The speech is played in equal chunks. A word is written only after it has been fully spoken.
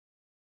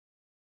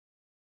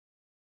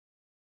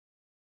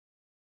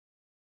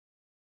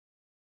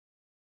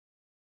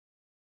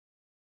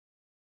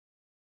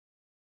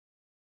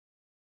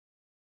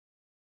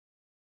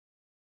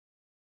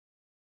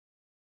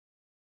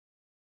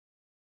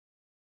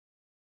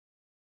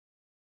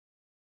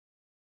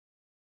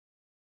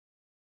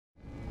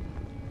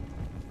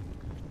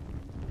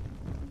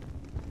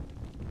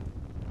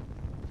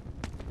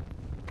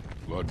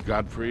Lord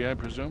Godfrey, I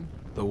presume?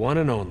 The one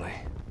and only.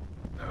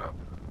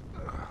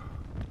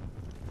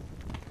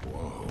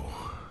 Whoa.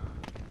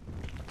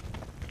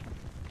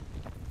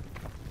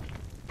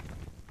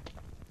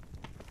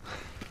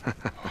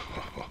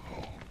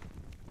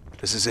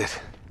 This is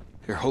it.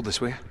 Here, hold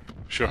this, will you?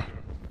 Sure.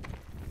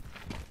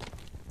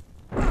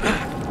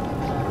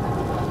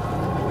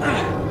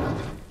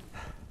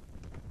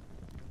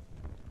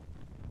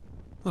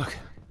 Look,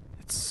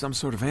 it's some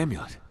sort of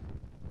amulet.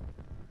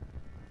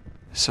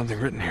 There's something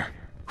written here.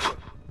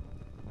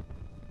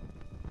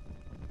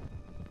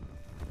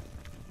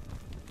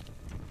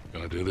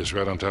 Gonna do this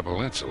right on top of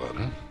Lancelot,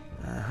 huh?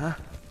 Uh-huh.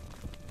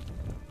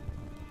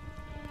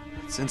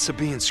 It's in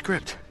Sabaean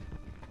script.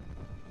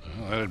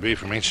 Well, that'd be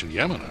from ancient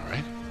Yemen, all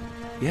right?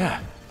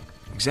 Yeah.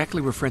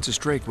 Exactly where Francis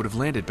Drake would have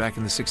landed back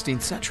in the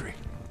 16th century.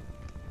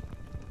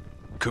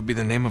 Could be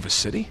the name of a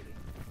city?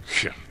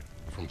 Yeah,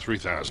 from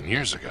 3,000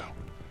 years ago.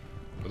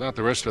 Without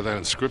the rest of that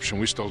inscription,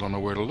 we still don't know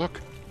where to look.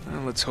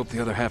 Well, let's hope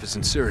the other half is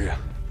in Syria.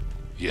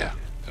 Yeah,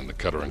 and the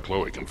Cutter and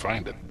Chloe can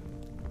find it.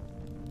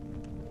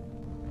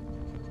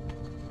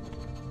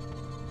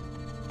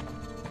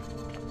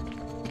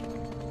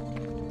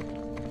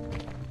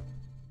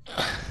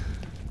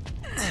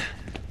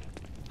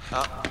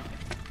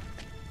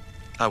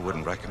 I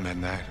wouldn't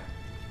recommend that.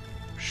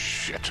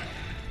 Shit.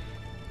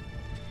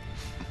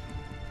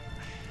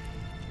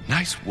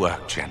 Nice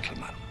work,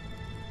 gentlemen.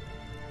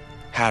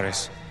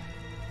 Harris,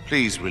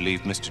 please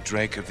relieve Mr.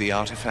 Drake of the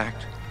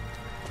artifact.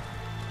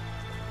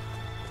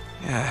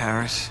 Yeah,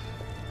 Harris.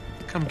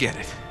 Come get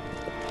it.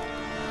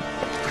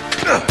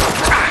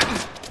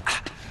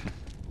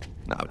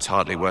 Now, it's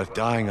hardly worth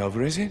dying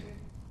over, is it?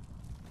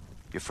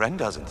 Your friend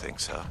doesn't think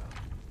so.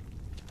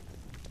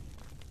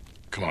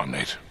 Come on,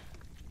 Nate.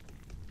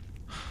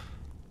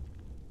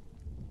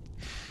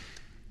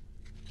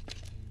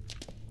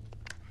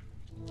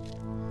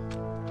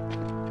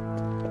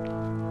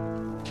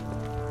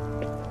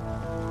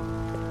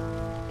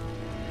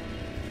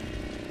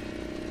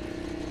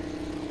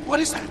 What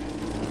is that? Oh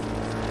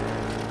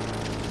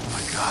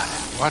my God,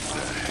 what the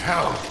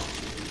hell?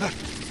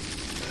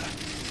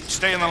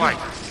 Stay in the light.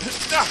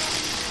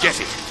 Get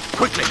it,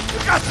 quickly.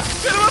 God,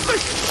 get him off me!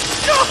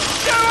 No!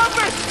 Get him off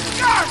me!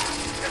 God!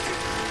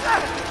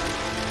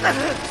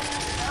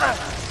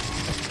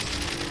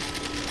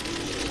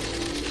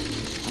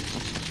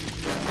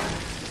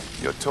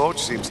 Your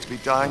torch seems to be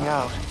dying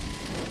out.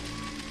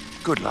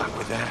 Good luck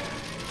with that.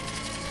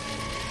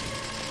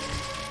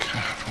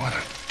 God, what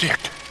a dick.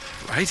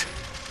 Right?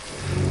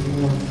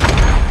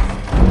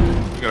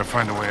 We gotta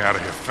find a way out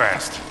of here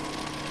fast.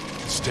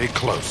 Stay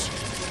close.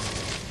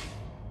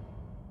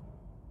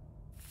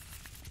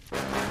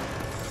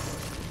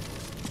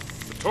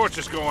 The torch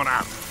is going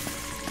out.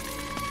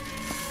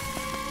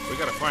 We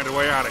gotta find a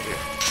way out of here.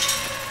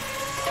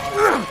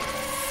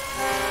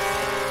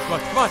 Come on,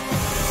 come on!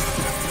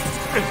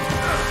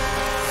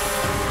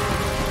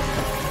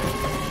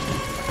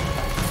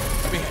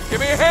 Give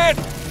me a hand!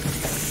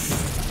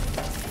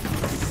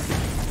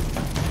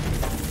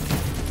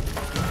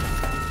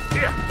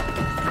 Here,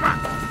 come on.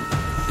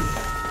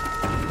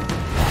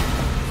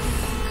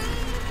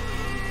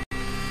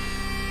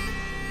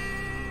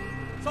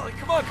 Sully,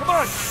 come on, come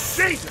on!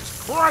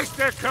 Jesus Christ,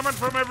 they're coming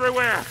from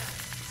everywhere.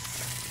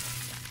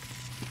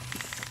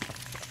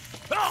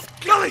 Oh,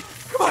 Sully!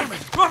 Come on!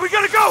 Come on, we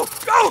gotta go!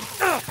 Go!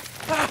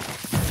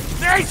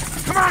 Nate,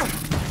 come on.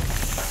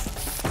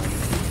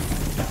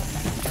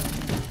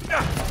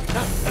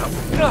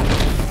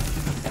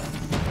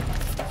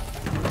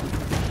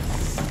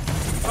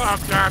 Oh,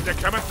 God, they're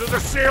coming through the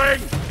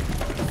ceiling!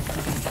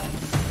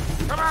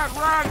 Come on,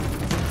 run!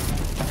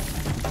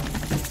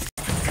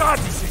 God,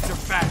 these things are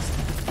fast!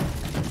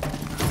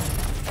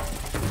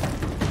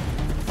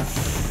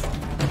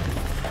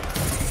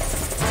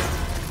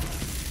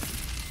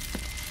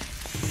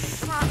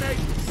 Come on, Nate!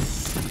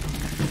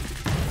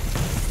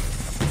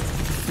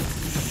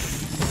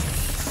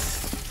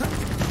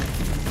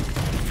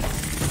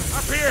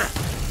 Up here!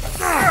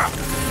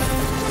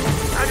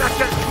 I got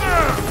you!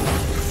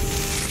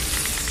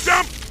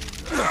 Jump!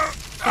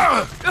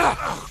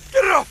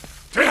 Get it off!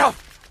 Get it off!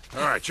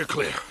 All right, you're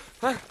clear.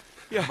 Huh?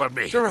 Yeah. How about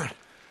me? Turn around.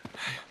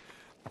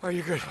 Are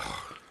you good?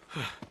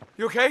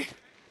 You okay?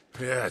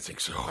 Yeah, I think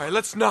so. All right,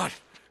 let's not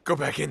go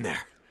back in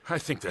there. I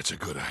think that's a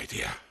good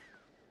idea.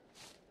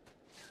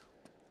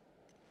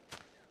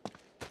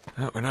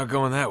 We're not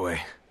going that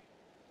way.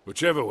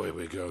 Whichever way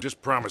we go,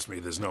 just promise me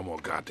there's no more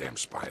goddamn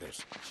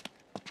spiders.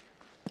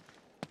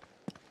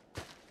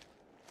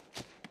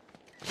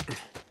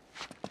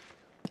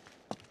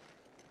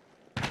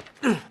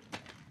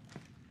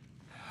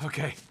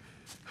 Okay.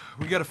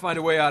 We gotta find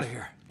a way out of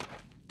here.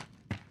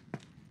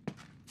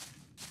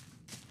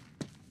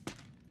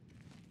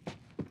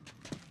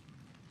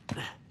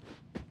 Damn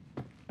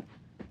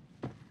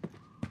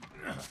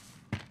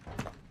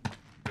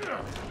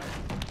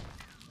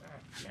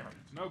it,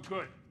 it's no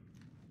good.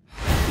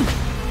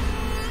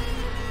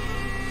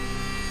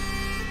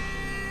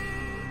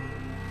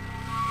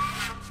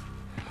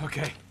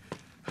 Okay.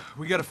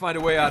 We gotta find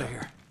a way out of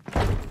here.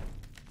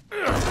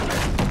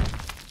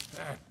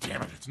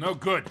 It's no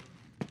good.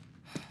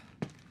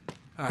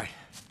 All right.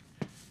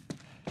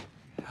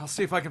 I'll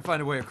see if I can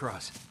find a way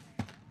across.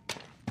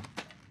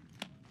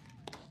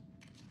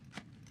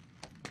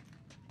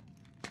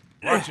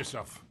 Watch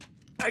yourself.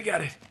 I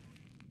got it.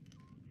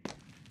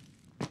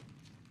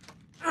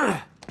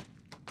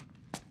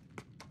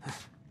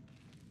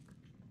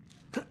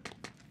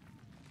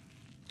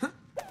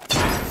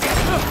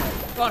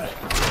 On it.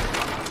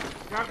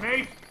 Got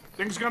me?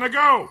 Thing's gonna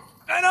go.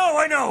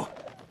 I know.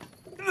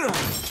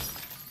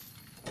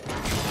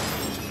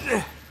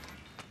 Hey,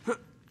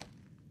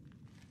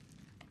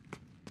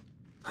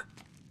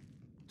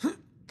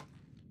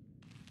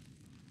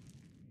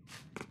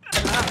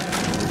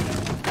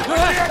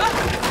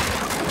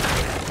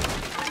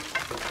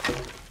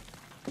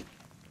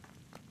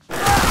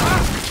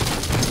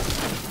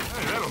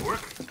 that'll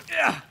work.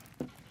 Yeah,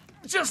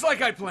 just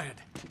like I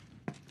planned.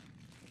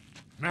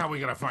 Now we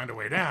gotta find a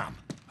way down.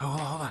 Oh,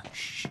 hold on.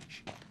 Shh.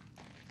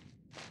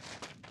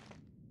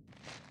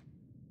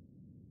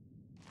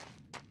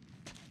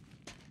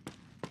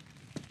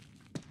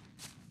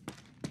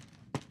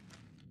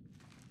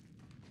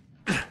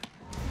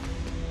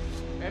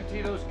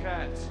 Empty those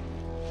cans.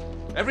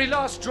 Every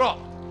last drop.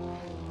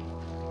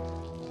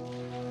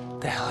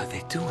 The hell are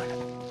they doing?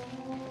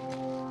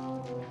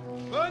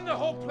 Burn the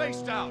whole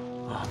place down.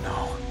 Oh,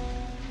 no.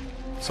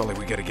 Sully,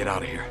 we gotta get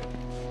out of here.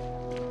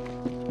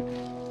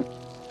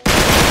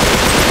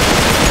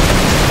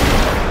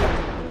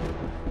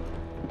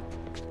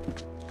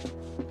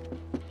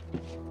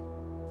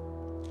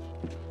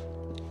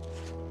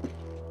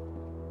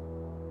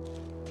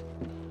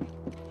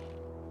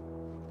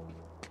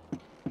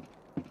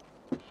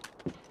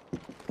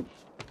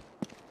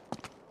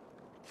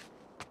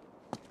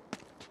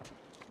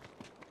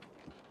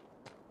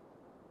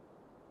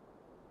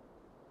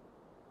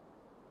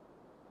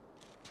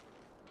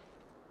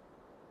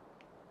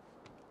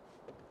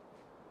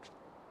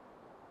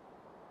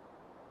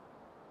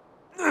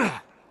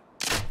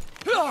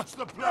 Watch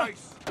the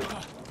place.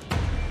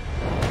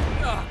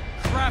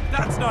 Crap,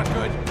 that's not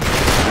good.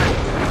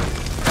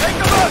 Hey,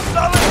 come on,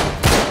 Sully!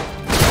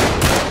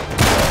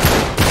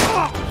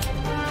 All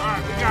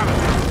right, we got it.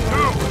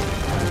 Go.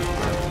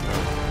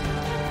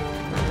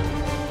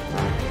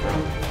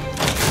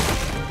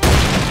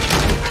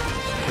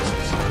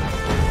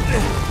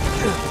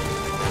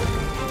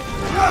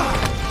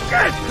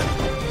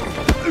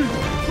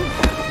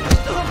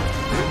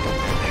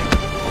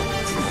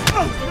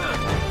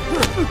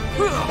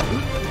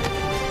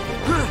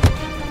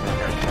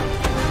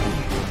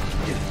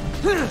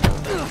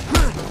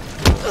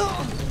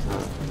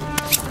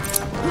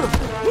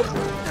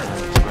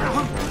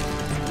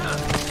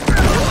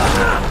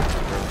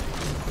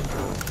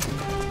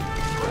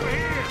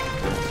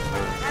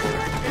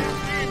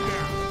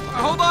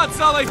 Hold on,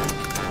 Sully!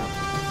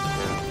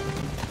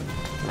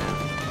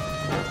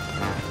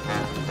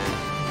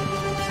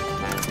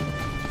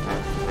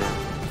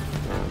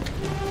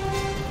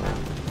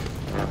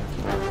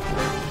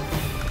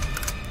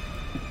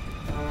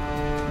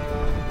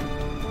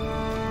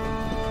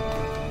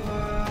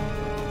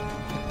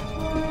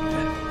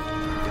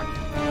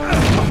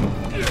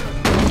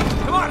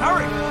 Come on,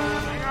 hurry!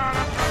 Hang on,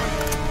 I'm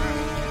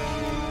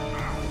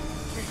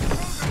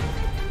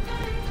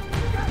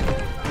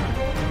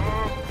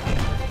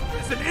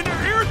It's an inner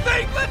ear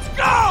thing! Let's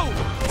go!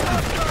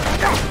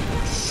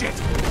 Shit!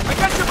 I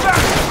got your back!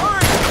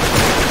 Hurry!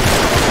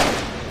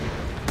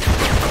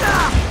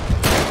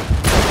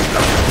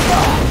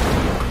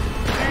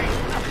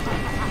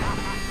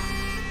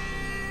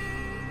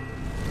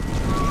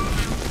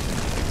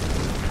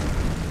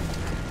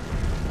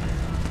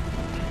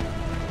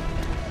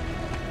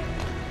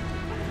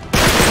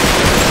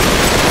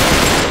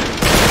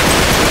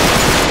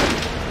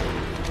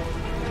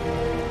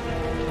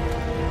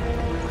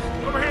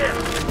 over here.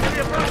 Give me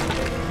a break.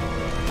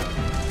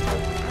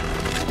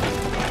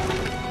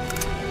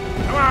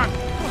 Come on.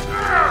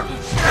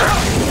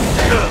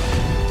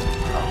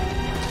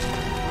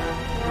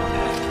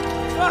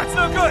 That's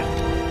no good!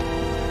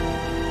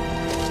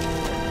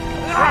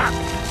 Crap.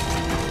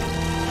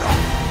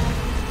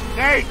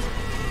 Nate.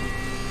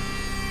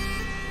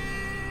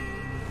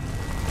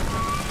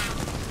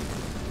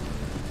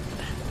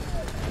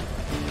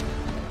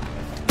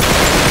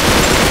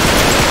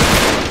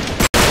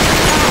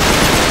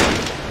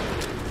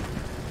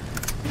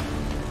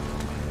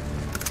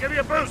 Give me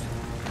a boost.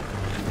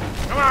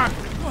 Come on.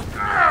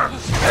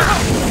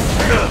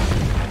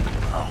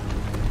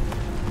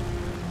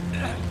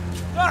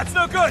 That's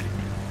no good!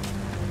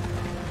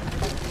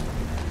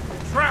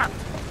 Trapped.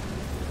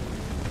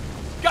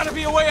 Gotta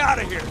be a way out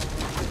of here!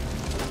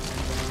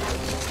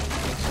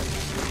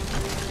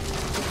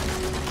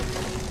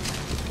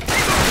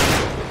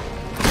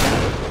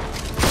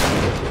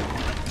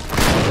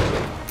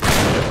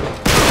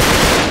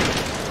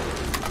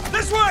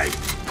 This way!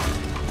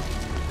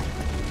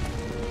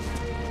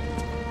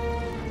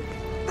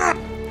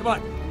 Come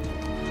on.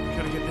 We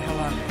gotta get the hell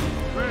out of here.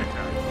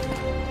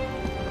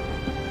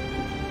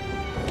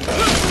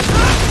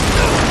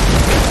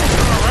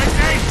 All right,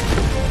 Nate.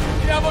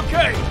 Yeah, I'm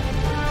okay.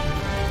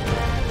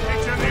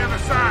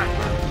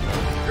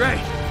 Great.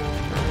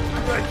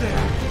 Right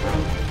there.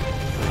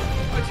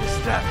 Watch your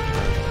step.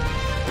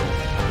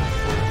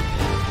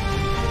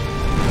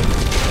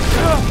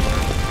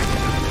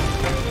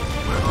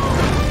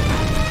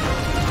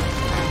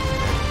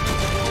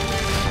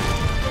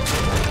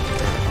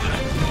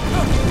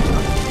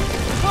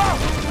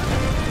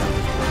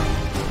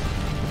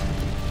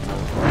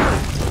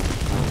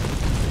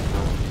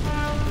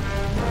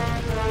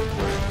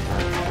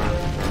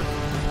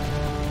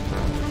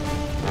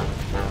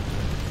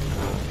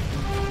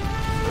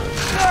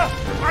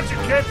 Watch it,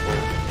 kid!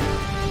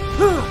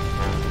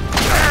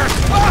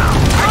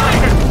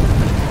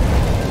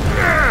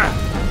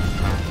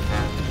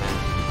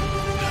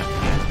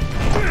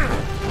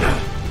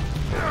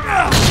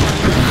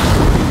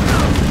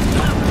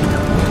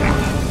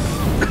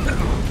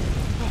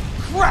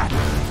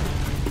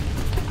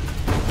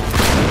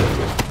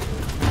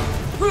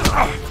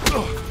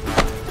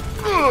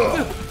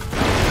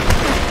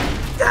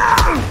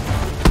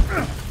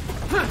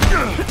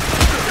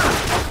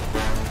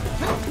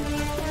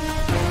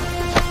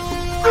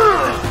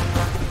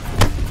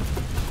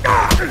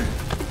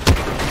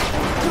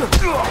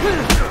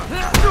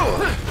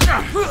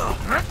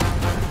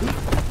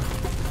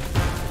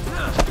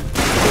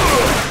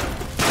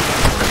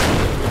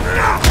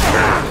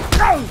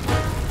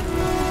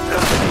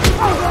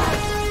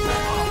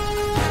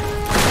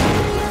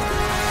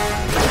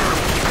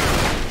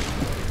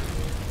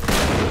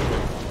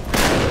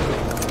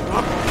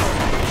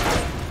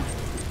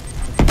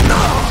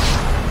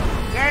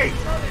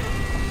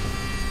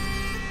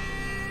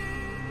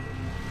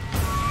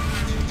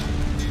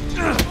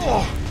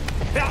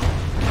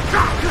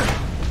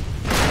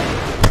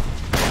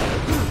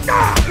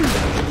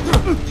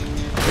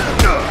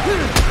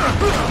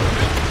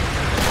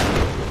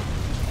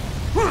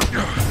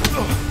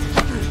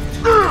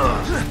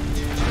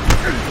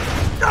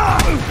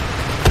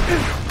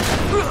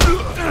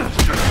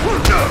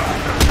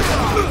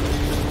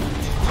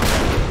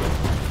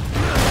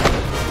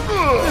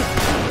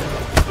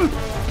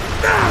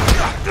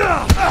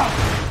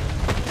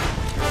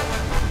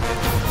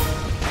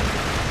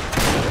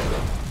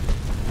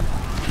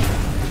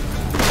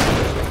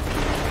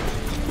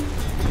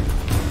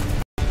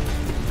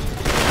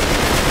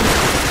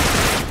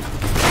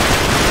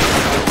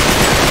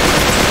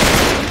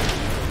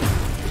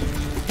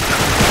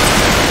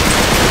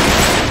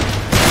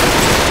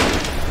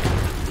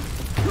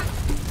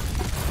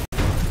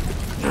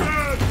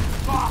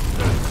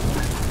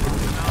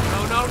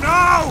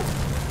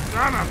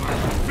 Son of a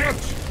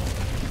bitch!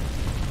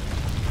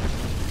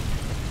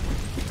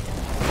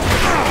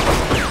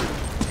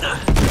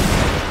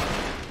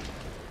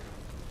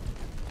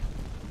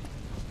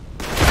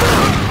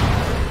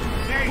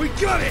 We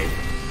got it!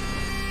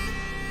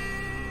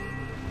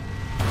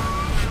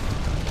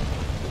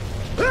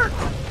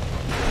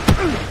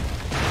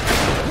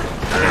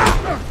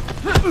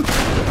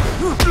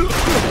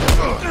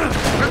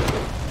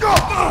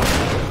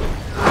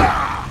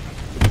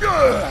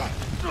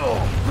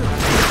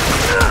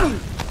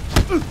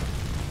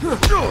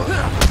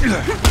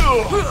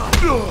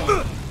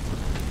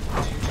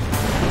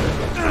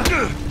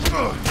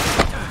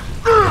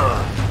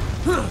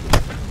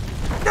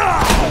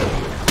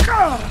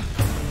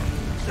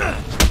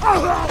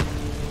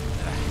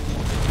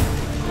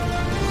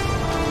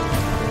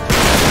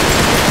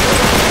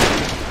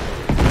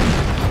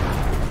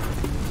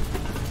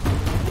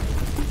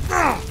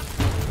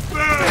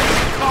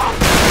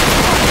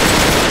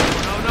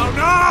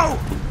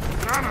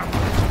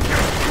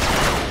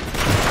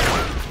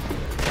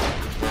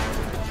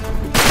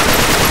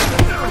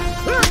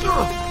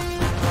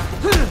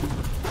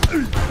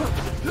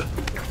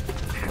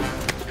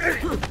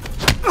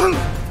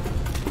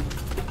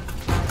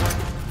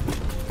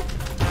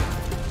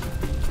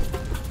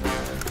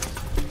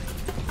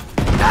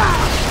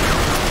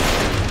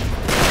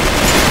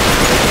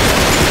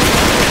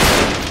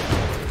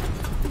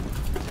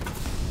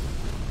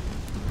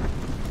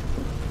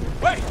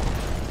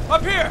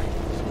 Up here!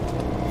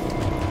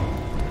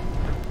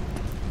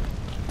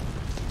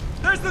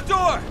 There's the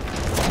door!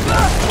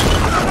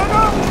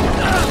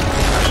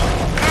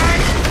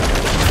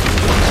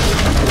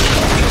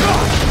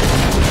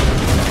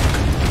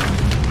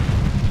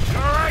 You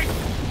all right?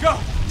 Go!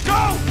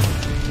 Go!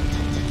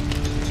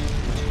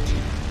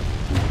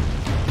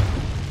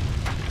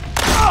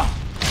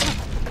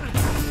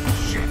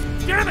 Shit!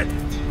 Damn it!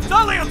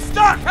 Sully, I'm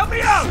stuck! Help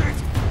me out!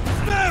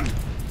 Slim!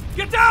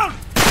 Get down!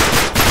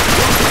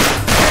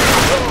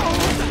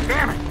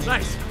 Damn it!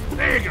 Nice.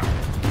 There you go.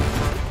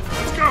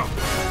 Let's go.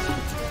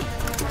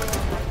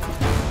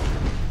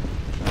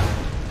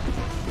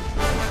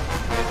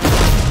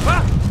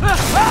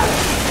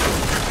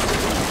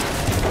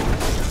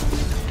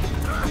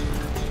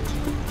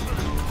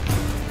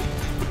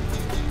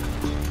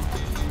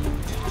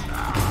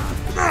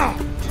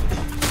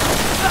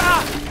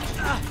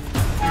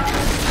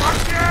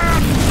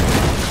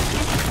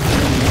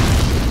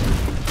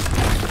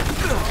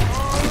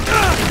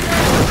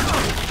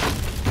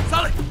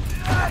 Sully!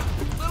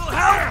 Little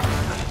help!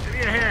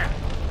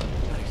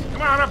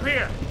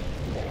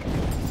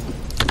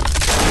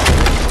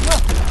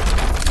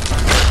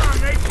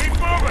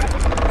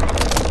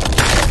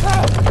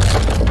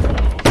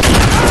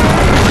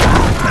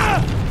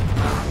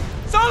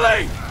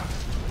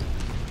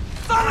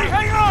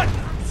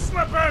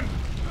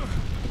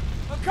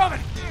 coming!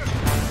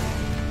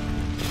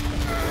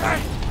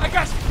 Hey, I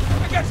got you!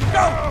 I got you!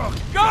 Go!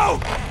 Go!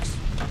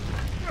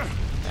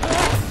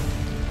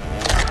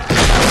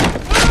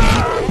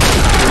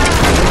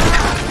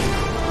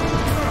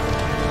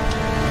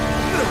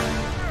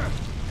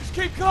 Just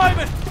keep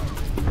climbing!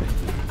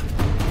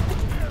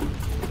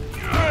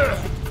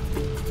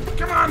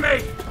 Come on,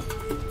 mate!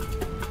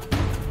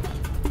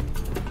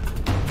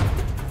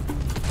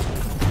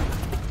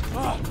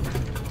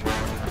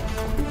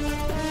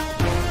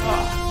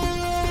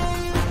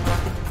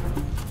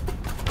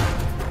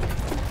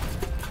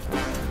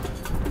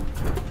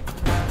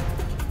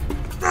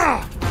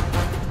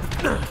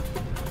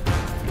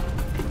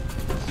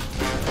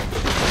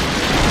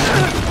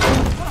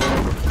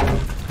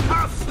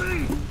 I'll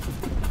see!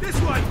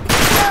 This way!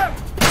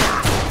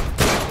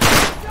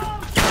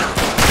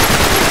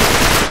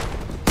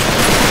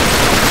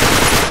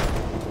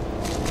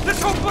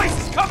 This whole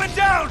place is coming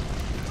down!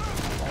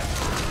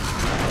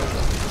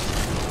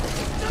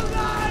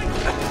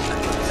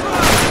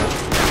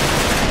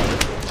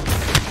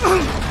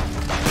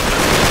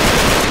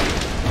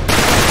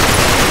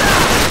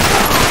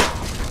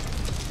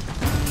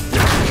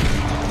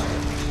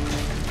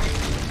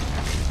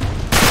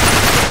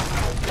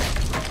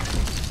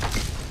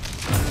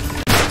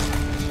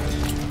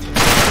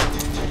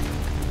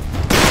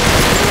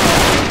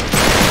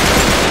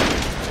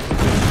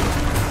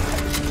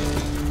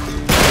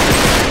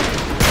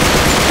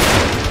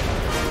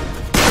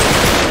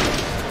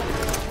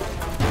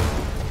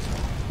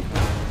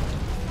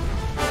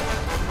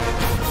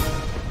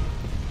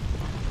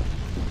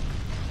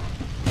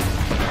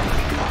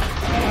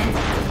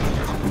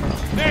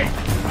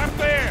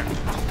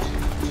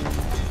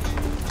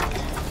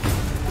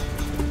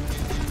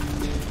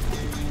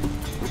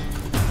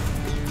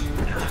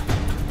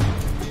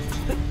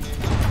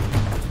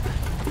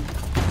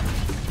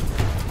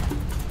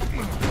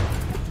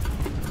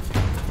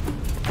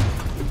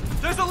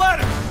 There's a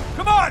ladder!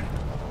 Come on!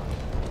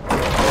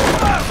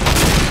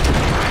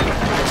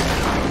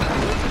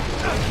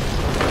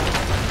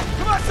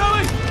 Come on,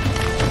 Sully!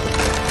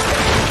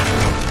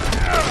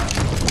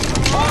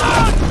 Hold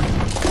on!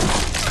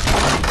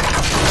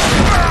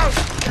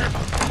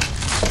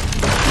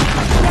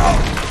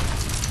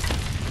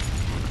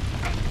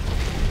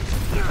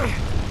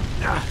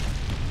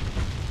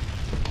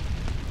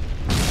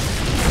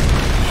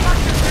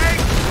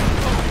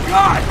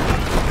 God!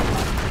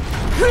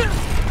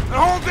 The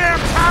whole damn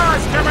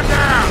tower's coming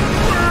down!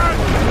 Run!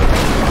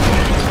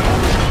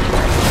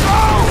 Go!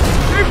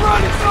 Keep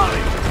running,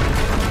 Sully!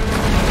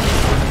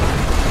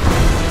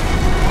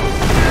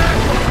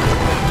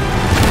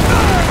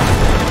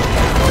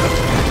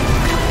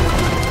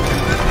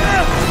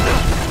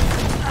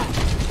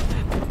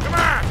 Come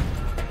on!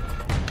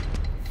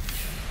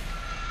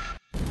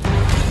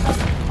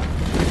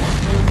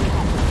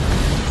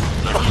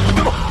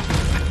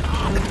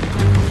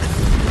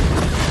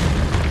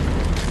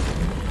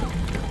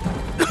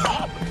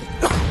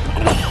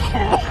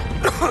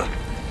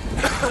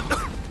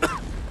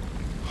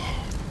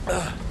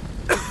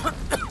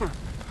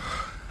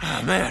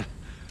 Man,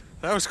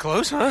 that was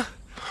close, huh?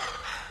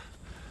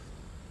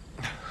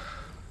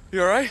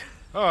 You all right?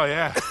 Oh,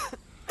 yeah.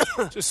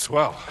 Just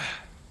swell.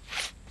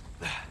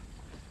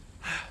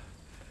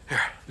 Here.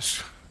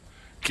 Just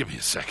give me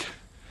a sec.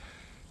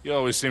 You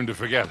always seem to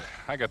forget.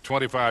 I got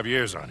 25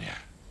 years on you.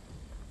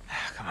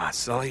 Come on,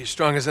 Sully, you're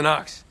strong as an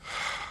ox.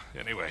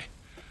 Anyway,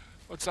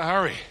 what's the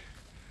hurry?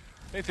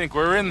 They think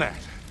we're in that.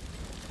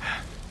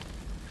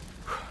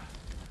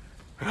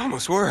 We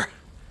almost were.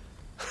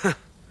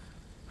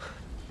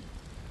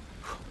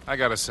 I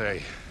gotta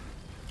say,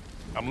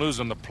 I'm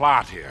losing the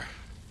plot here.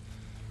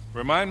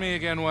 Remind me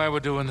again why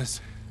we're doing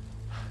this?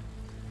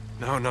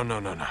 No.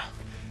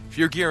 If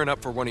you're gearing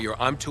up for one of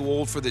your I'm too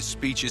old for this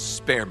speeches,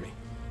 spare me.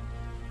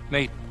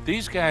 Nate,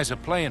 these guys are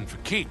playing for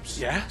keeps.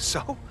 Yeah?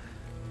 So?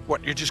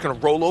 What, you're just gonna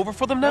roll over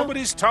for them now?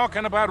 Nobody's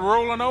talking about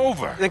rolling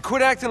over. Then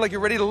quit acting like you're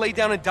ready to lay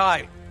down and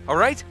die, all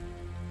right?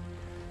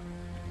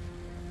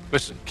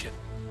 Listen, kid.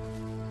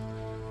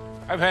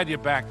 I've had you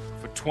back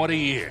for 20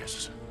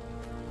 years.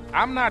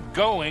 I'm not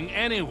going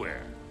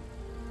anywhere.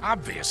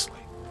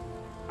 Obviously.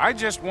 I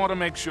just want to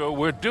make sure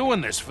we're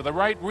doing this for the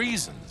right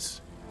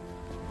reasons.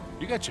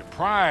 You got your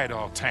pride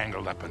all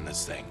tangled up in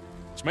this thing.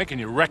 It's making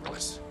you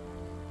reckless.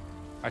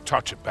 I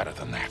taught you better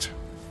than that.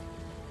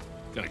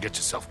 Gonna get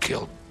yourself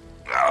killed.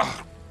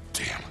 Oh,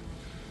 damn.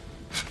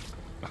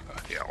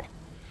 Hell.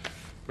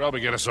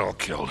 Probably get us all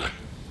killed.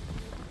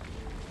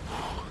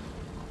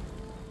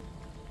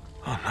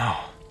 Oh, no.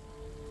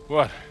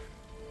 What?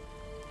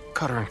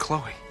 Cutter and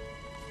Chloe.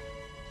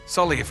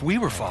 Sully, if we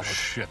were followed... Oh,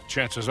 shit.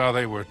 Chances are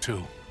they were,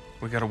 too.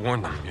 We gotta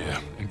warn them. Yeah,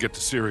 and get to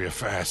Syria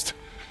fast.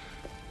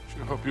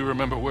 Sure hope you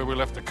remember where we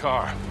left the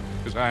car,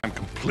 because I am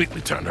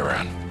completely turned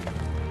around.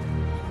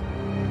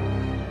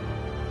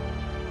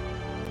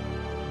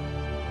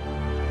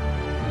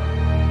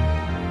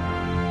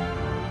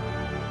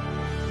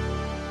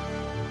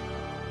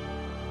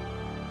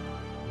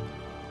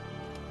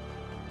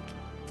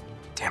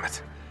 Damn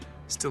it.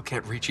 Still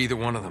can't reach either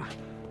one of them.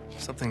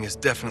 Something is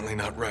definitely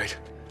not right.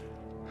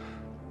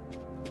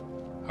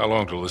 How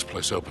long till this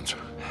place opens?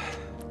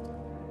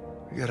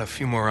 We got a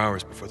few more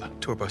hours before the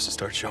tour buses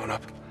start showing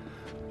up.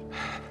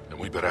 Then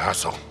we better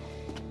hustle.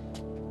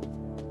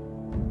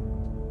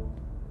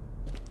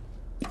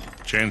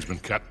 Chain's been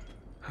cut.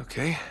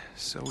 Okay,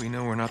 so we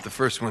know we're not the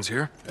first ones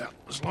here. Yeah,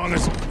 as long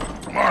as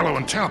Marlowe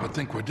and Talbot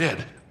think we're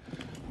dead,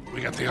 we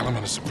got the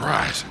element of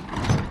surprise.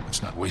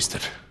 Let's not waste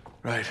it.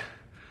 Right.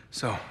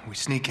 So, we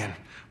sneak in.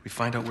 We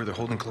find out where they're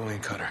holding Chloe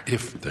and Cutter.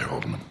 If they're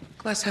holding them.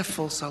 Glass half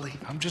full, Sully.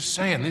 I'm just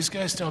saying, these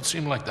guys don't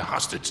seem like the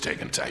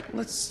hostage-taking type.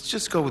 Let's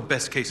just go with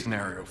best case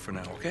scenario for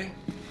now, okay?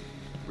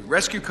 We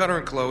rescue Cutter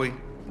and Chloe,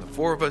 and the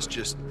four of us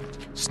just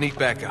sneak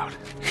back out.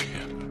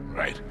 Yeah,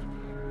 right.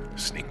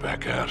 Sneak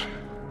back out.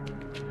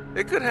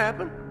 It could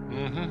happen.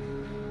 Mm-hmm.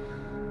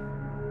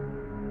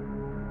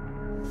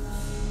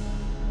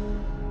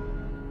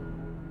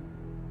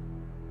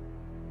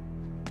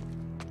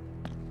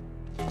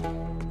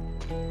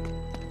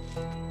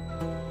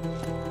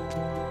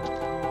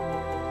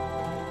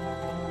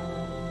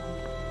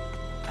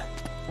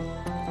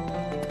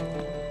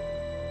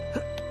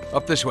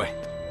 Up this way.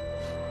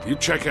 You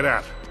check it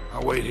out.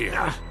 I'll wait here.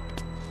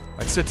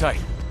 Right, sit tight.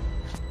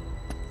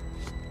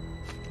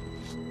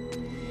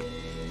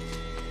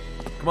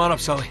 Come on up,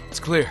 Sully. It's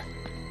clear.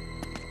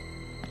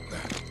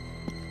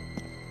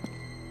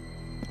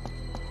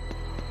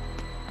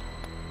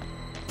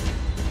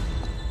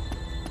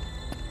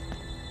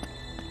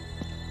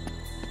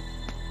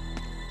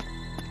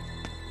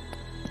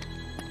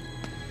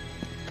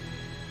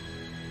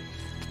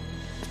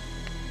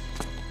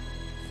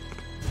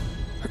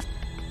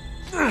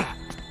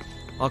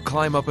 I'll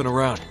climb up and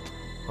around.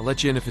 I'll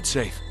let you in if it's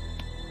safe.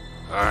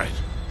 All right.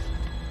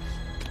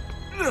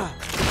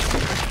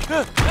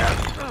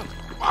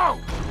 Whoa!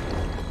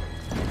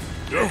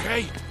 You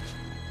okay?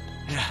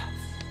 Yeah.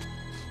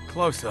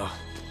 Close, though.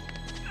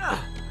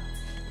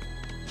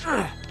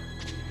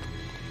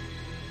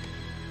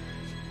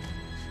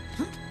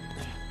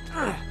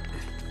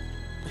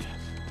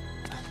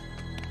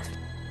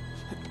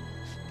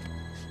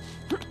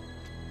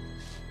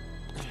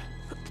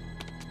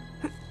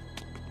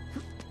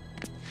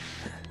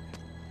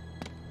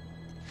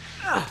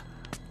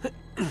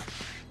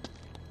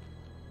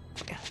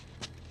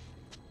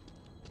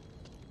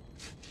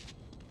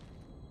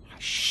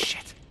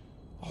 Shit.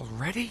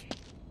 Already?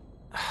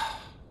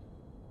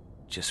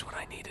 Just what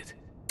I needed.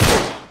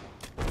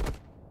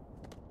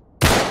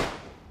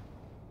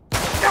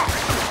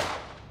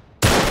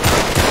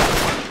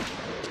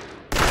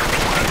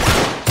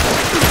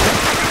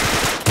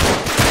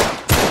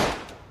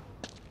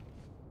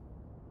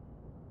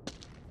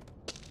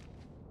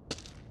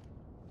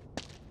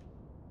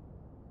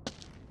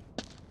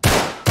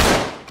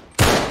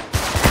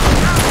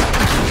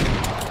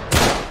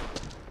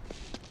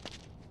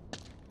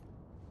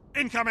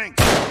 Incoming!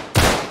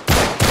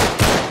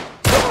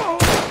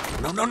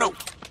 No, no, no!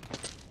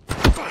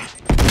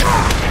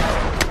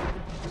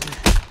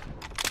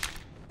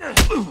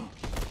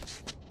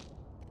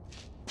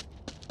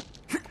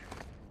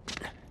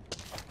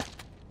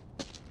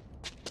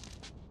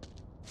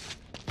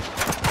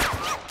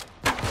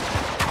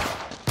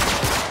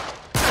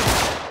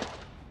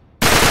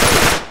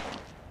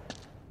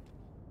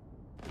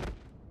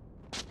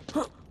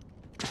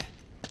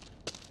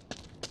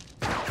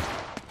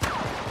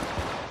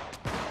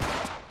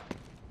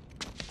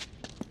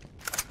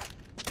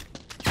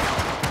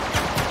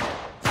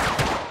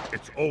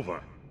 It's over.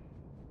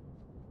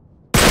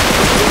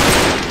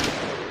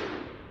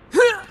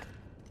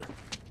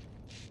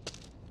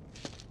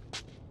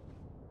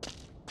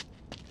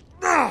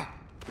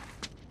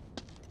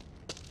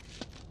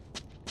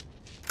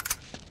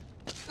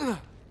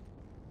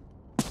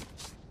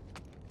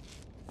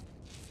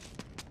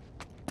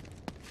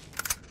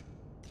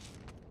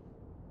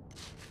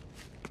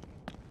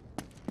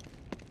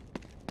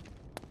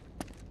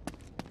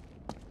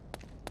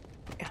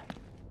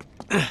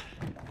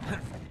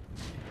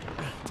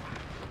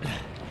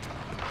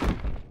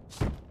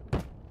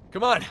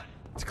 Come on,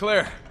 it's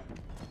clear.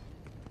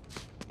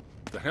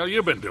 The hell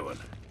you been doing?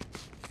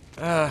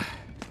 The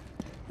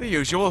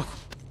usual.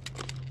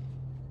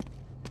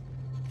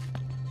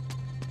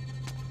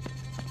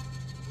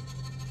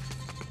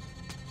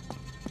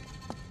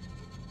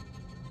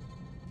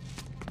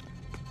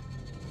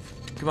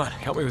 Come on,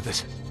 help me with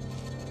this.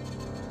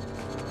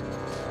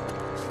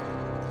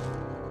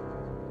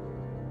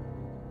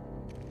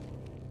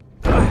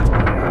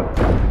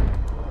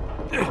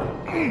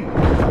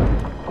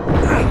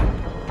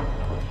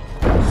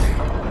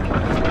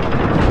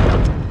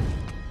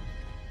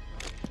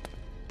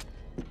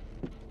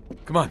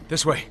 Come on,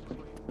 this way.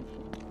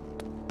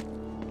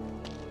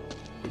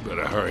 We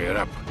better hurry it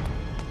up.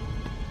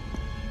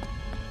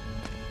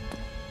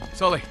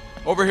 Sully,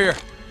 over here.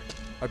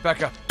 Right,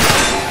 back up.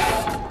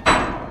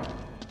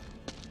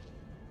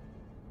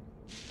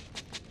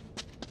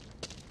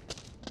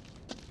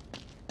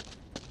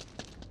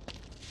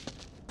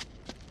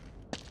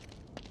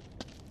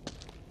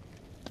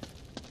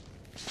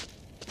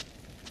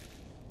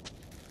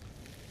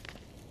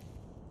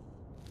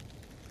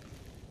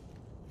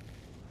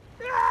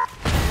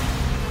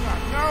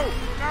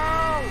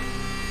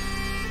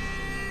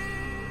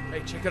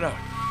 Hey, check it out.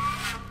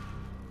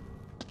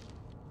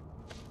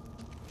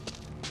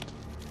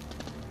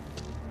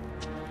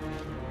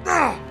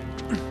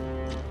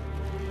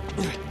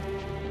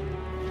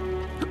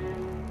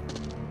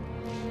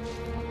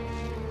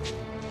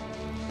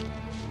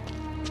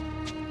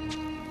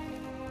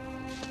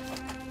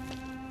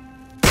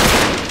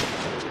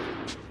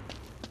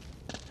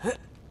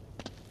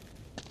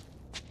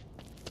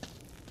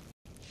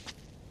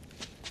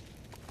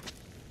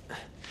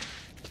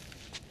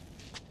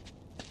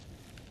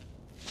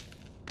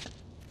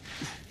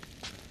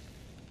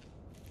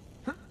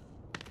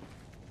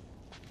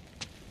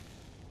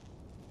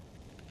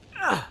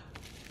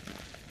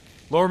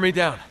 Lower me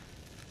down.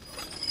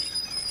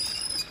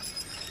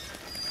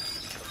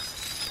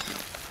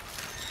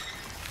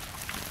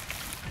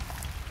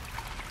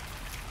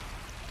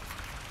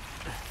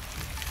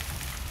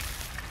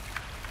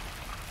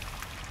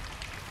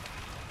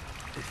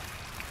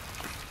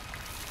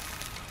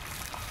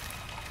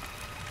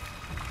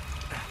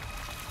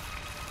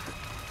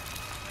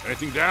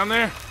 Anything down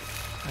there?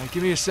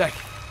 Give me a sec.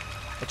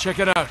 I'll check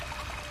it out.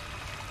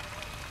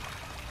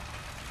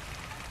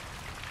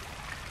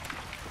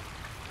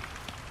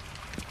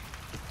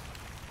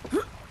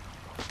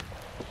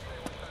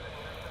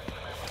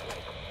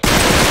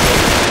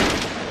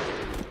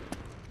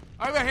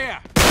 Over here!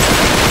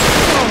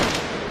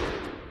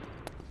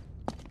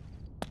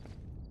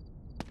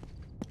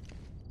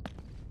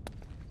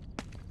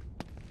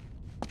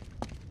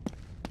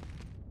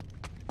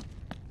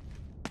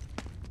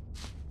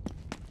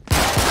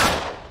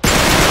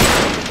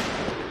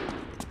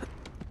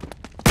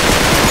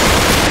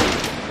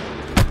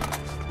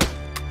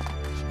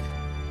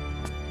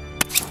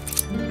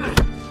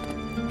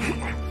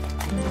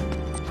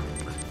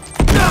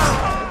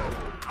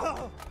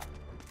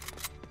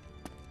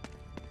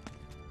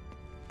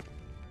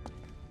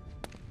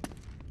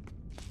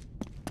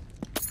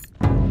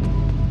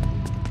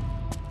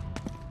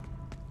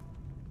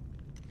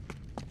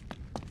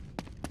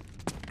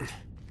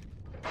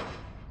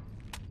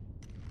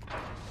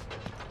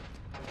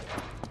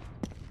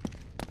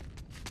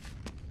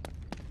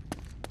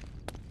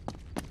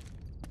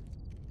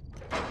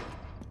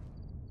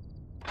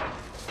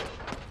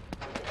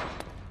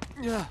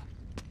 Yeah.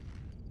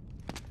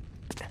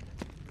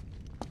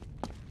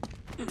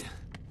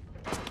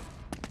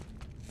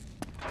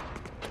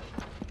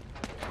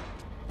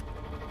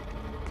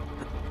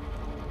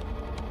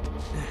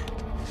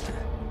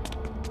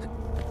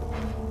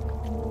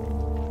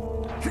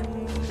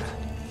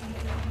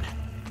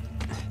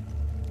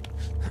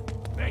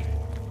 Hey,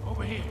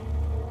 over here.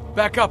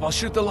 Back up, I'll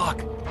shoot the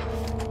lock.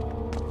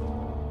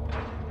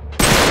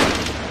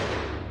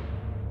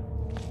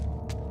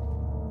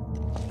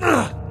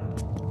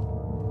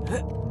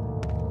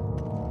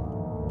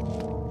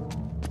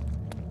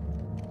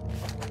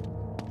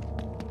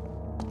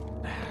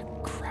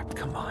 Crap,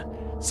 come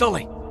on.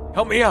 Sully,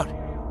 help me out.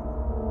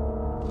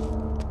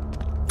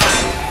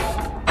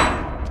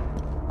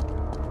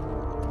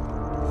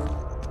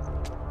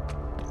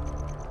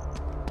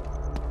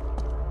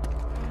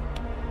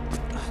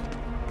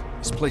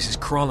 This place is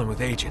crawling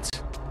with agents.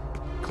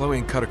 Chloe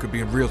and Cutter could be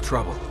in real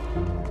trouble.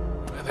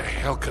 Where the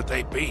hell could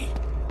they be?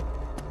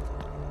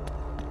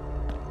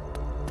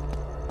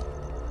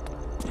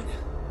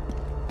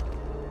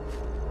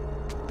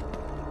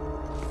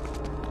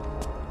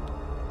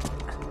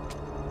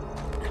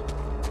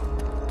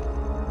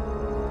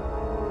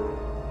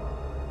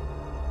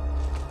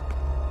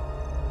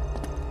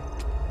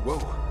 Whoa.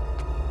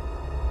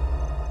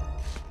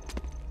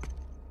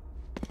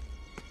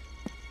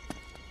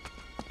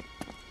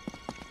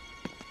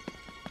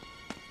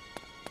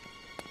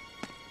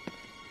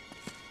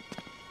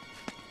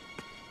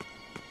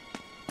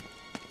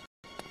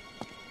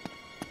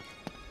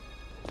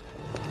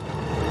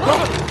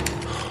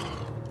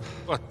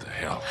 What the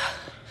hell?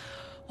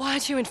 Why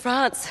aren't you in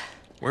France?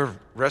 We're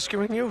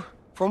rescuing you?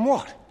 From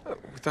what?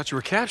 We thought you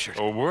were captured.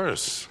 Or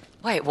worse.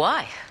 Wait,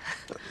 why?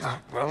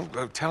 Well,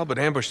 Talbot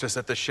ambushed us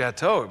at the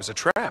chateau. It was a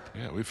trap.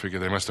 Yeah, we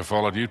figured they must have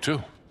followed you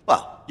too.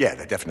 Well, yeah,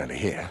 they're definitely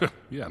here.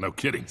 Yeah, no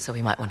kidding. So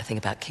we might want to think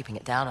about keeping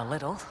it down a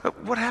little.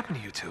 What happened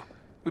to you two?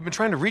 We've been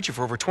trying to reach you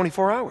for over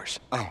 24 hours.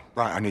 Oh,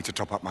 right, I need to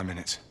top up my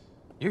minutes.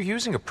 You're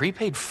using a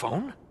prepaid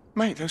phone?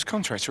 Mate, those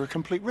contracts are a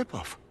complete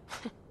rip-off.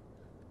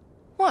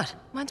 What?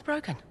 Mine's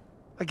broken.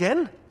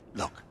 Again?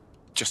 Look,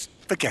 just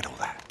forget all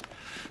that.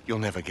 You'll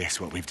never guess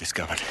what we've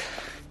discovered.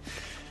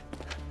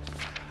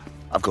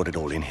 I've got it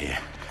all in here.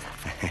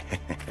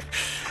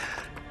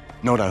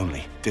 Not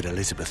only did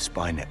Elizabeth's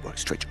spy network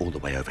stretch all the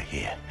way over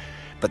here,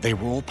 but they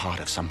were all part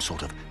of some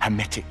sort of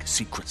hermetic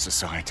secret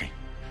society.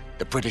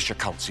 The British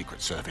Occult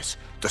Secret Service,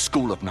 the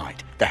School of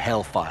Night, the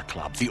Hellfire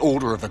Club, the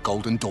Order of the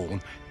Golden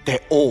Dawn, they're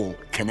all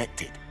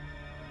connected.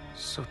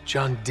 So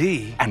John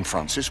Dee... And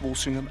Francis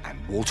Walsingham and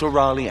Walter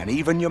Raleigh and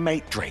even your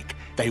mate Drake,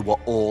 they were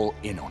all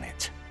in on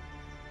it.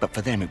 But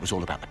for them, it was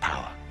all about the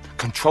power.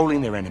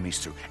 Controlling their enemies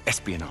through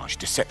espionage,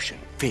 deception,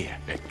 fear.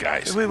 Hey,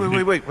 guys.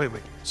 Wait.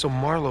 So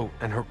Marlowe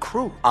and her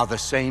crew... Are the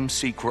same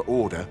secret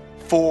order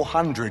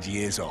 400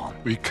 years on.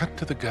 Will you cut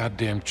to the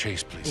goddamn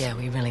chase, please? Yeah,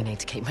 we really need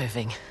to keep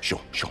moving. Sure.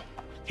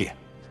 Here,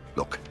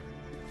 look.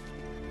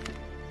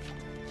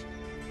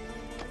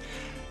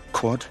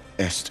 Quod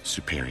est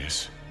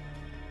superius.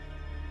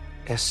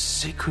 Est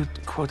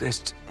sicut quod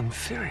est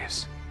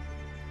inferius.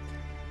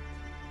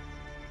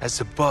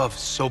 As above,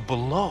 so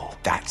below.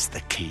 That's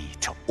the key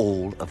to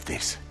all of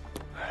this.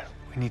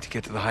 We need to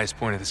get to the highest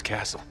point of this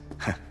castle.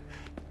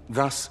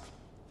 Thus,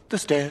 the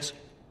stairs.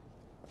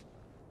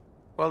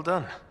 Well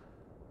done.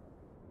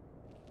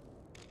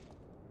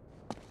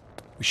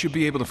 We should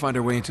be able to find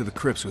our way into the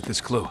crypts with this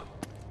clue.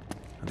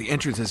 The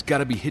entrance has got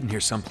to be hidden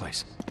here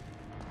someplace.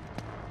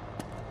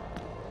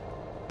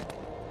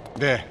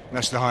 There,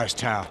 that's the highest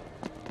tower.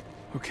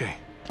 Okay,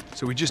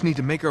 so we just need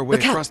to make our way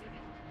Look out. across...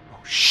 Oh,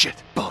 shit.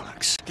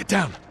 Bollocks. Get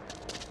down.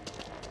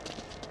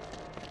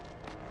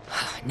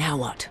 Now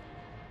what?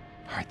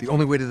 All right, the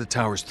only way to the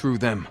tower is through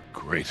them.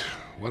 Great.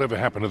 Whatever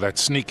happened to that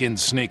sneak-in,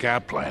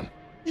 sneak-out plan?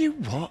 You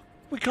what?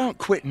 We can't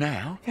quit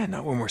now. Yeah,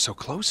 not when we're so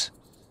close.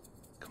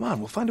 Come on,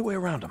 we'll find a way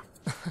around them.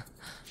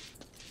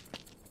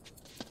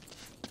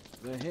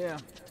 They're here.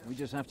 We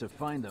just have to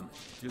find them.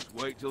 Just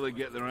wait till they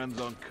get their hands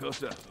on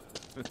Cutter.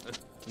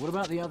 What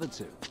about the other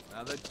two?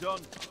 Now they're done.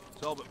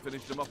 Talbot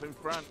finished them off in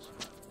France.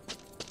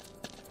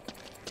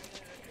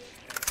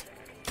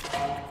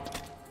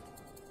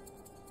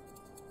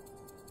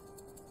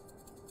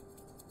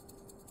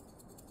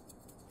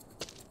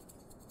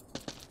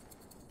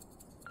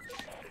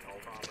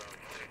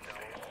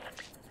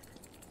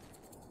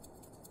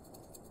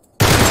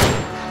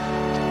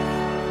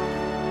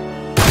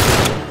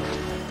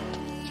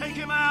 Take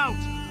him out!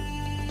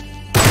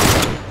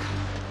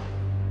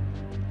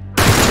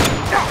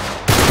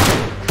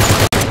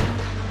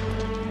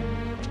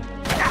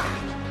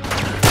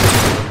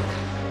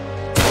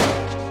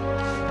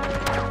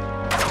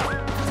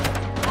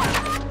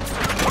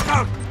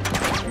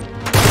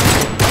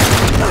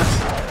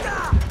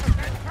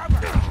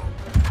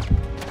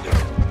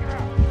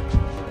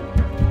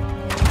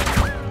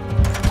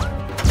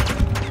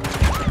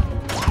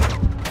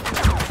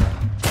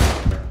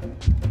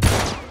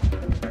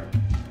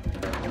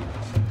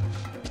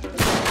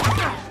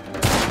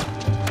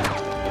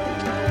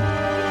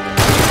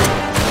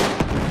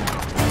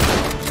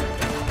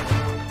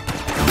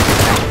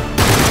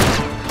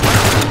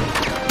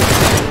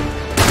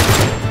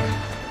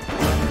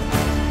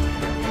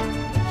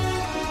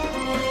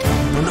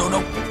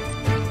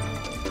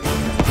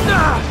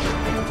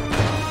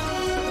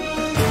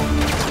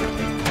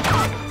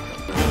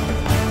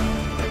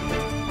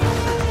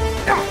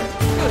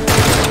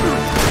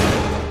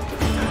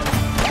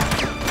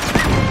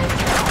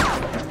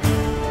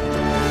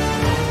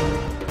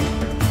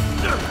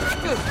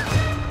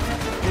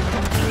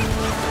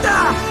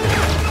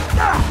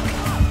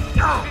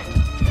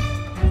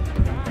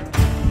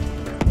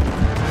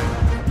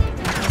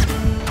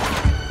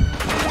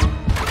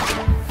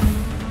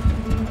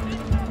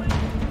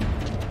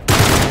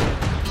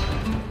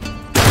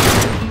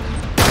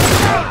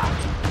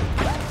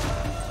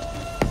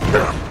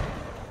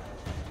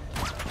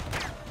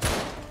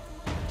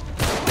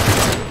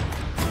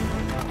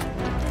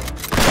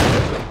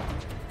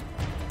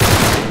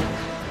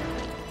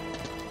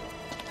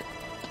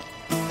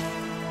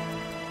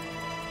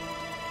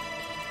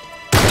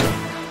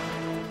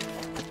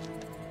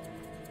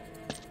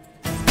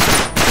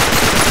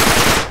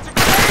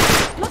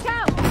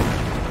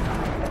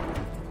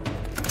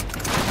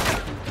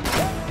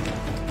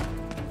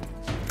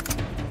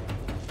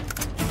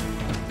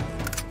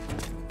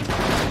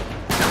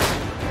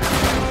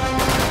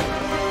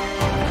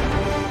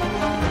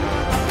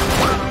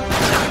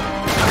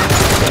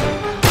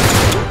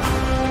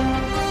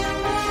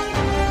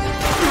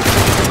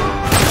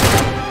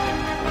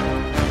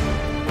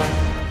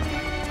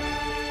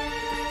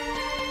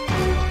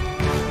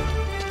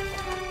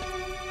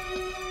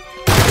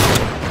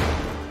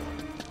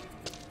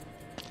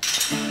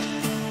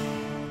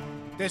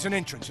 There's an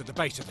entrance at the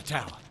base of the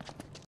tower.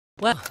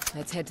 Well,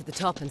 let's head to the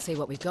top and see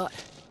what we've got.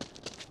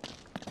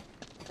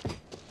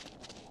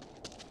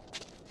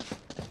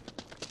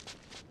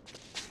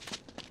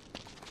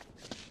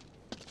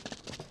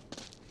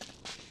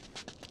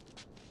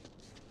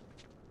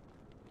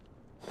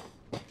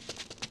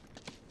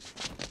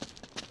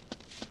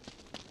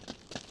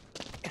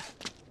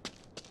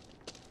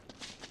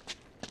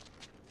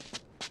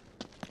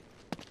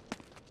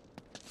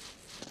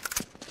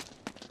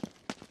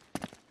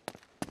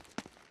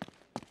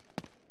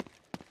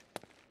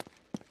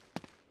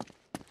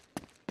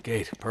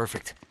 Gate,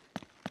 perfect.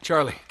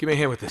 Charlie, give me a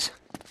hand with this.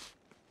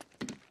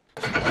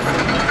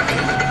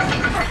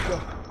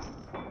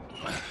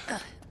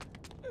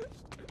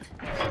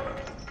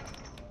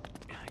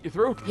 You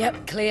through?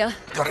 Yep, clear.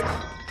 Got it.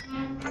 All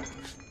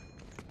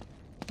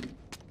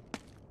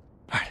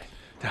right,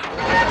 down.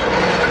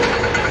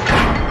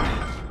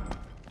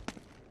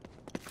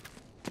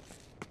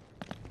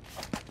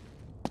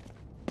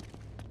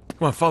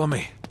 Come on, follow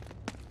me.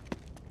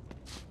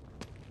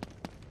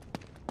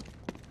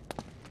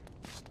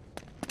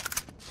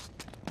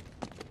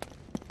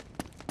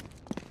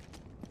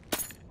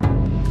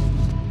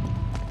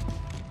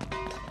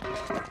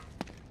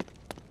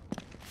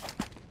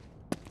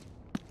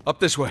 Up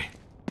this way.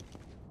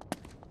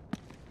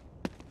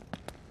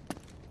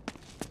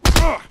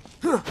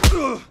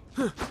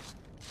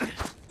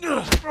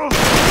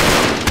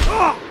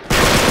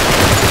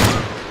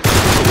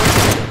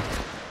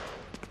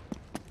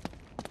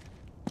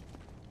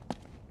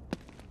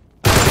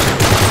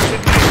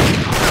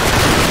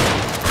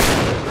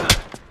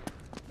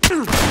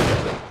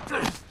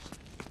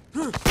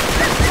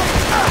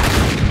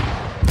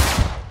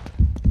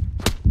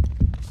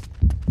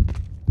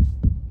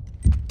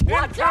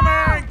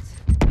 Incoming!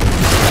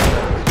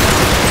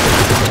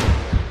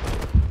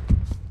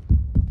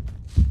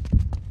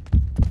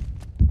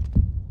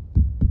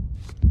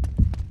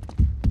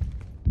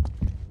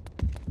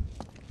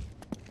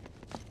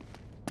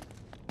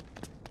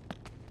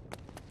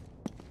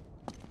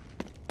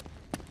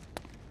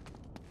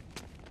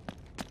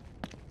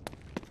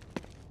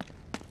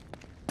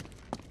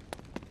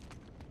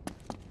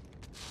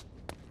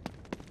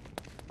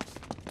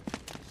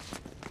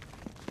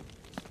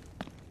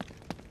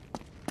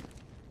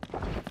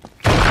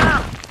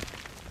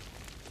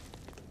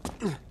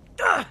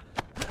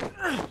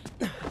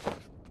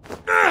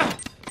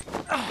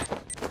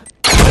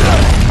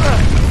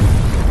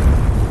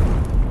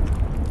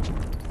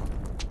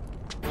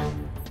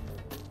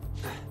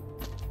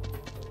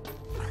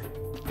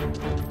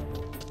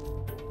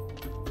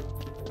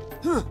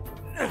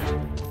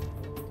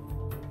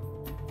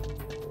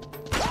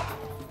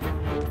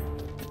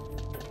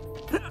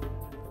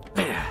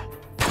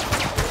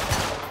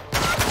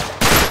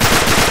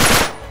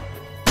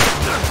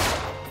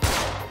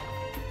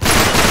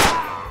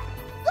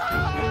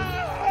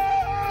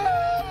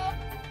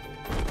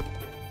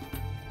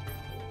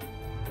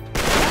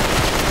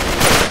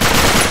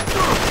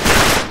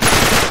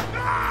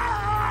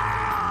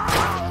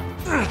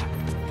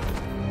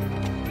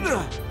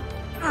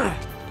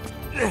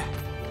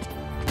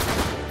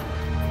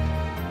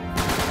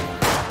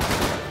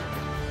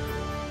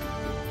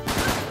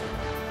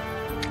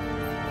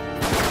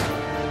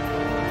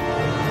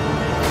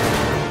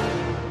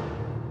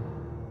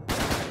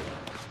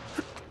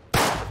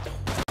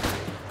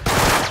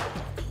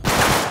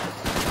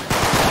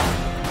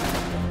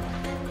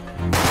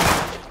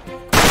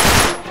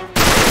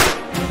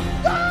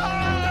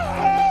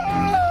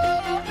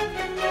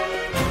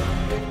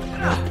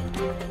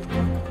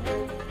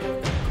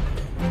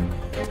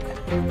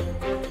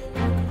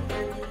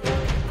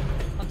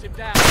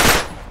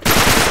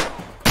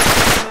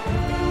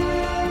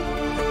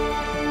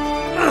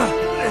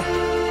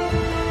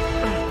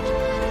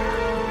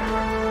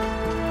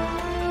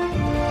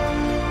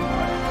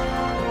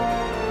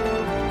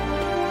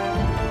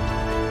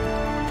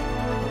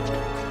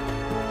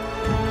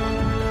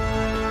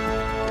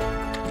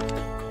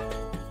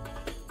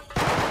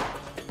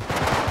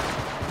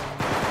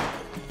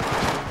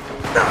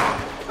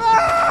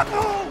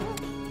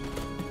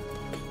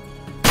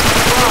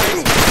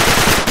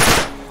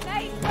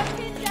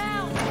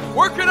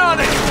 Working on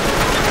it!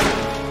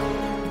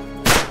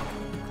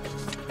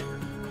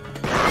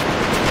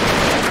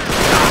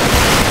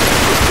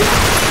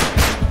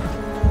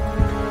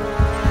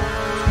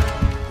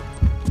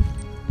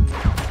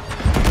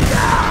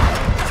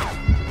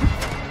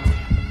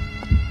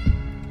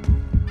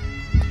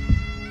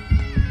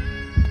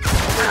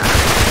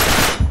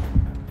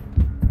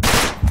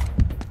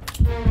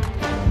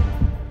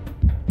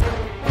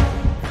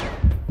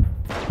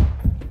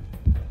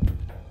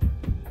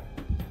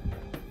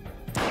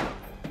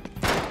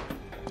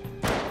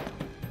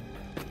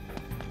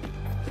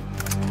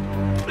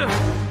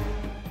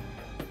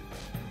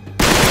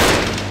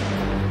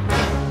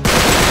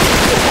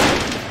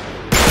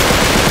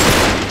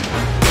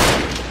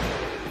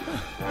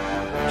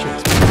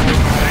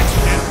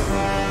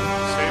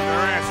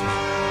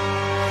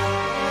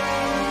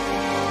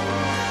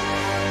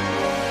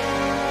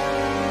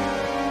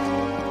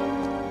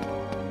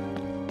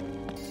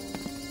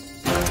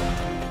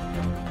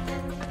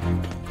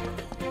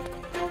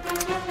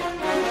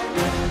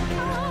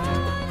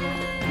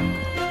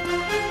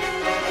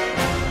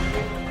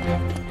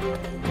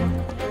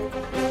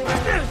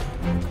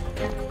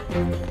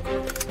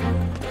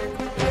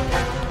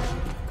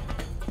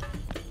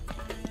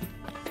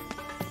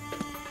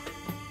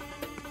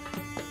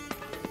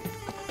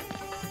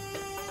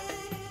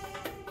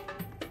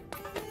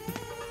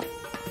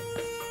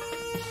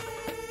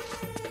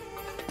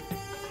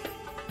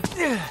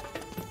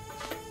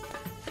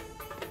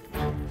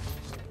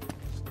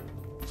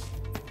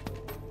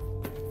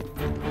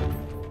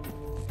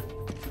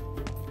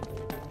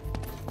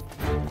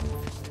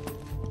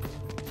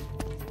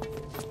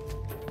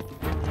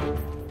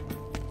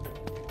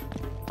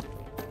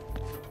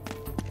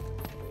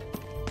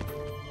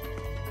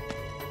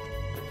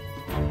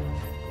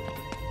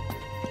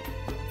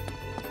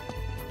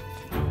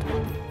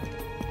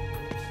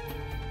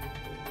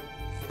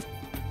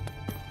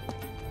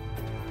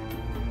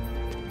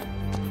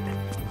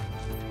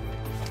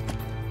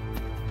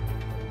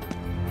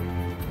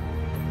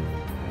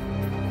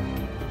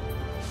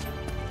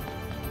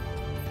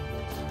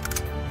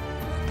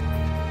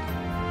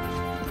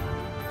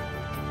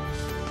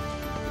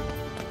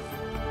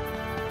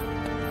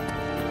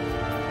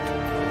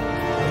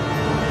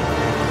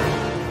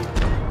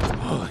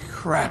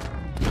 Crap.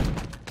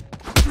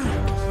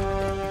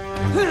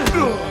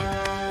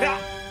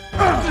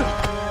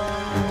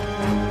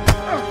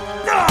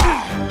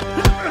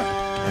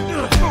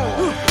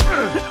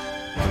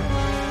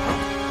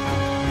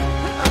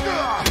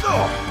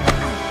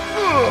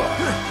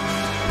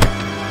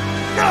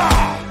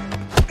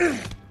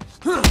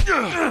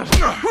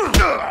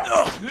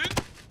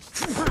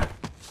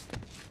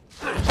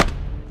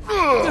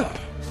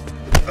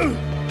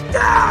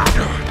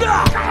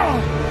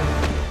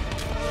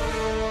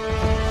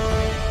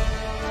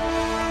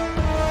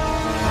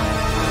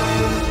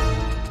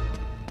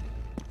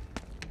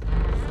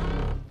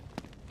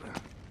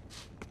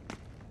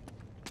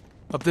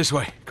 Up this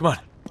way. Come on.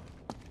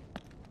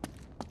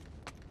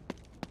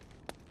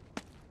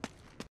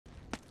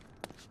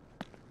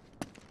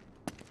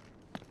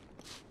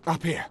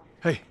 Up here.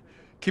 Hey,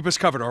 keep us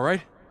covered, all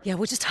right? Yeah,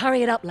 we'll just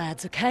hurry it up,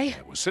 lads, okay?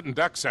 We're sitting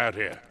ducks out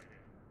here.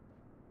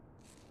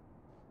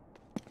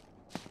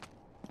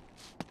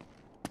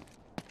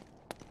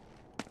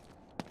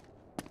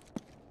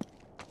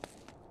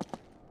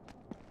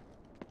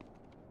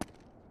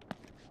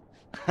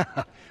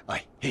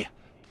 Hey, here.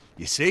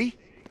 You see?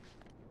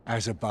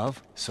 As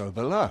above, so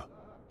below.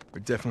 We're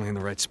definitely in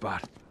the right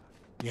spot.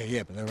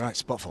 Yeah, but the right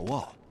spot for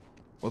what?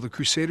 Well, the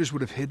Crusaders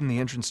would have hidden the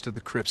entrance to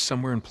the crypt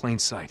somewhere in plain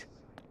sight.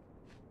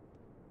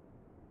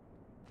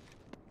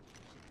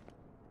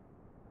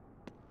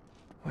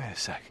 Wait a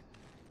sec.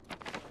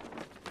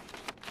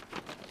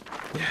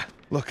 Yeah,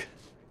 look.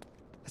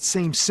 That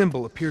same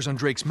symbol appears on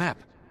Drake's map.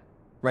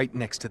 Right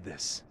next to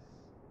this.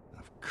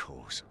 Of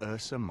course,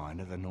 Ursa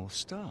Minor, the North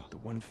Star. The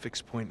one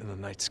fixed point in the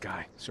night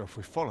sky. So if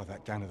we follow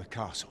that down to the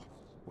castle...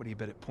 What do you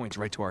bet it points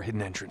right to our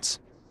hidden entrance?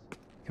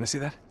 Can I see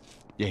that?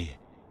 Yeah.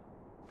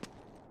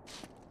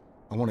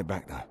 I want it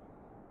back, though.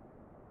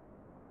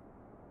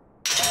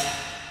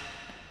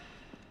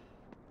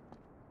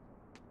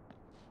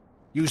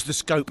 Use the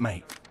scope,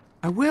 mate.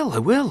 I will.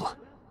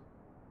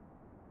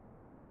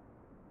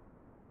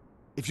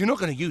 If you're not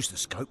going to use the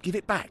scope, give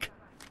it back.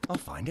 I'll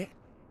find it.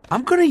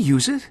 I'm gonna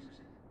use it.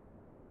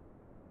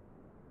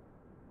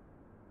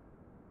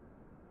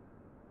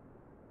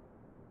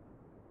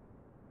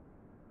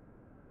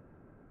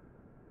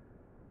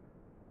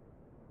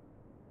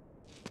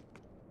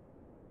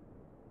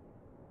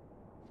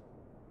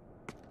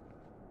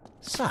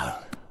 So,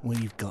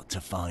 we've got to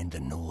find the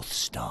North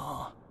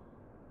Star.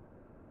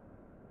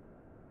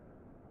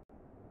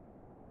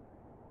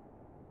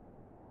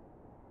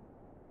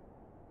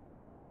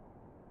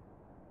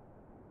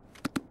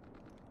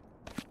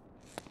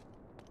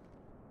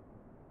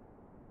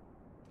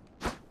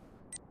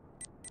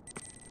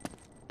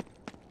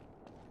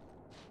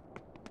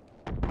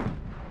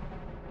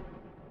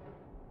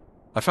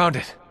 I found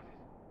it.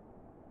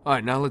 All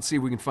right, now let's see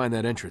if we can find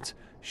that entrance.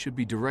 Should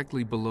be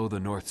directly below the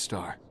North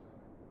Star.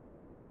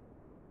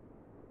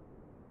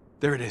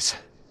 There it is.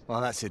 Well,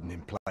 that's hidden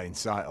in plain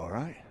sight, all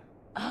right?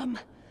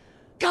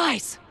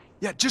 Guys!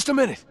 Yeah, just a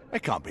minute.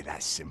 It can't be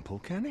that simple,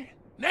 can it?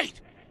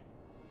 Nate!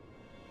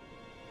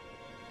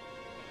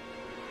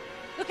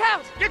 Look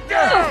out! Get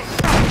down!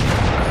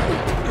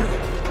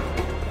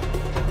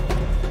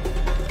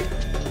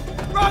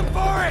 Run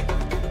for it!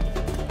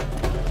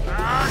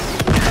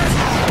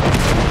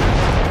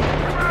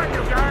 Come on,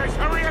 you guys,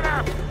 hurry it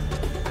up!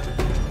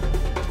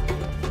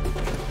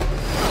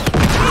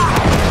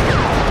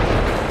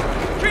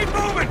 Keep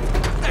moving!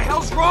 What the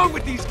hell's wrong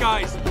with these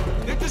guys?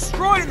 They're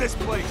destroying this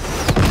place!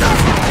 We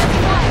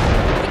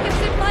can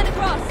zip line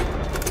across!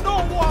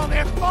 Not while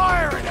they're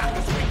firing at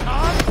us, we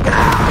can't!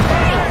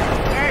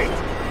 Hey!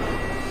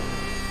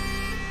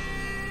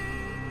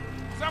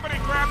 Somebody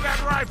grab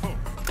that rifle!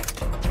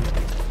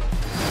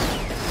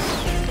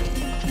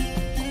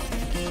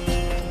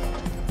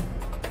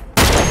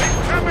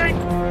 Incoming!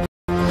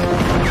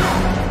 They're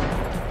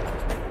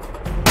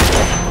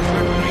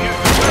gonna use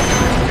the rest of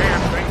this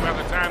damn thing by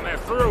the time they're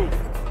through.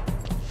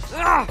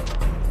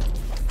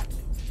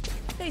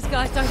 These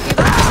guys don't give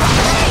up!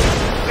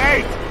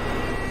 Nate!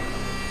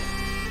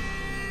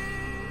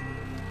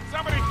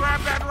 Somebody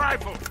grab that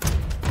rifle!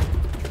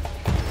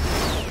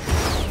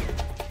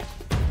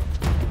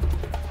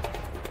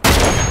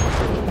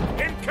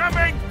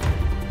 Incoming!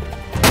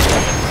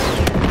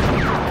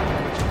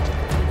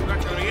 Not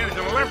gonna be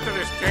anything left of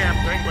this damn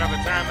thing by the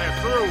time they're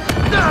through.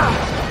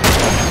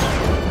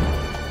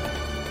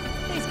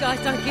 These guys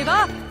don't give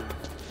up!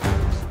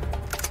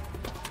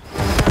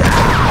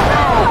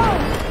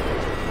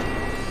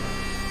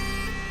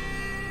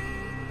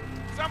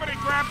 Somebody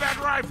grab that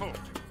rifle!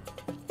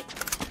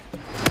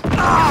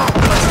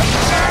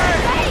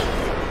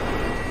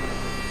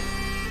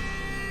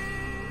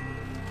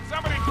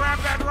 Somebody grab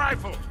that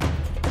rifle!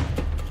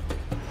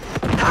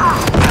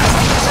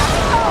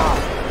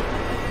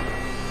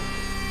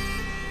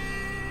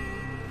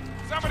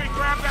 Somebody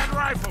grab that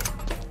rifle!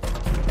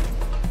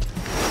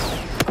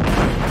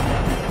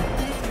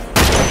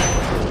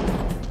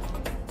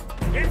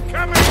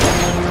 Incoming!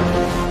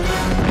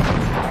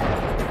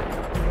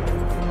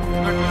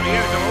 Not gonna be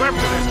anything left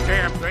of this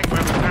damn thing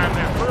by the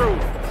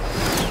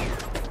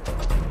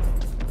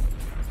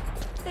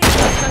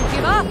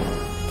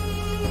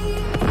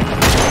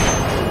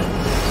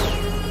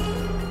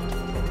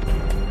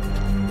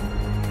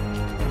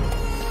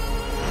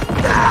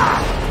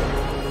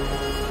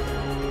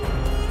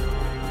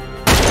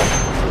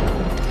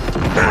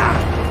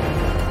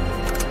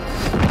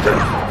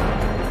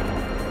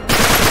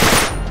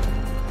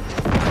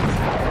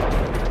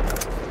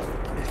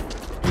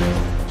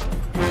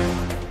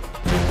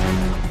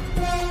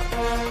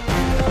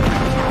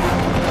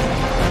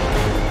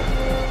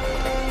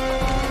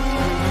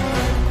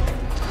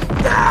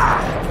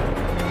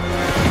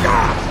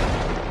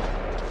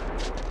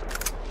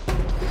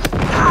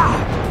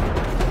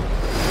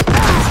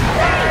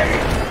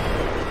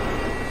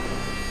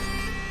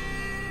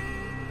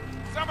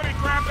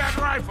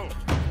rifle!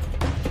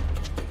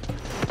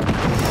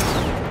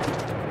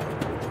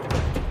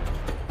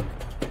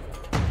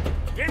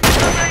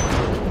 Incoming!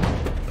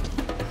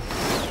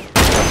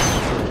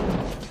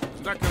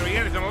 There's not gonna be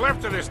anything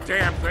left of this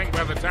damn thing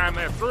by the time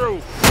they're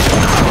through.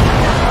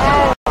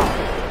 Oh!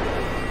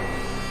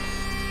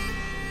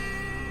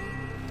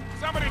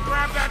 Somebody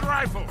grab that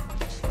rifle!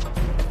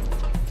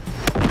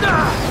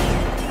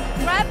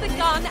 Grab the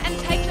gun and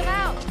take them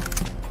out.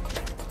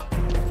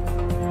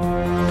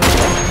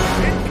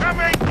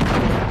 Incoming!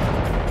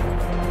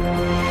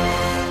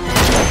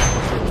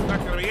 There's not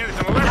gonna be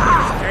anything left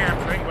of this damn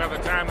thing by the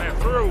time they're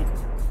through.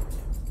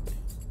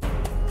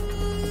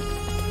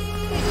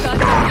 These guys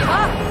don't give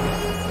up.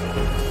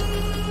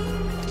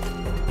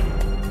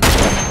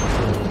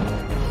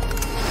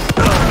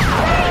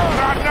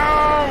 Oh,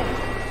 no!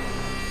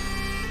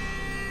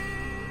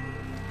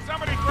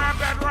 Somebody grab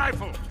that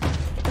rifle!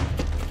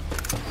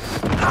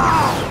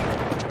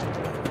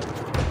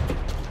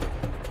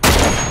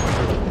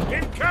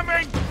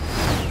 Incoming!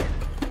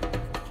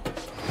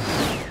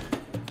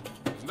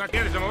 There's not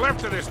anything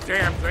left of this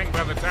damn thing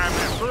by the time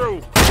they're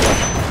through.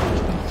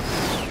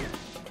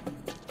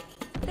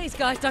 These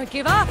guys don't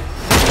give up.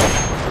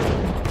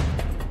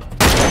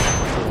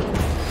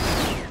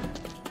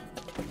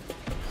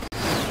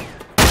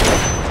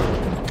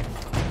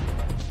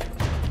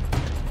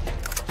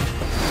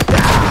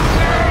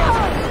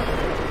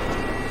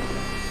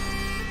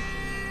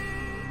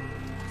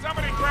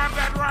 Somebody grab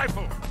that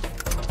rifle!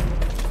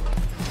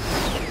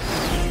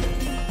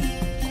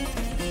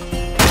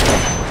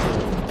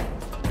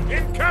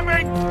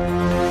 Incoming!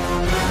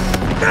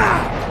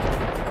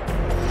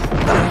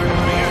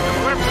 There's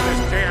left of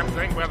this damn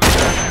thing by the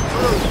time they're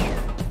through.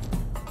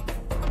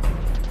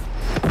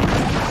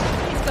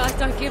 These guys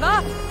don't give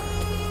up.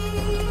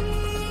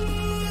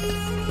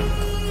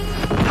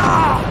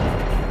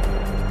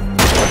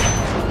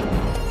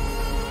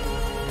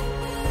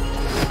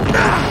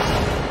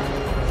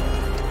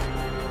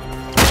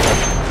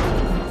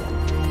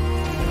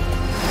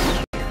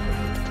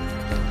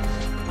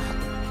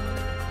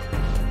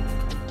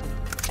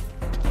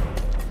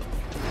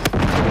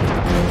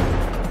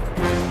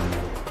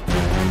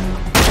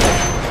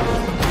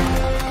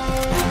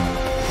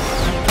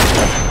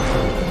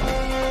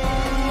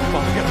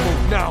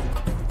 Now!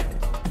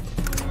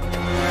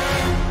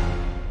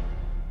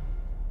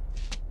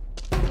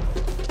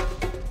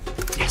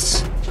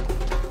 Yes!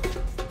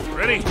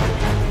 Ready?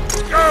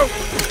 Go!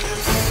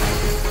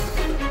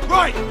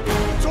 Right!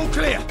 It's all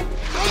clear!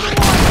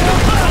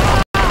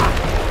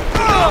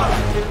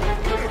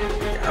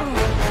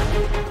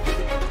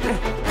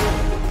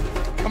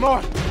 Come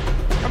on!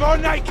 Come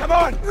on, Nate, come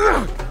on!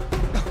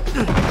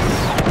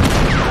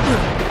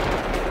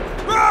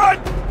 Run!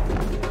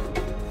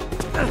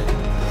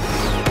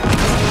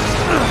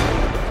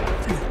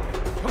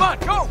 Come on,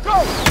 go,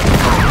 go!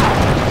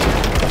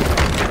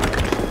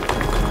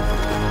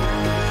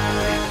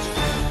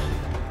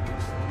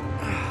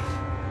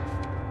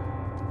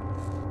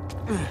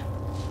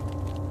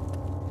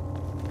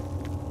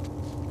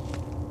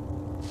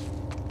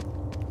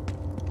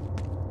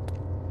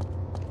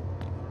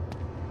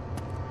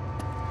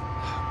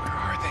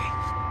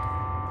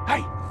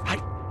 Hey! Hey!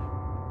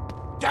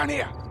 Down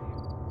here!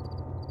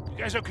 You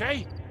guys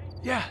okay?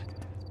 Yeah.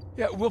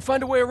 Yeah, we'll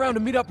find a way around to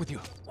meet up with you.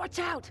 Watch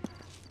out.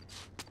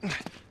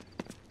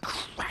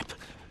 Crap!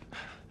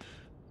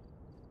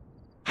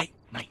 Hey,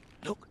 mate,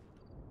 look.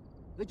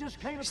 They just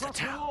came It's the across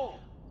the tower. wall.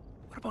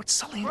 What about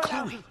Sully and Run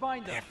out Chloe? and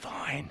find them. They're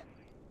fine.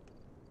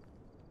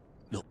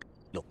 Look,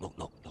 look, look,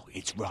 look, look.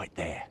 It's right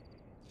there.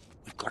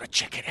 We've got to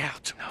check it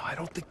out. No, I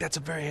don't think that's a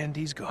very end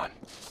he's gone.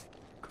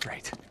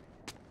 Great.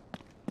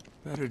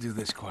 Better do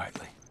this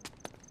quietly.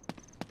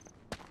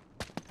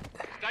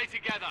 Stay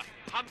together.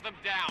 Hunt them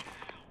down.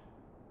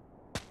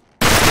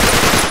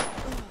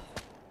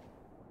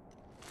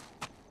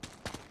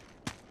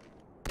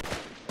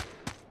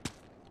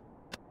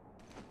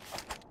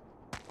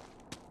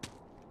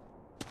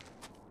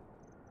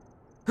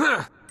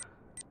 Huh.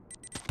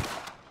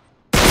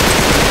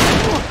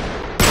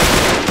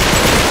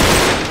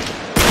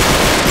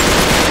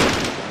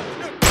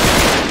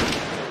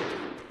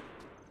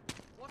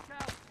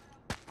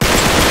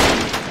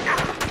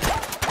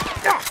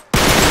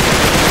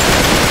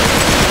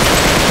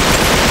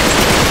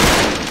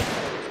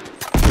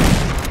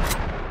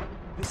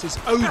 This is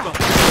over.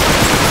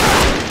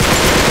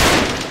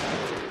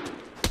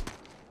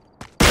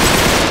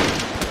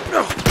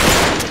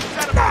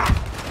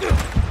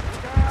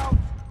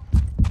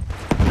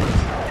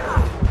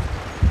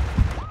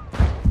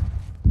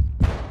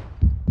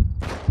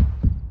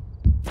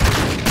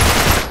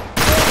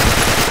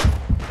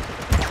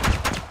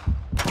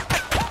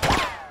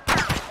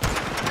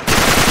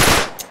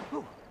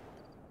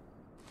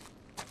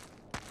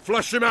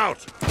 Flush him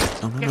out!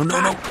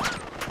 No.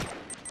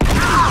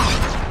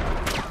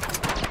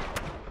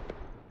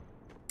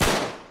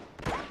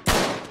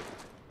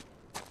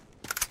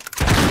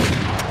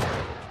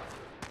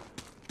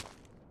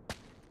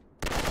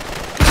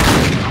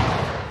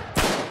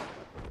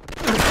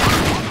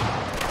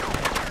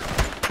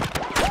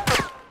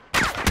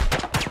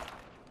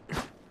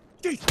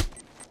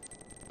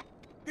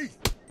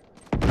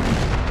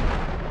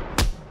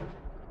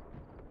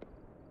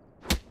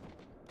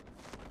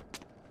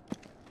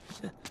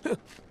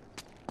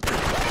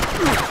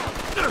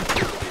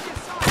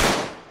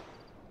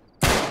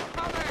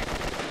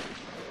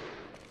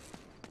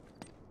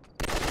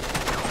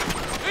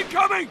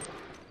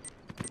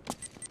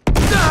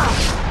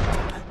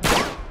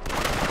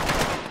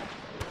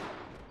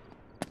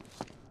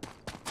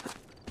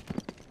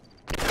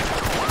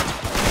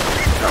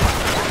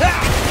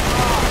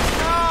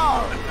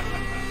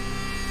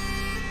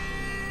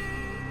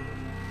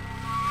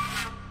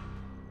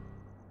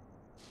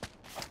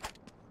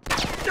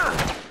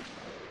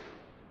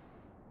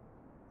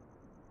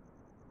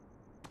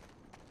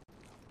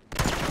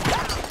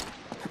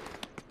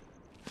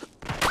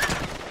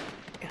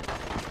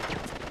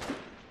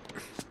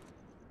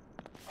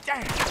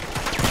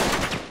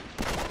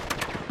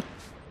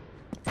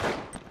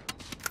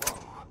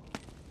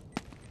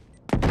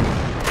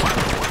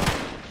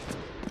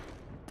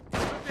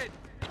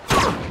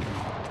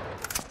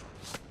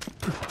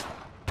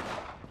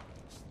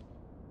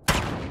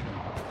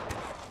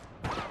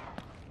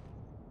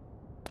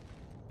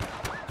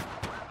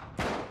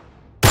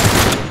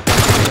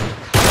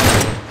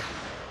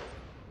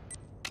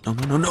 No,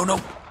 no, no, no,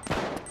 no!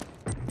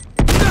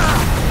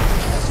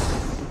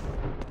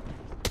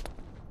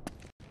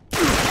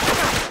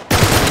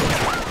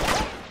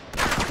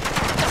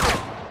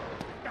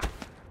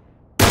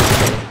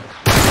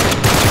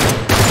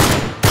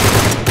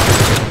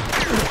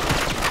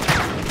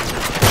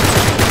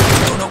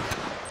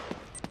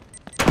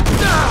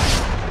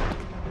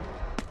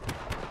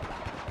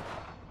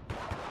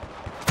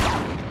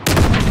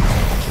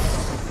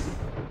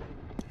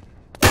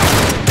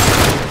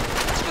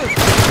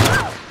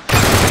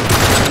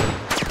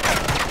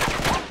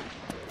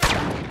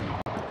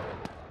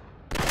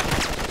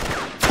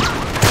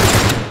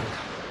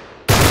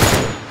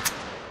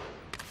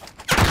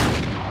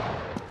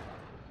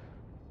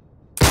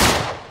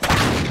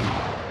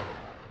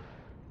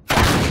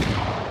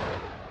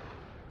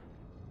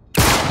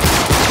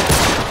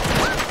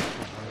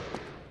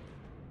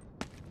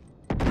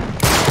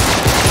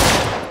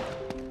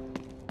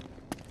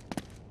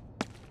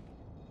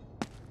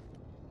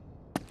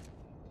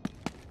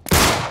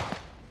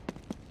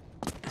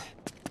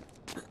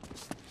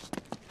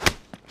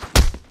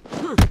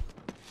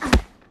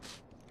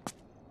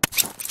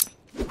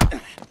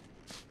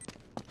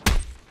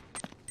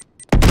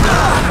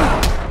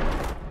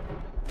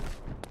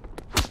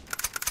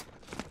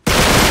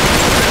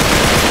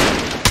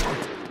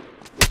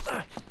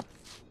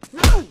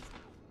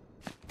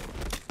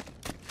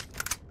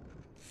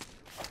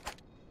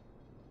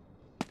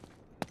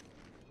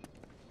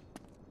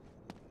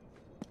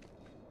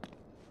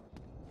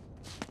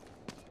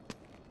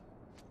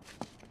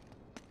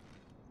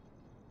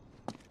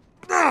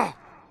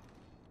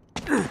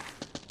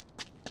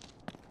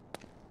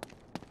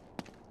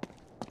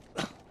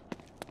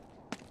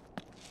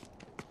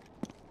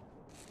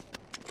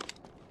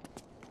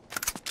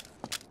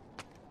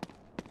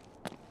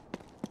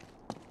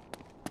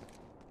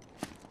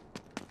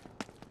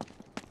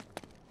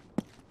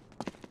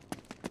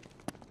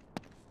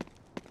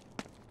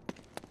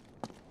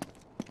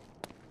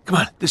 Come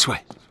on, this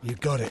way. You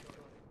got it.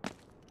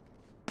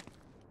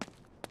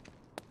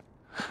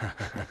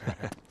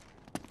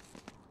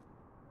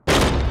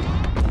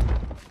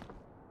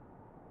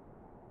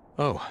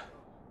 Oh.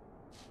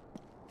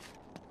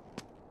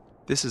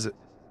 This is a...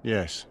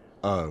 Yes.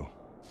 Oh.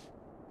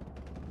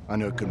 I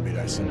knew it couldn't be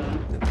that simple.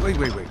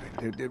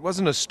 Wait. It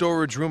wasn't a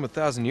storage room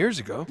 1,000 years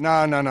ago.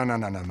 No,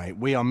 mate.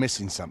 We are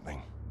missing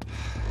something.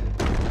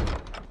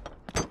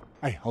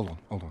 Hey, hold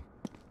on.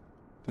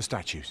 The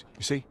statues,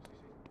 you see?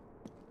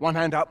 One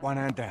hand up, one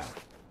hand down.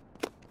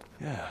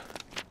 Yeah.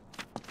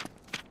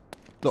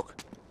 Look,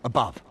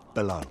 above,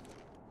 below.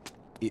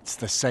 It's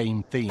the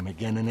same theme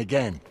again and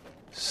again.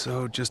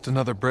 So, just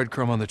another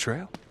breadcrumb on the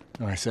trail?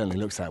 Oh, it certainly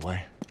looks that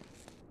way.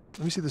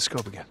 Let me see the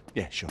scope again.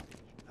 Yeah, sure.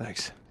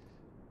 Thanks.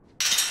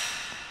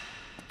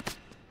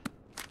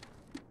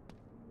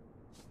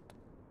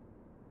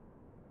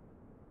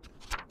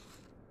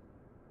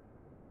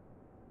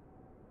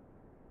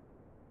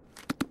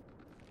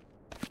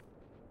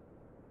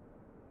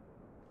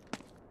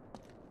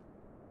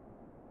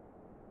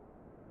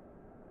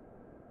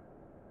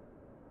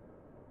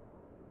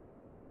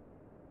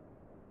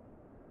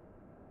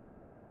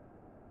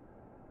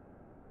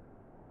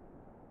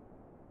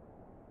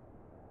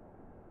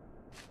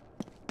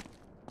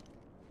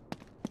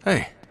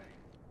 Hey,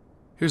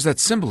 here's that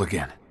symbol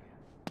again.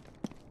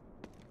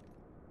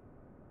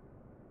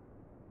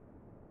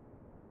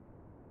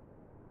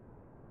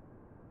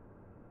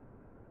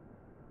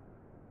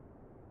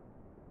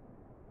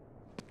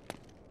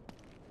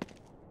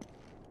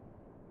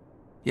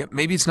 Yep,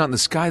 maybe it's not in the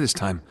sky this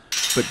time,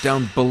 but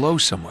down below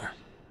somewhere.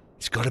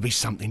 It's got to be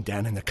something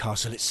down in the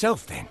castle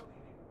itself, then.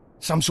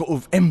 Some sort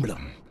of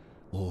emblem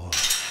or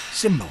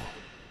symbol.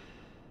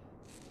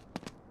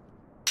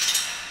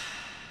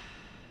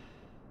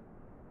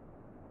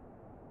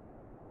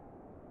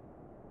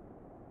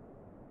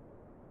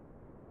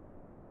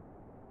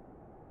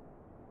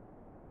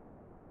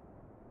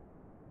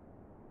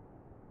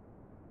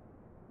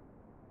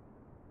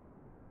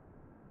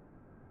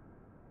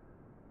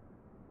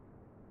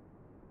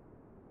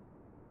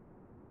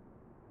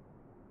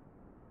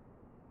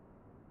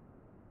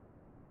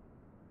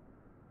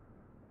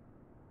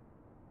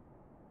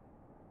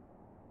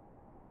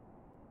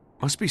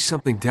 Must be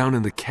something down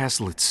in the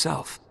castle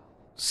itself.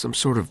 Some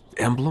sort of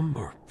emblem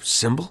or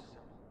symbol?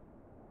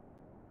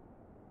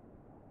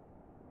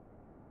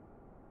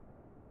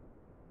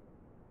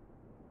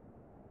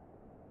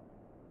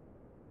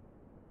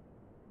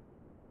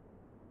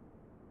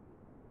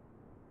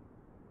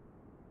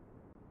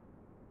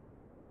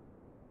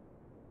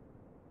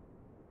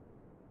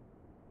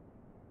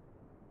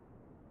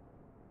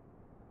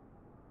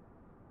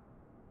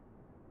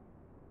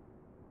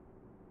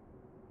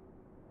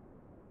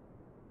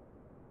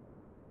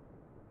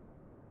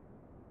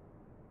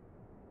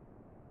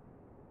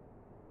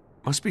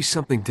 Must be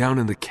something down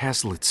in the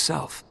castle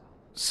itself.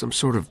 Some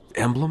sort of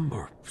emblem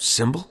or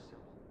symbol?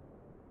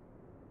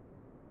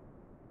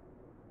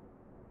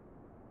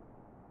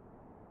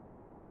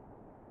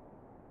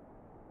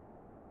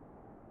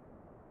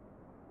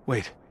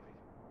 Wait.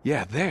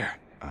 Yeah, there.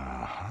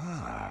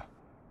 Uh-huh.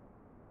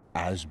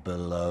 As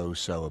below,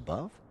 so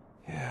above?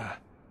 Yeah.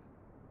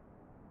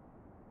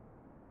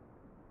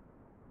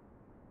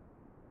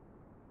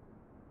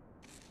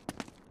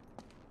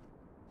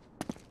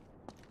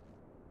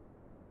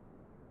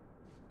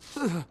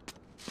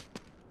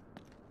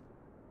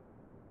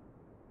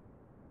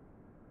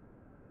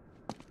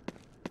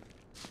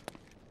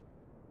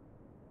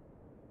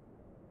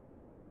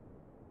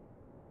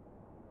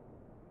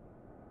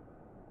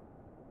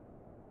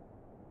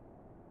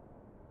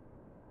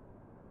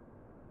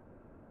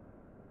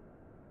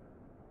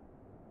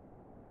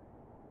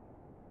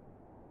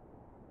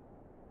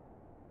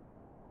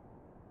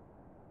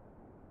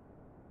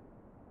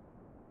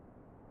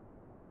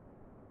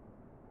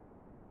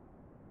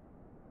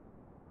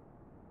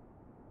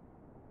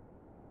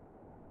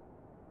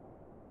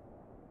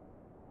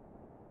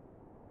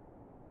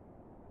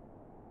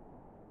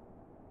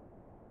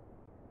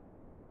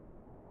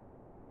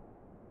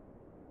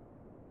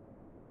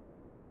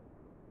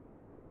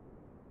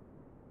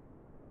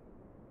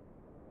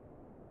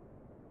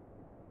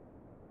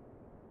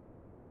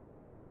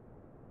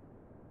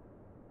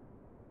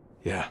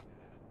 Yeah.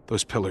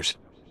 Those pillars.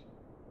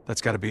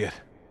 That's gotta be it.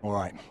 All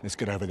right, let's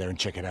get over there and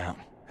check it out.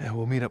 Yeah,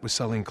 we'll meet up with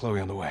Sully and Chloe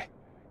on the way.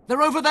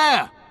 They're over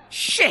there!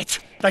 Shit!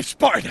 They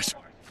spotted us!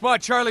 Come on,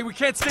 Charlie, we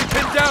can't stay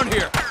pinned down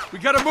here. We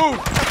gotta move.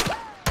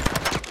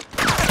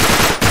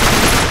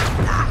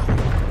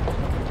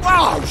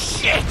 Oh,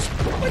 shit!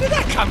 Where did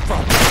that come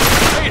from?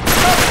 Hey,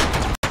 it's coming!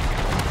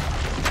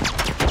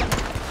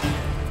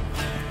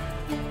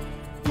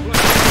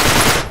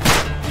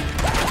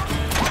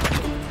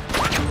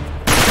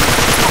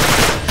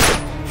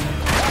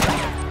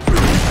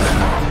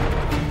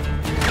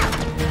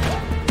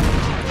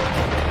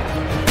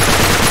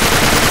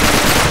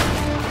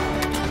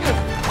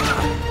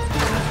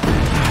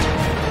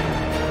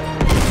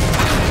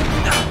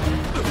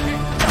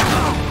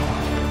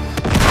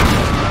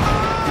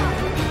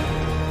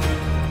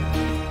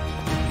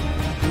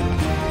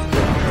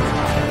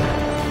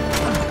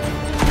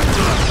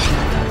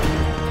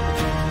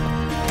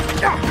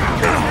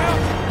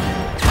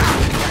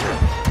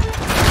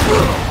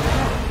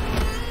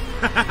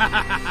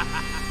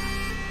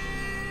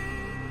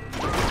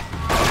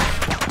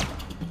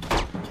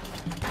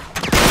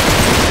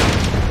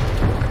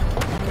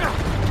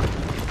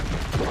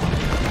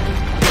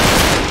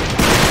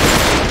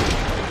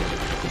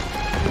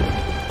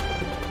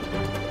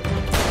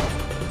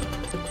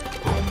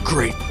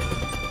 Great.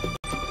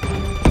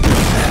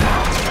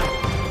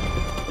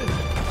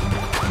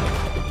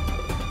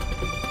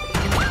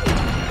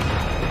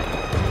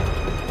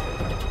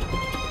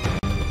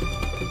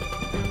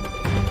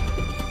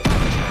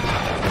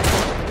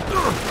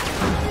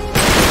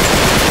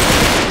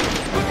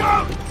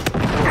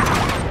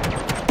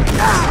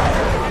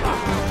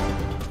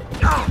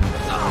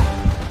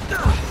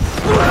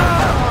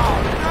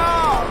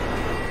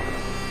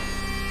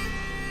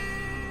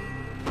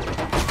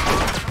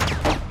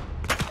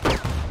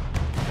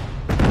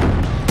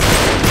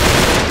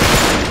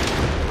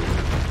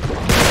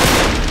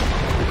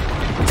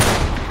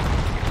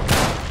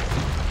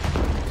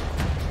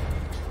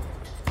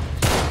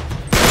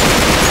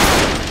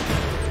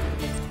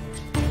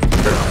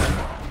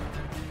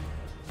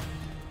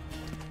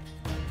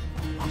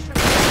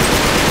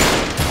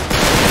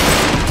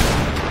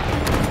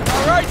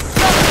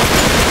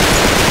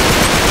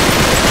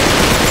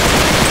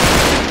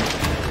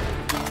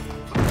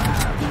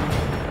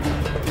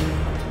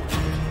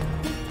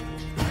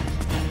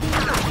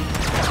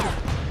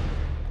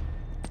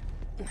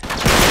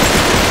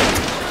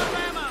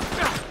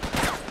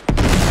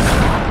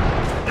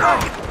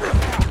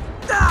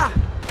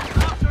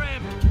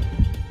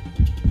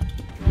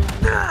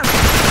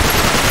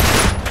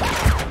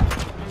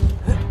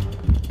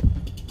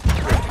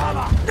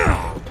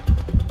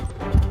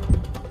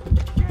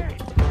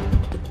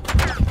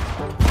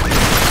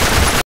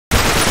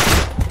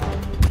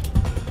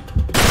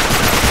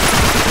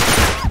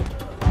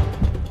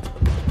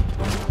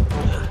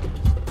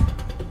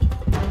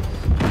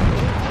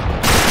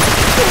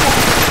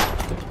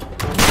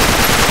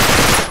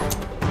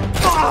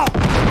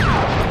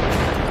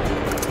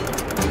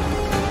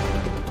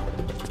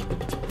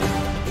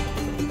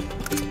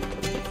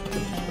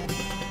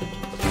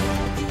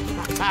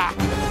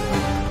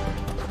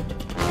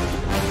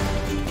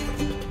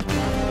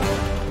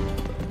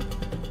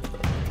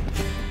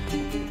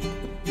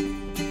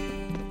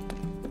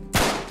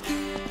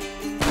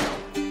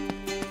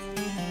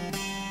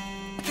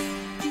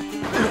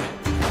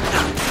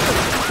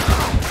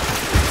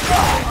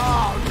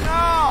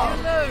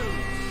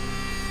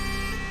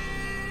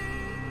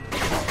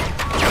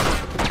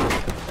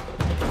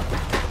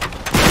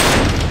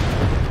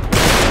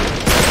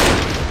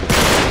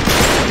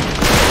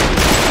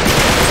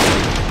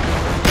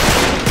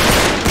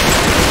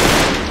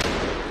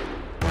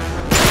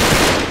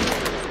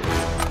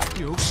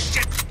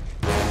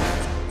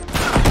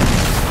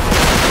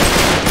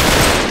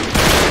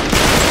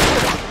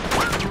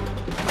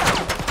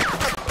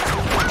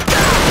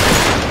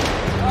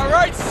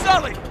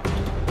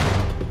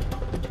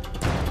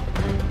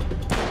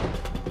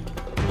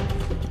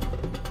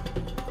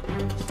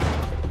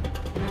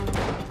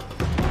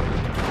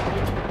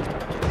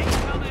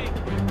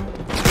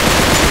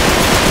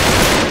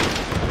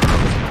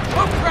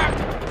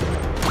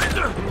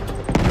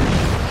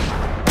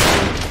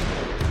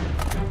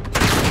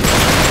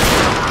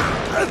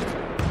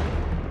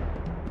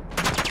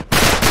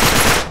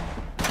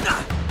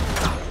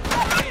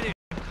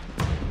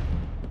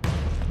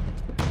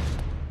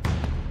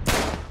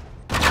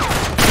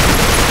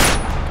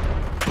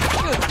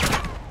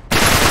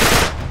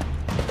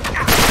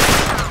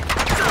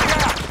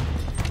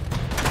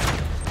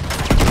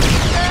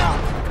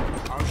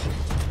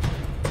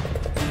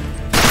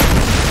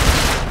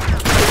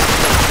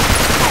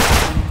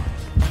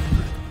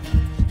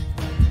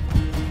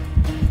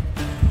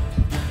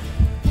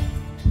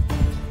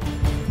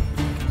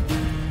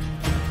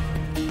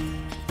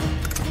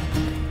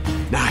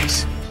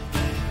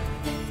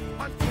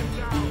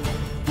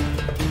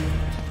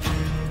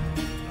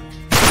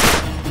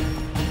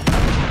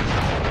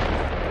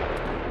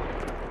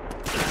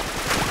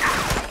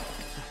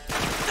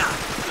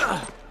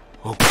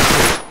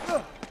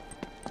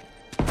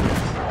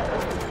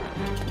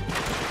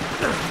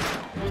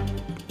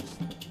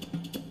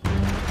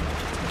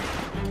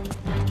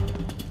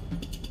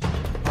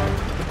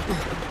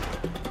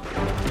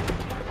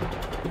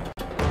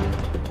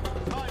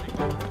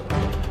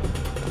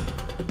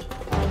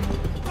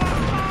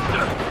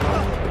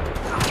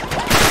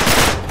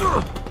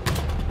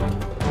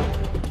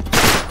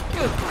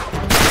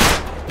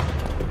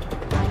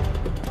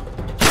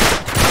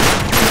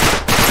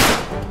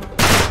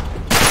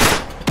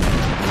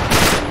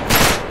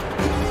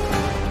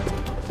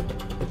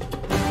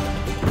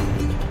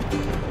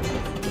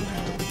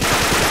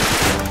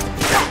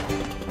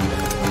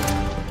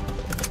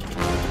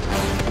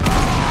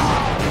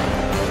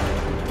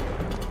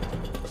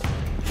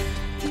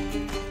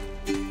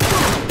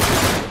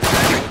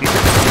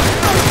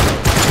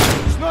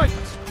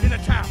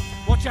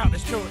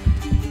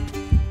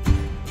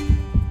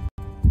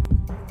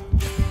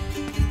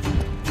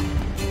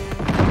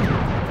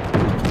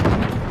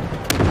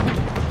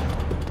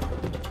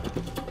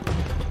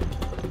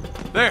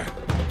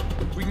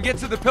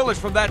 into the pillars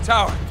from that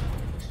tower.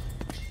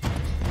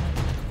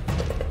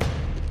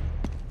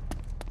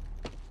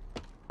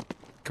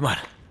 Come on.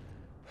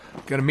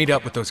 Gotta meet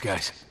up with those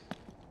guys.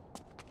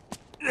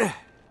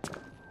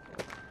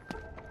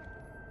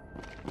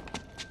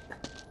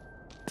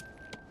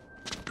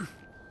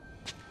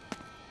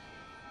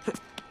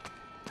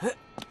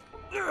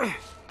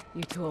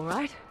 You two all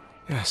right?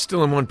 Yeah,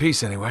 still in one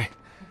piece anyway.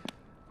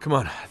 Come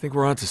on, I think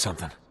we're onto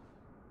something.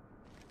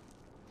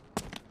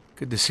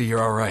 Good to see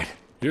you're all right.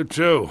 You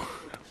too.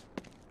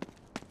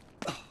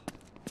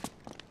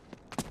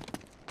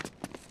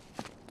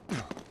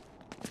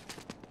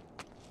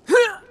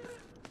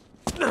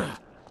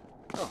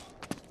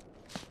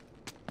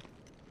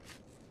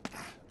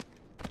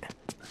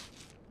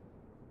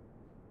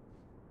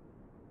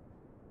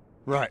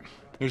 Right,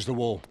 here's the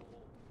wall.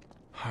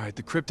 All right,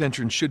 the crypt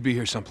entrance should be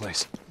here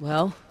someplace.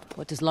 Well,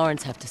 what does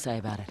Lawrence have to say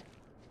about it?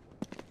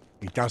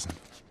 He doesn't.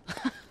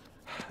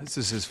 This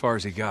is as far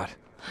as he got.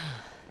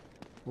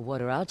 Well,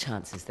 what are our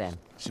chances then?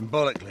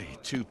 Symbolically,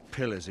 2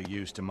 pillars are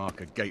used to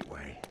mark a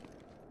gateway.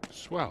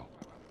 Swell.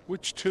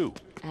 Which two?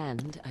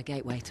 And a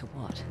gateway to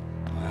what?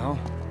 Well,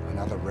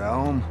 another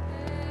realm,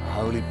 a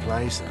holy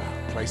place,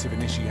 a place of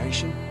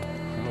initiation.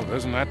 Oh,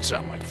 doesn't that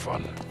sound like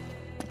fun?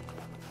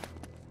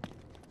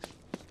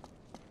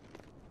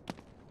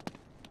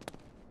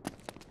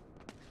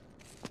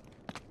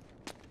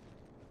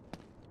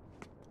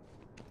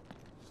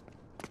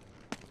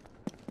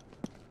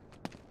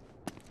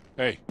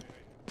 Hey,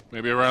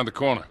 maybe around the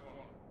corner.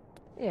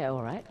 Yeah,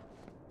 all right.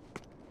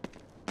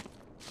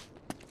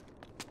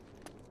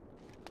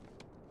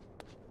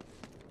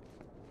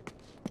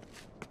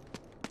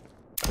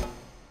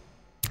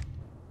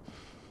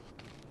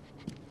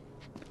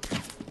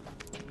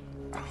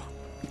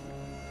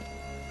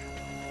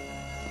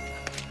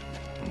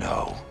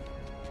 No.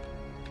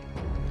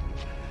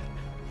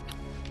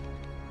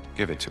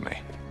 Give it to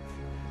me.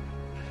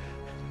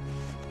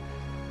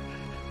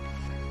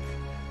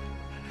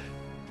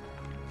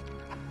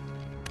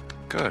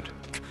 Good.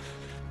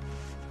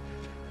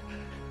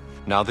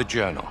 Now the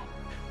journal.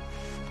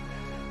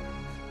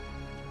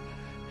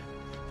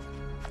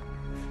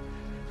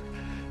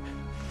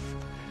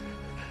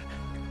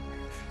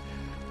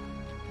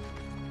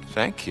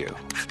 Thank you.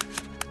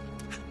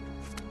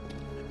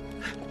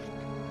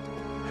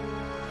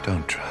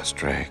 Don't trust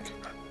Drake.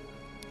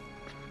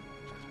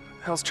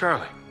 Hell's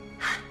Charlie?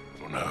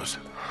 Who knows?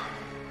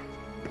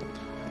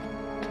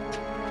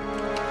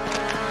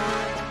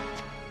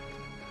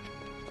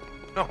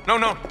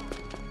 No.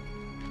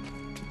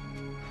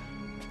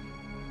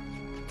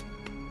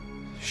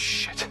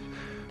 Shit.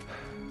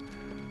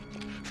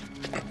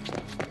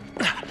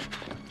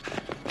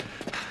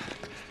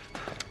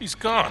 He's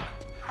gone.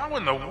 How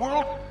in the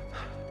world?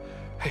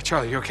 Hey,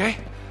 Charlie, you okay?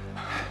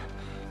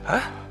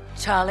 Huh?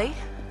 Charlie?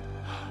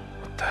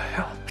 What the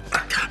hell?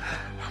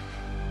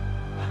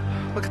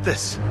 Look at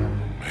this.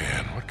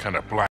 Man, what kind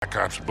of Black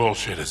Ops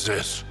bullshit is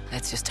this?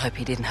 Let's just hope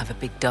he didn't have a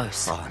big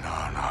dose. Oh, no.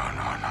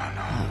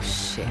 Oh,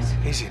 shit.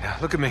 Easy now.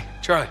 Look at me.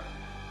 Charlie,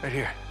 right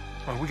here.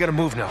 Come on, we gotta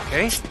move now,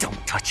 okay?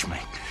 Don't touch me.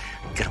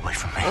 Get away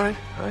from me. All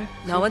right.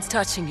 No one's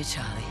touching you,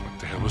 Charlie. What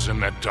the hell was in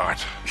that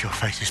dart? Your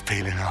face is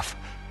peeling off.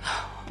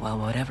 Well,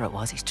 whatever it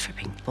was, he's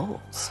tripping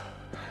balls.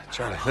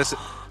 Charlie, listen.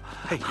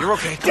 Hey, you're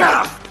okay.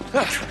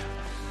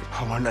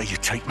 I won't let you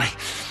take me.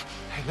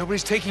 Hey,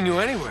 nobody's taking you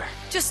anywhere.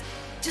 Just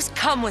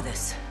come with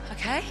us,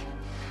 okay?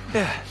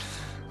 Yeah.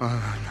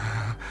 Oh,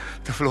 no.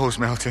 The floor's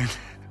melting.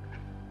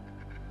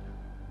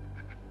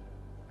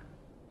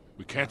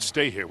 We can't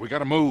stay here. We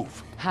gotta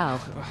move. How?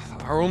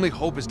 Our only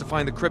hope is to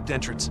find the crypt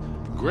entrance.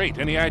 Great.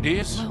 Any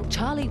ideas? Well,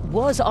 Charlie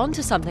was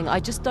onto something.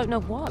 I just don't know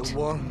what. The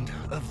wand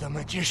of the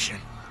magician.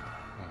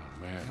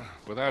 Oh, man.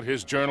 Without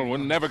his journal, we're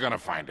never gonna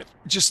find it.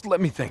 Just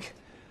let me think.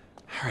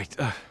 All right,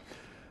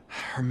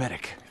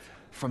 hermetic.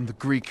 From the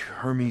Greek,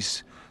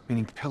 Hermes,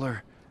 meaning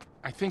pillar.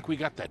 I think we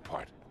got that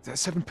part. Is that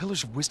 7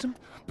 pillars of wisdom?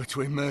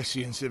 Between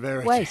mercy and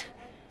severity.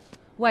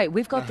 Wait,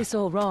 we've got this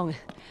all wrong.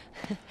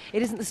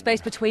 It isn't the space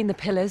between the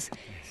pillars.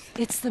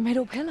 It's the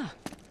middle pillar.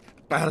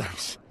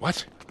 Balance.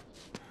 What?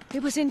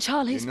 It was in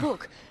Charlie's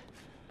book.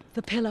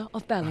 The pillar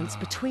of balance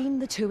between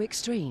the 2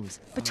 extremes.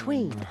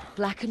 Between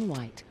black and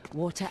white,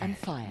 water and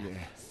fire,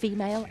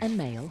 female and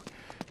male.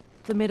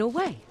 The middle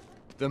way.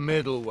 The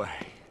middle way.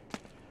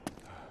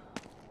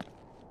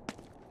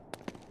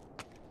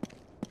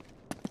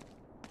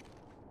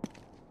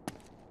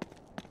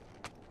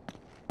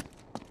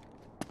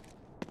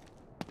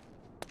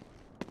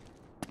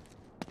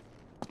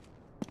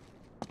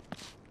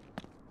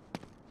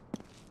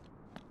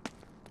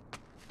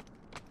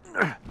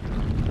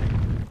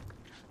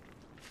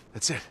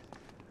 That's it.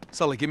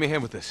 Sully, give me a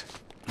hand with this.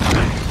 All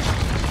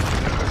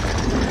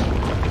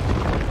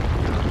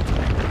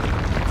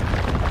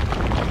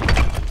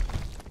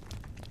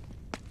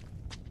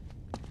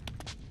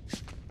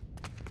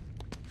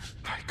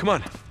right, come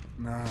on.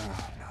 No.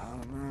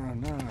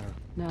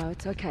 No,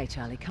 it's okay,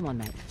 Charlie. Come on,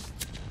 mate.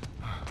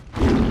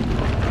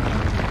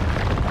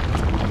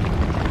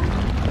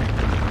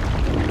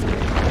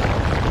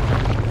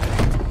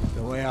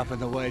 The way way up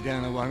and the way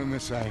down are one and the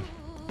same.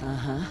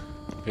 Uh-huh.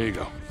 Here you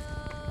go.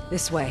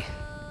 This way.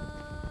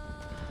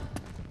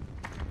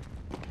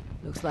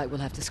 Looks like we'll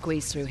have to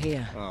squeeze through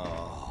here.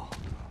 All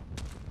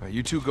right,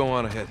 you two go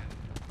on ahead.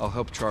 I'll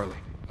help Charlie.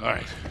 All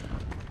right.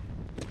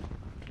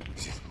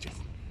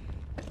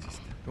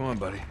 Go on,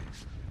 buddy.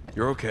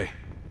 You're okay.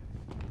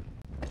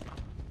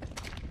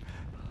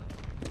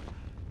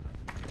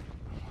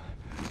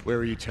 Where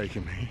are you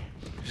taking me?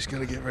 Just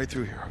gotta get right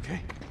through here,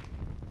 okay?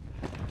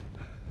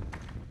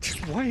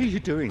 Just why are you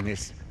doing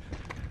this?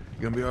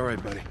 You're gonna be all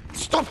right, buddy.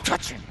 Stop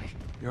touching me!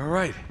 You're all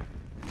right.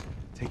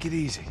 Take it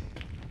easy.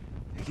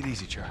 Take it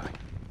easy, Charlie.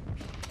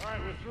 All right,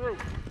 we're through.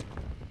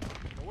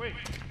 Oh, wait.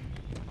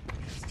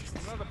 There's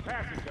another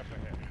passage up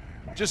ahead.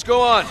 Just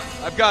go on.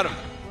 I've got him.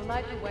 We'll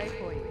light the way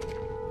for you.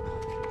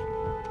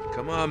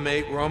 Come on,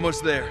 mate. We're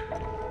almost there.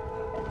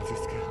 Oh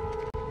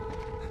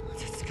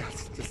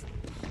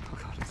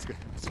God,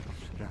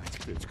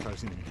 it's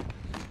closing in.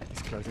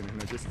 It's closing in.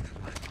 Just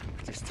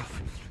stop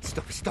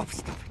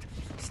it.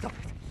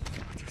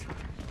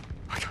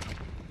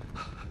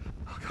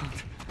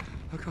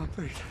 I can't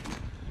breathe.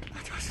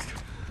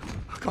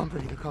 I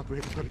can't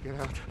breathe. I've got to get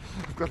out.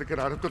 I've got to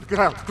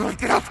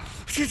get out.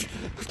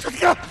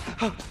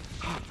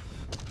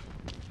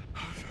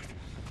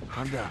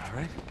 Calm down, all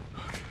right?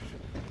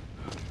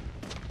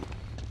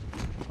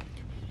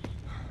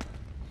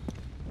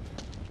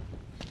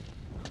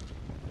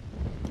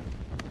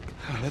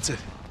 Oh, that's it.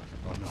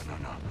 Oh, no.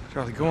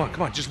 Charlie, go on.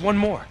 Come on, just one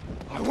more.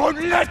 I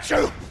won't let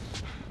you!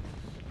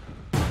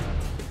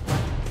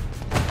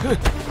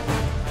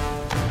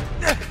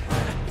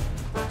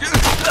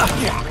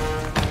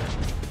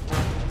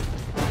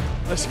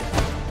 Listen.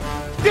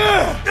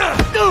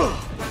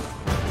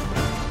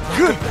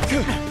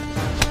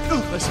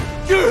 Listen.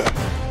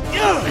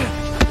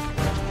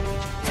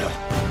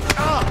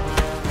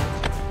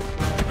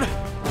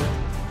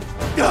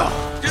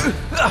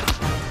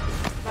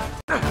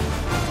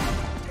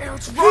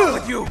 What's wrong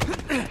with you?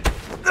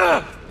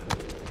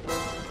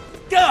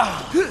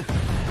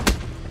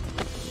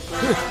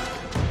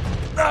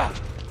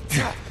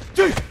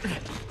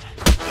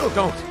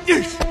 Don't.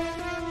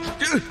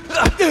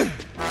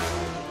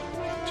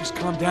 Just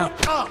calm down.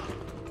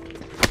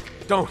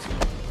 Don't.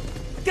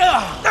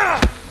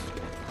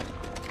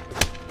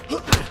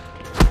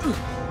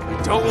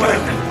 Don't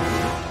let him.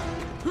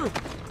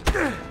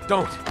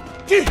 Don't.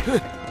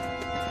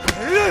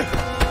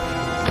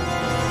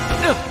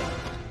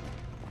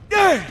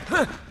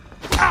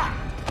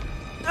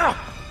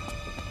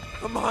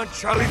 Come on,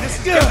 Charlie, this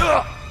is good.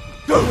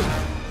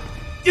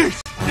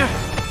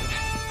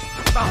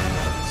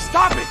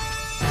 Stop it!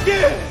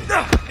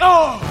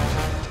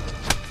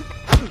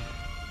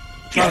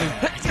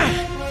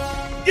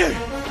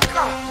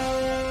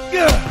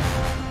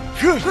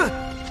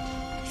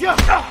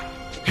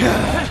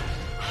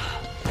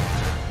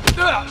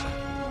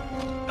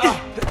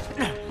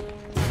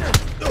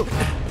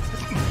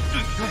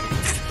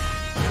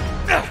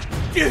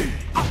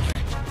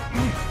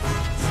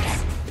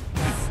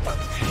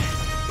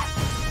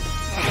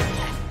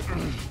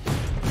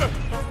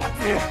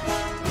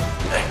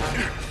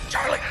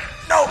 Charlie,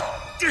 no!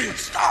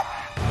 Stop!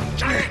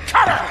 Charlie,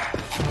 cut her!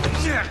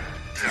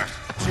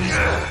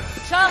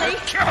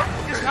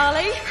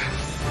 Charlie!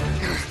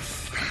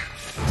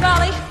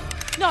 Charlie!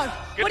 No!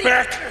 Get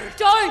back!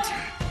 Don't!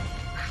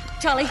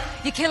 Charlie,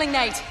 you're killing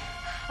Nate.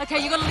 Okay,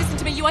 you gotta listen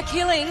to me. You are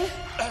killing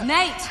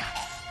Nate.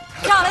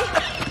 Charlie!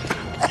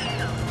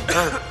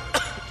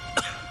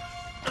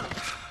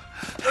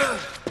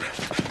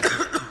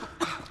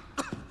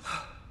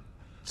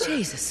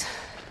 Jesus.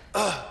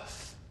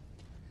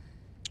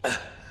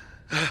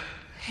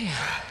 Here.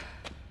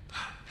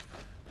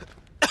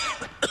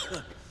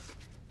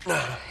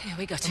 Here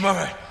we go. I'm all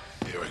right.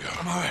 Here we go.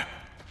 I'm all right.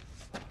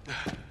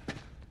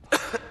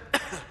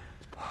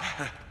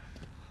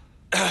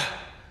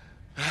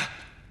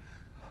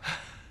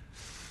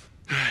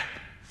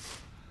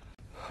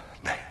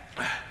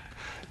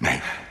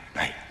 Nate,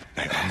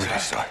 I'm really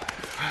sorry.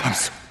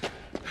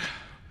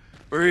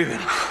 We're even.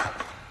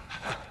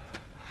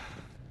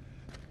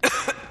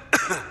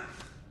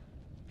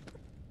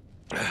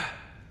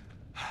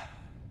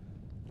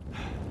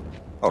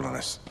 Hold on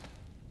this.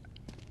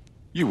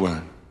 You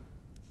weren't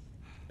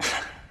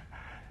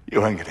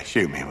gonna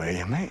shoot me, were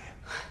you, mate?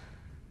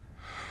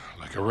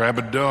 Like a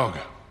rabid dog.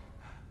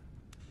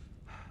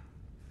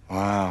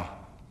 Wow.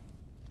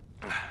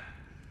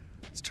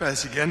 Let's try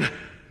this again.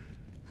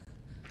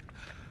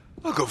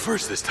 I'll go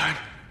first this time.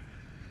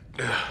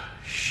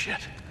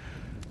 Shit.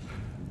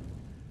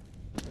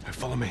 Right,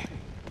 follow me.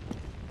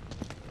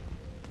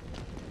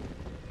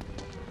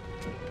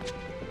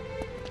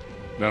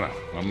 No,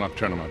 I'm not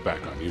turning my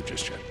back on you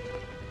just yet.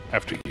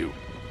 After you.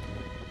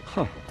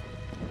 Huh.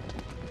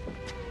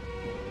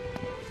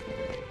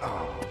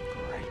 Oh,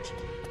 great.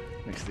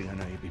 Next thing I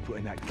know, you'll be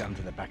putting that gun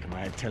to the back of my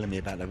head telling me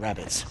about the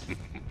rabbits.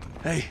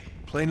 Hey,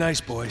 play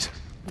nice, boys.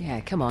 Yeah,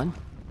 come on.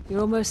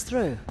 You're almost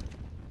through.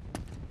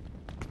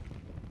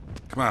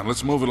 Come on,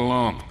 let's move it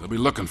along. They'll be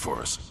looking for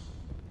us.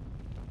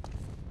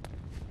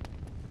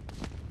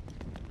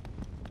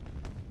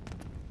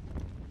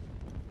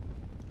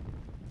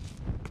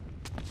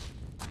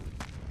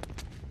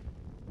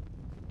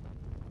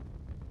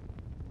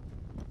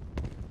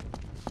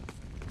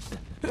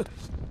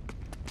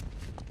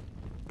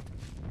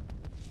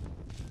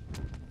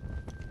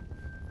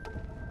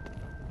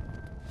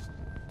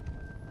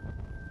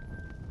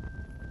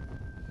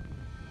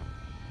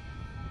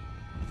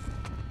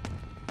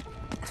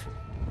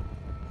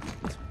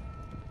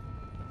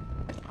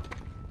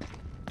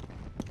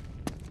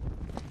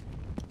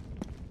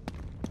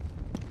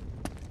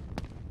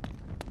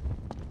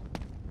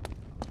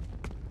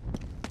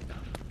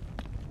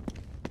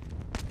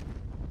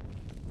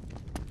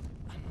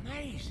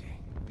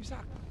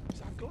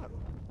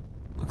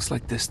 Looks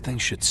like this thing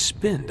should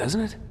spin, doesn't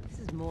it? This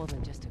is more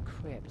than just a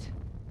crypt.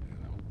 Yeah,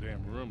 the whole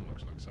damn room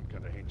looks like some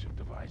kind of ancient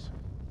device.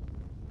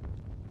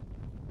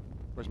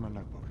 Where's my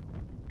notebook?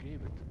 You gave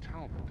it to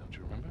Talbot, don't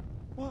you remember?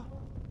 What?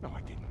 No,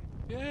 I didn't.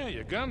 Yeah,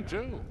 your gun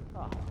too.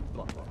 Ah,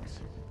 bollocks.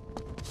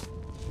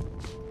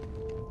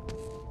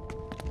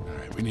 All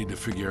right, we need to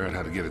figure out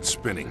how to get it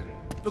spinning.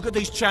 Look at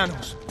these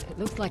channels. It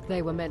looks like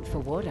they were meant for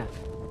water.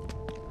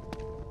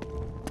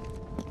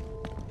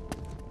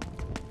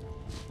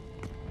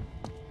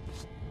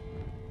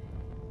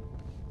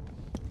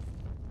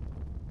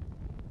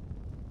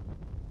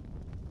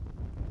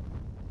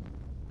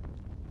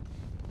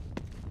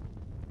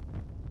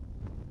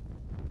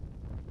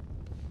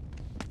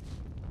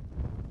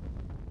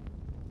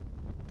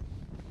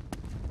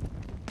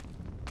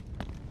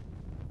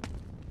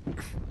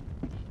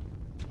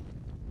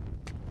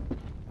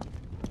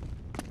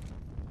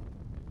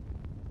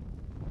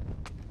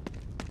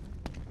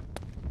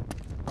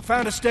 I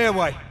found a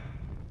stairway.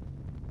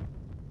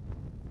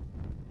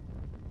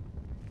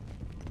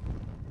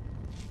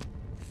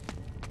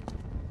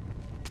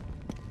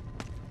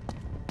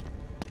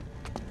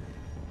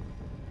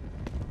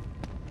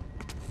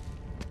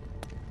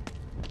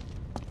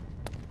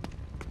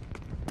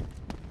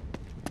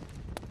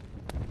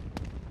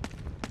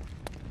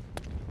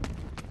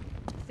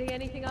 See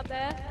anything up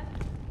there?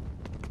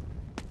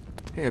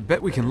 Hey, I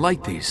bet we can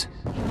light these.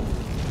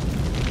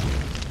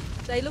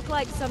 They look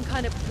like some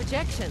kind of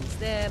projections.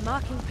 They're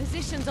marking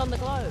positions on the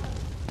globe.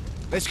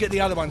 Let's get the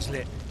other ones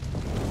lit.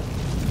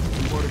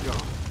 Two more to go.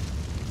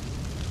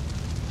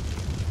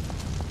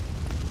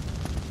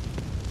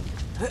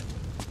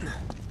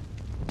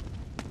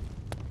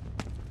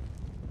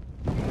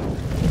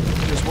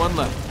 There's one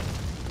left.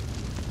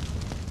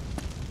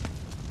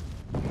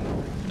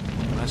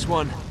 Last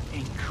one.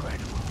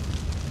 Incredible.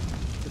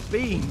 The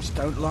beams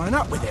don't line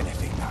up with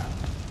anything, though.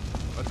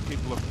 Let's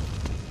keep looking.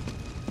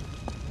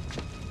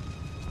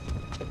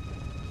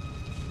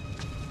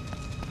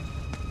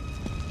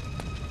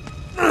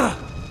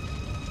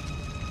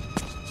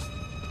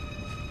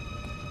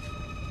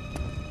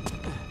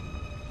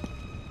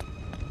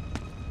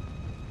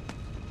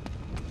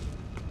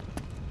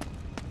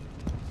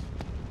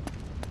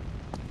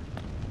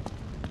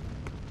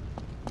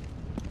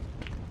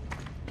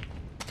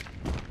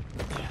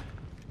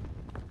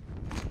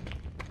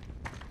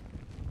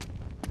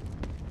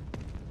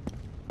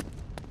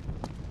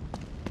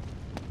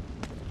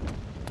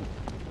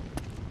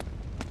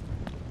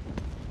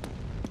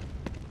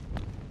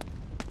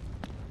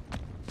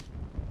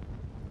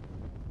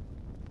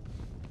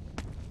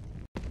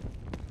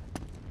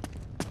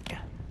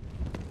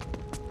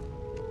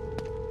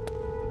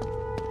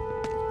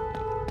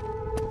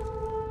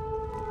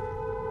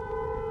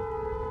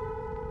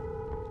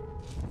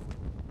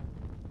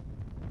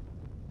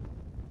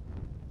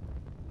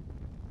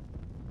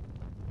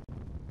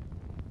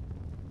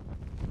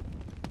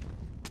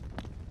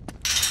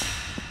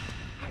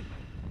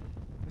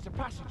 There's a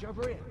passage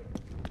over here.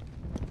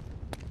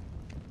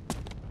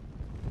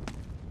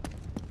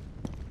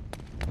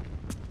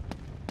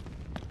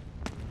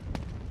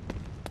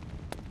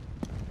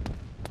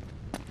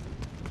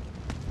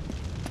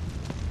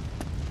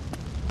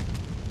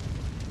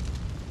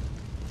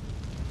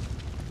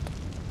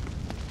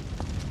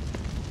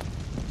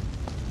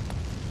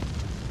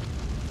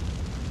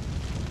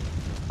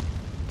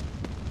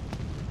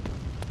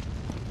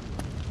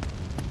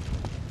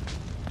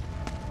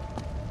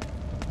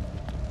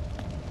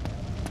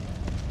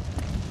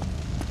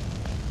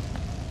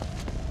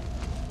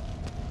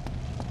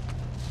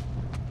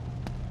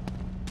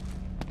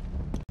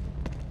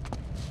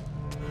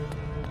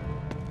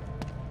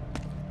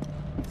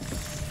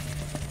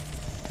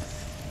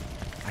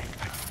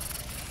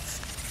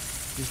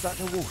 Is that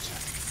the water?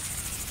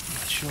 I'm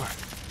not sure.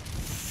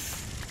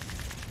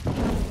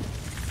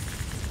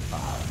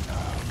 Oh,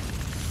 no.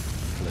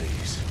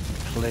 Please,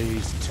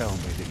 please tell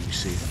me that you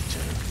see them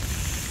too.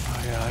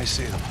 Oh yeah, I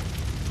see them.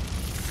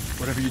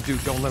 Whatever you do,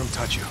 don't let them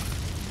touch you.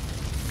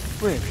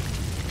 Really?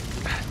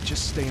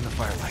 Just stay in the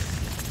firelight.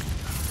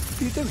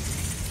 What are you doing?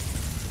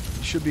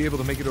 You should be able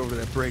to make it over to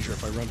that brazier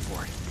if I run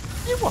for it.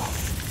 You what?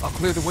 I'll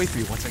clear the way for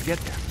you once I get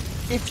there.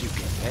 If you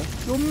get there,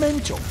 you're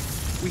mental.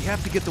 We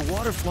have to get the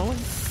water flowing.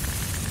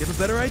 You have a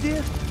better idea?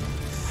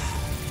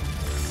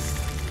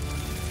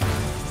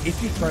 If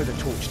you throw the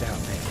torch down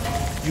there,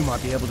 you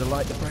might be able to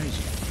light the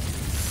brazier.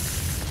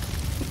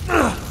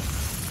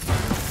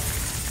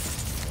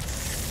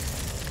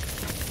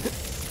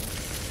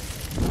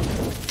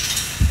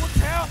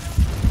 Watch out!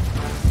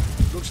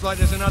 Looks like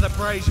there's another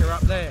brazier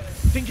up there.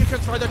 Think you can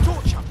throw the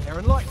torch up there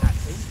and light that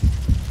thing?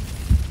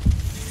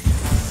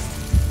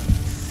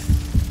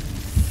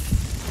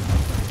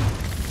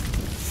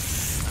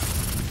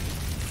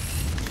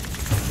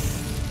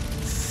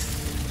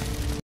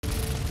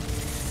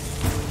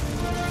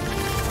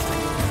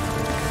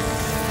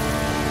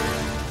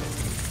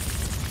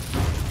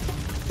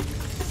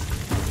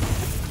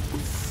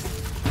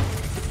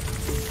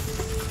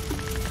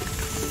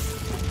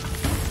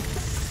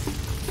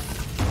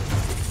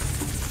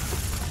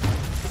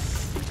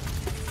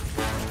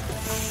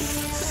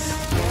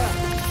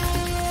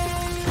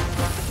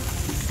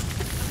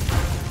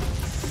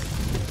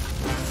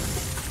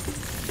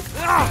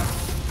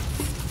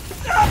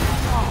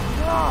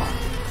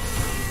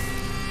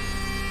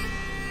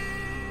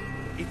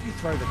 If you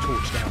throw the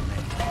torch down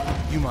there,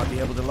 you might be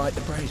able to light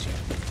the brazier.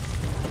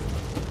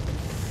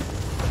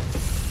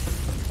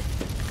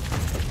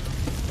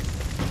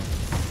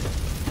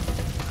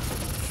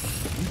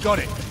 You got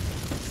it.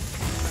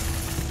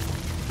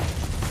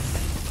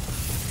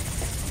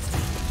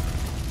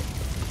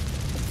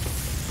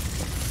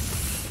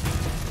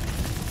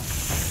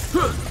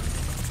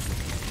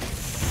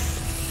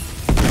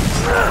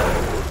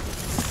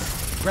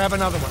 Grab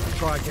another one and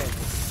try again.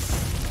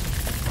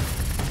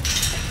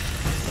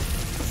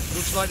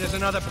 Looks like there's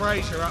another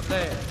brazier up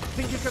there.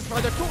 Think you can throw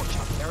the torch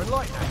up there and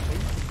light that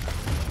thing?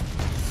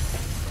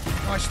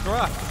 Nice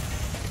throw.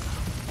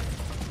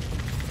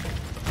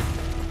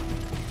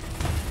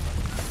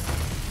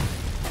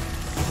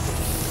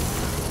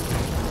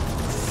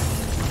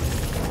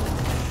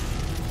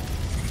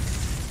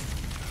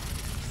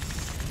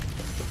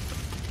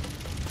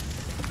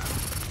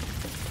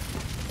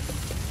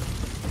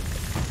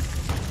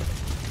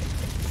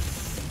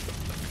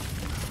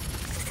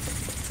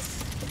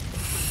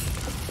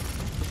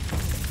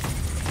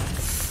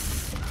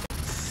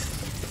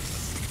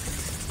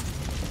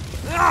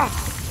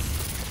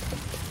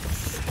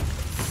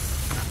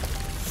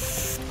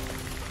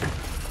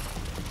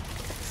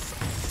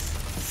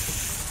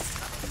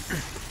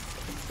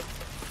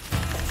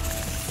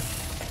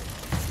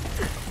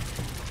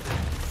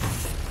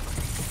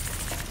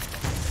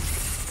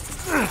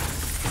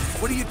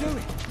 What are you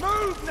doing?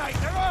 Move, Nate!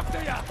 They're after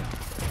you!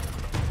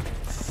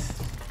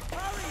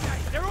 Hurry,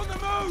 Nate! They're on the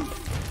move!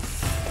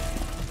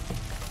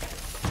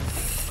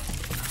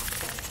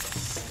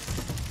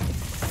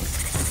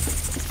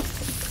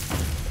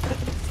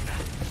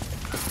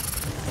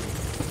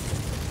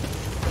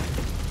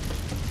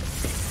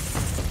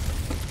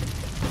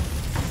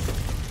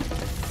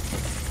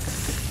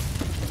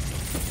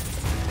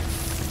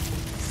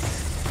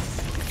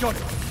 Got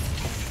it!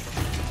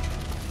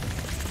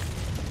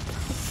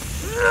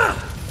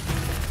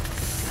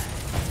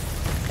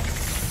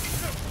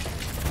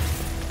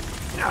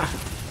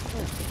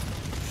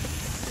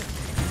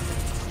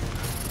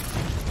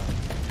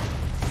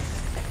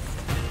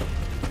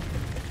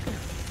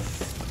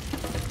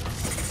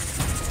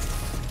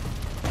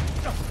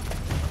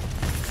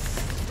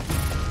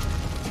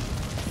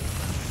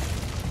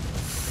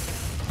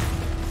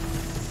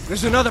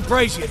 There's another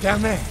brazier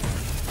down there.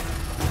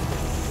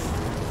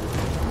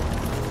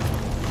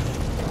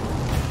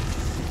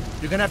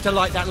 You're gonna have to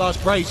light that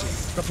last brazier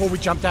before we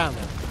jump down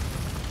there.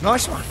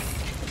 Nice one.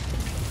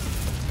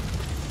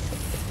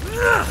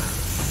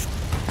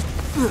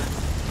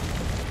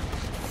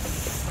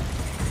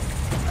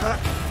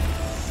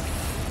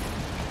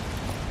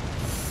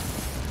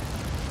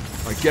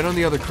 All right, get on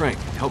the other crank.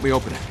 Help me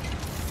open it.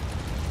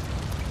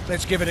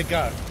 Let's give it a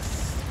go.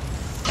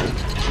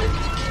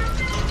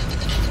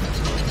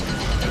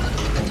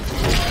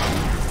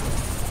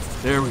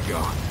 There we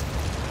go.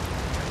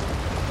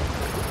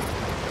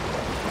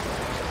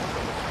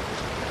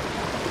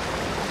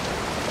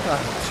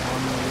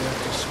 Time we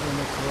have to swim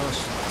across.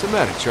 What's the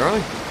matter,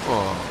 Charlie?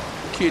 Oh,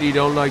 Kitty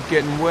don't like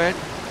getting wet.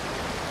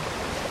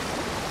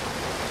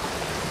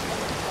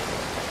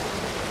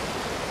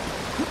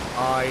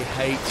 I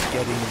hate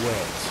getting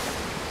wet.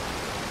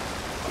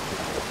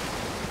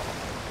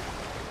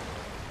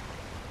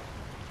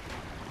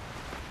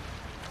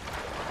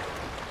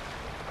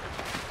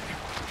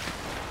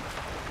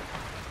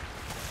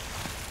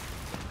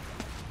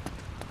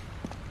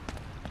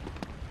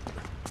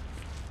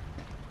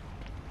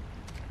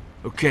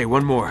 Okay,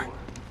 one more.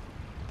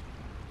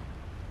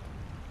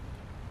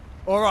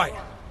 All right,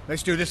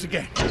 let's do this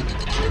again.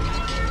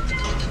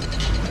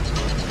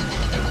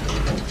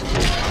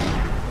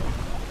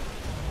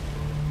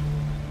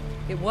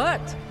 It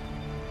worked.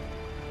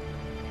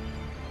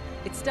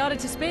 It started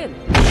to spin.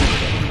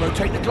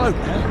 Rotate the globe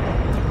now.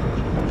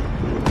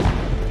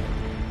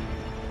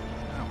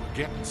 Now we're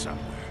getting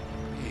somewhere.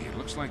 Hey, it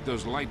looks like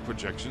those light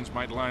projections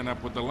might line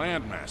up with the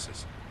land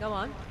masses. Go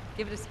on,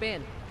 give it a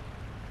spin.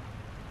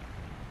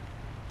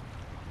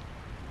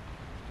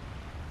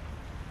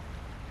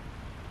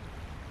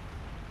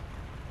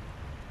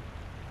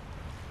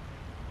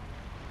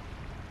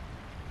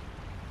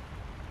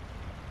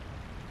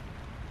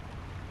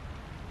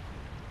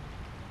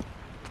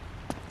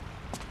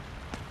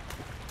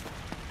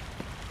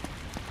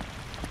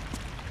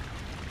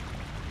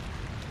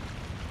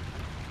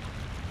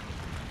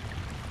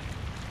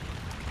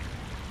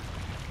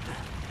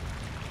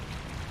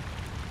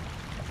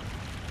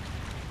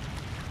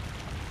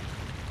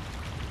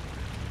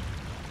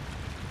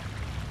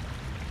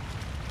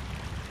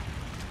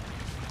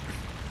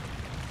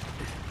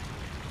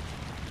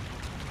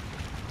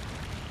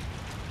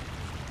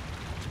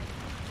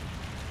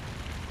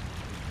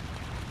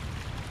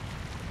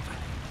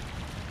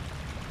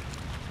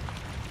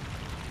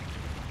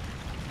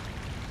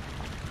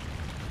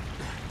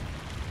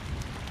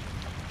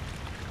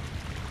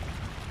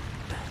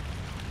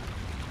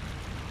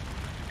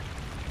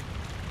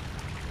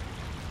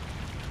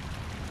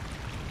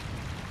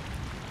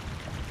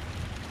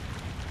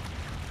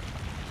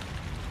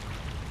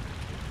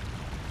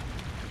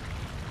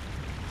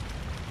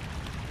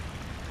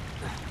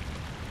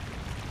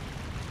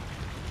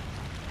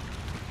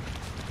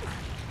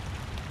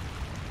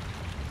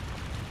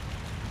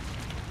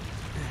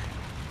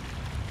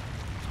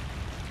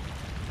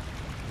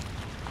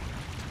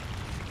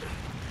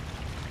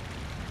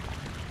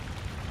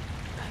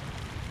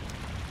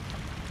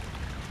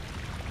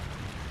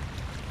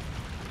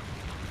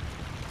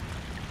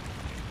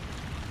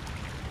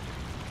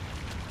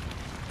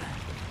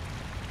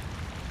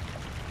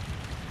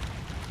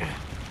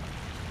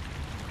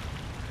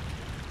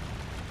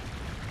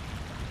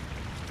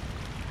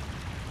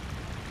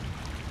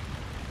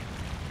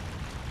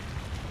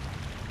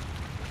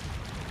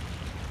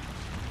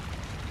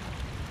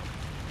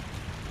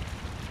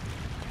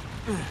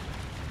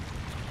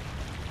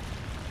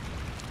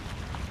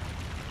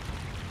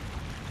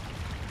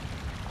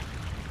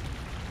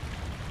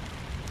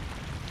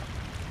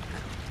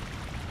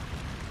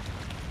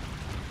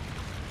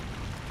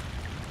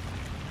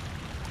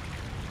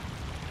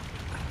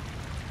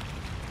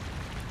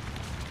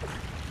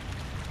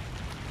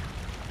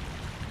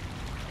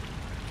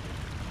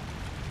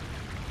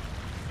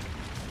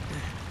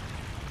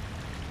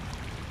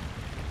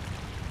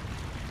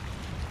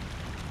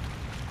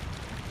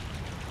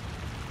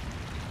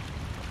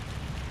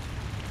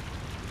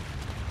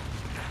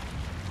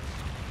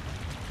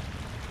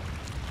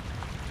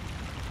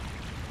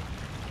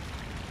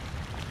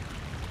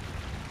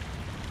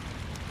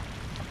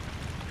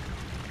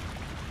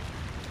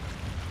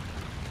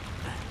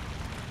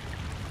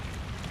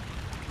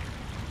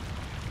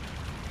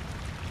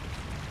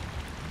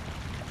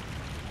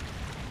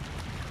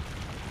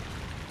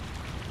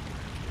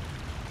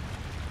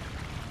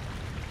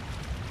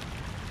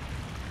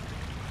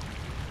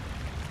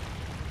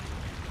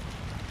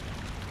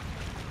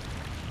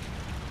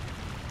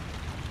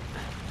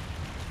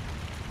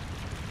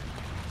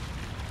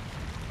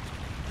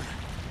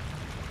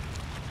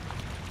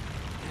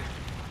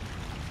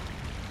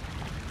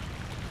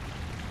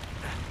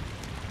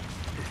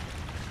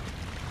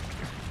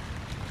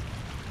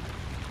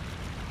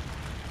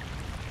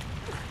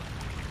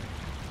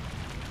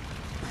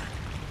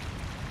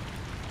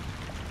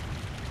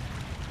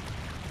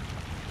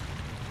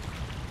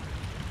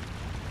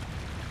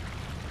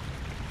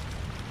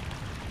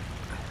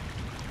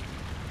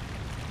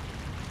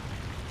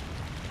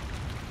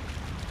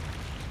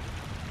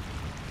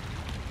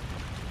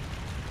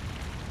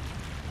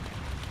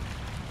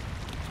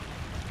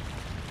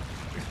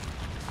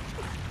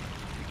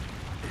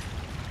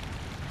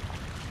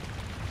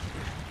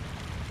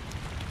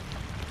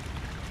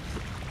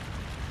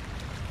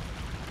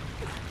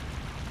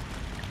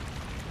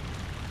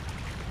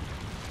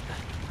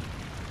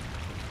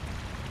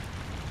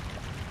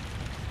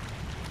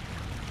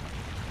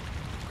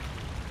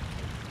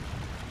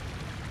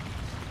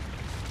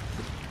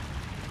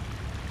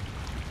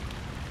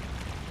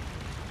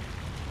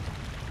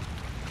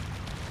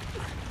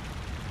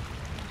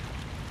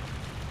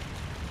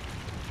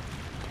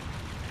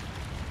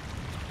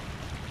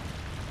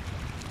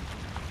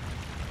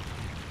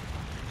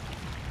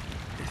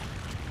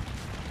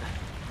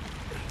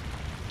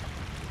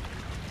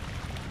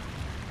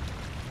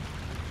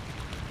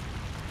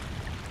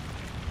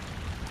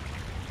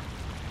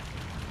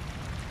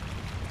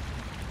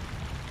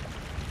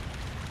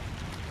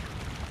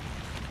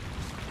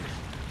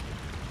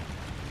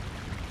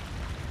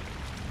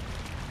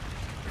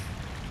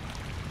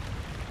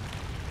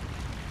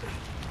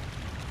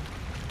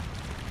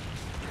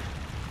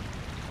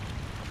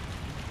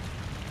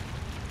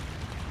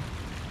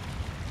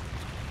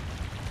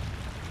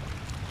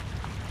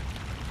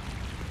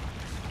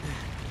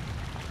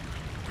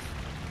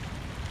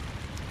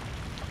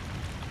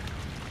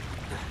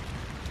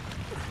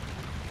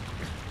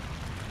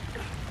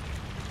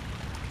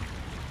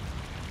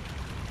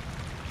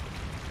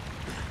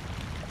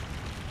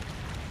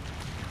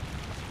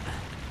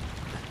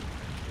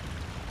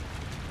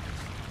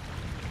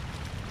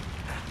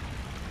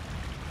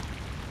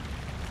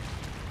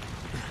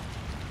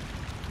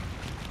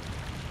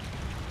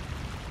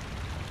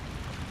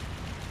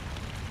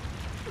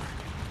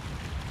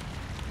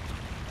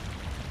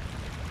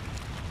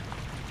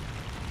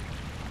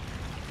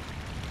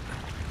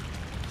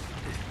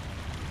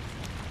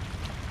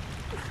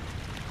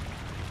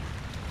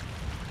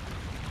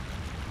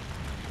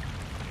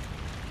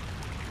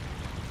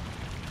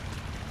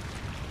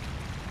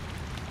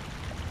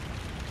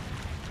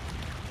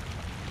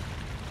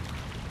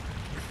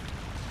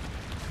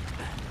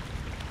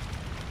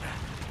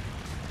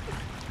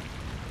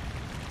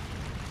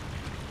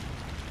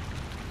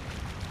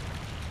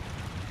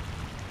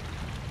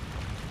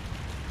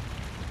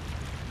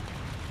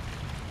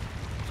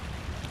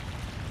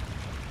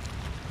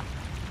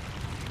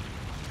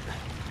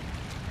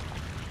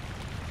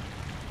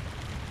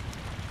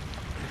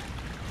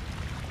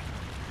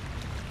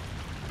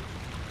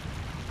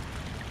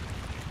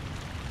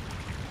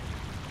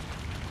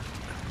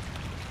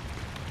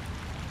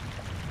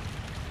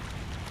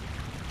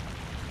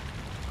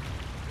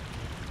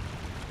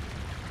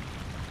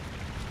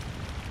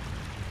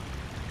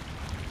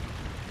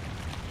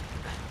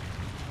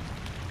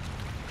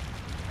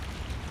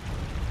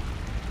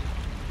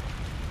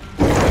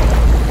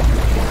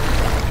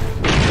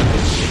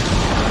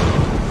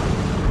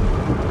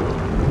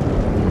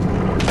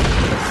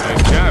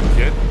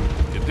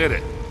 did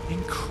it.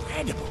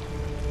 Incredible.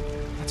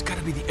 That's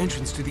gotta be the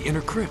entrance to the inner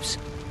crypts.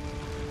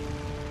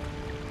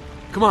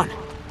 Come on.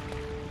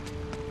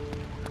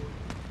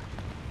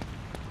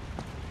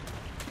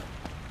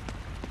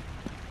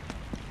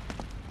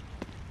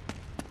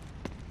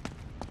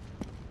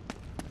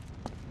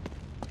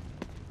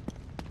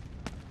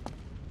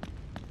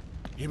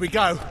 Here we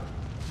go.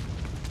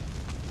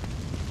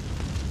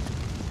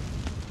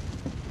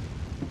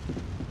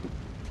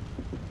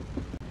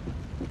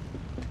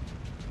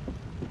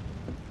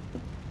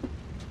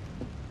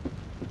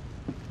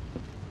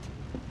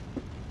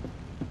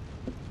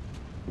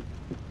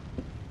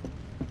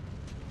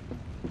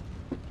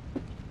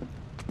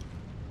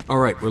 All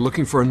right, we're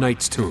looking for a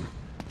knight's tomb,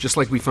 just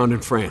like we found in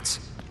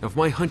France. Now, if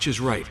my hunch is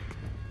right,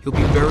 he'll be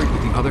buried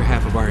with the other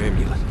half of our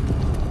amulet.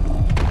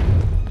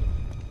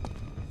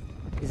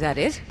 Is that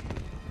it?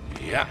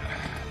 Yeah,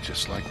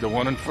 just like the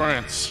one in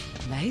France.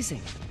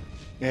 Amazing.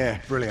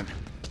 Yeah, brilliant.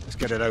 Let's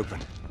get it open.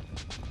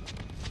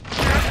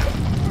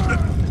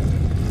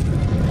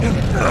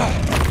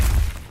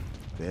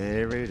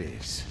 There it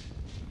is.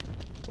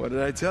 What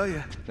did I tell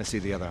you? Let's see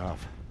the other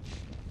half.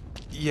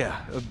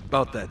 Yeah,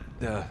 about that.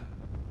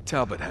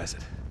 Talbot has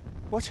it.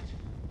 What?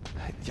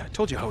 Yeah, I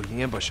told you how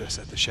he ambushed us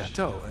at the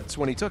chateau. That's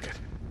when he took it.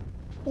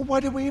 Well, why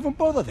did we even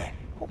bother then?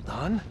 Hold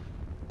on.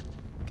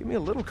 Give me a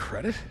little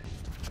credit.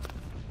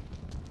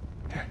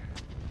 Here.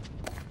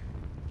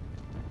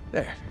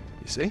 There.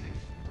 You see?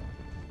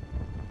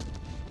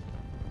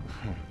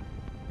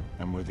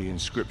 And with the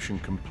inscription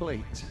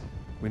complete...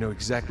 We know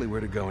exactly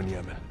where to go in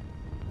Yemen.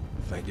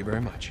 Thank you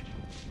very much.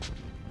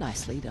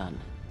 Nicely done.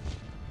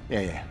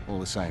 Yeah, all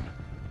the same.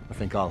 I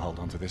think I'll hold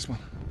on to this one.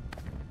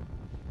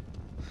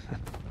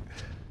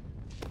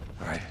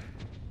 All right,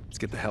 let's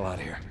get the hell out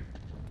of here.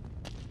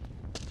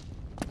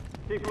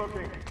 Keep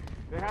looking.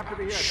 They have to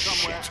be here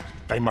somewhere. Shit.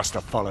 They must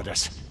have followed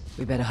us.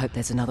 We better hope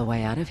there's another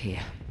way out of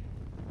here.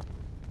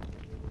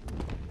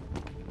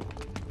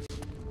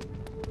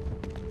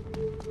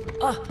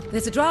 Oh,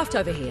 there's a draft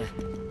over here.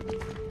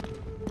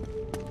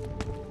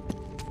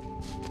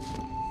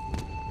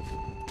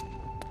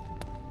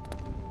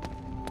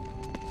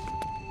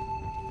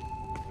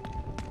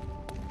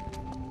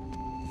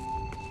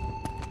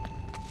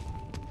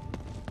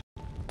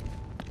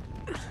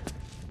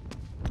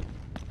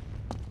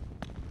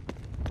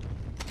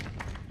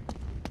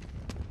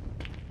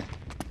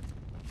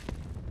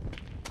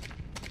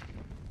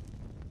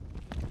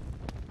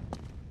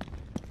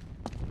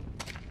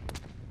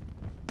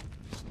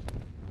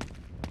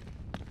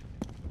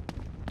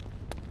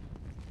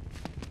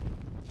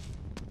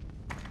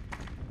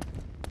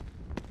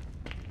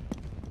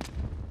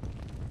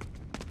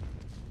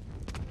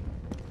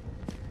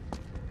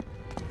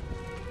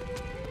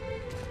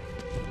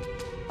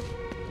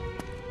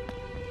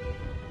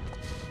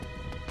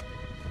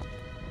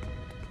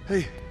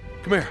 Hey,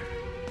 come here.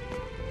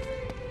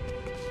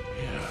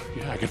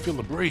 Yeah, I can feel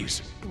the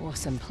breeze.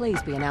 Awesome.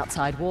 Please be an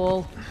outside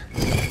wall.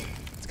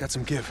 It's got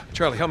some give.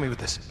 Charlie, help me with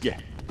this. Yeah.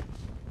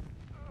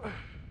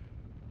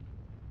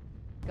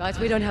 Guys,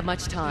 we don't have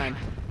much time.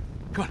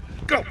 Come on,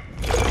 go!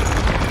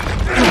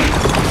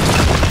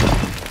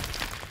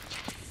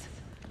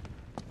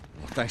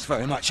 Thanks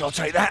very much, I'll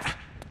take that.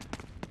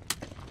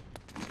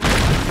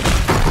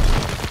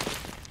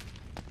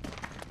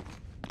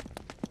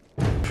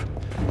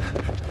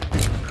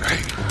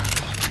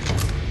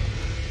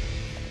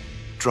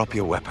 Drop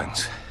your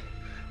weapons.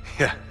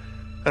 Yeah,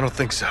 I don't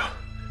think so.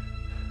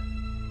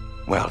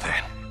 Well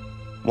then,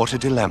 what a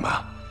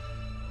dilemma.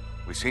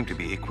 We seem to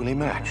be equally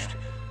matched.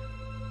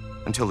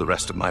 Until the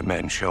rest of my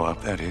men show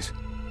up, that is.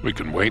 We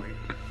can wait.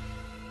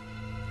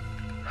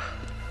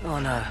 Oh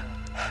no.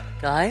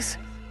 Guys?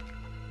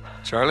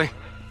 Charlie?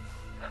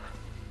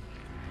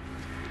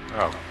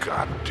 Oh,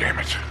 God damn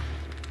it.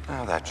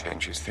 Oh, that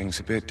changes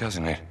things a bit,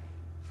 doesn't it?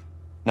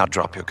 Now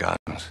drop your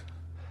guns.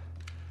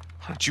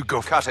 Why don't you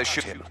go Cutter,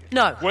 shoot him.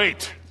 No.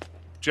 Wait.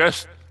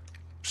 Just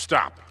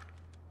stop.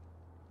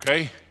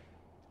 Okay?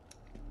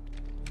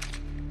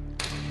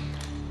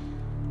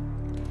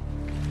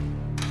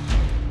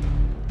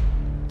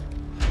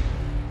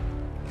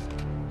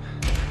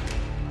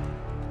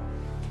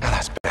 Now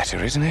that's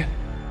better, isn't it?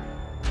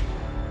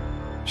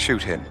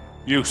 Shoot him.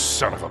 You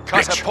son of a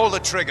Cutter, bitch. pull the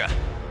trigger.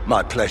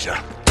 My pleasure.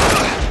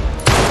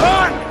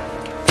 Run!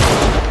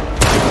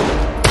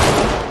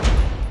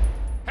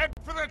 Head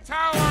for the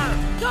tower!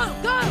 Go,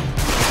 go!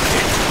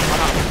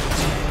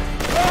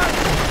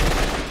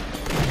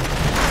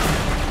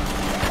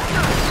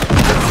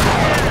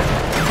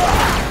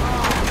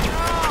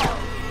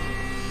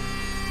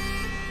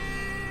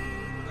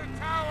 The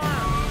tower!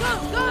 Go,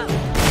 go!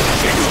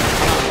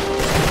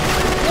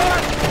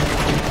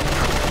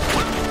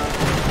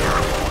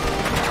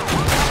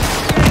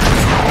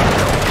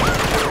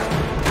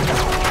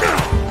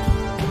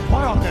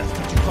 Why on earth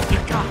did you drop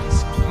your guns?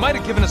 Might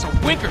have given us a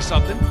wink or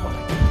something.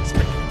 I didn't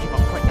expect you to give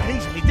up quite that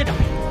easily, did I?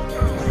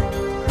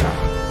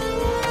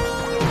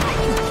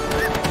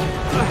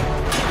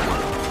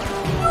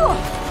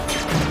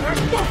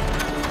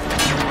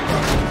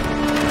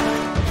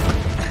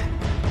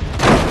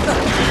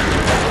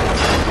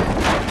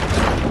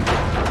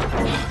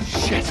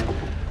 Shit.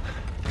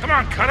 Come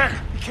on, Cutter.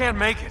 You can't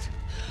make it.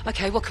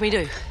 Okay, what can we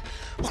do?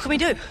 What can we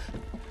do?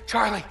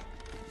 Charlie!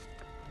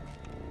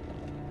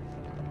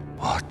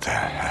 What the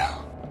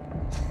hell?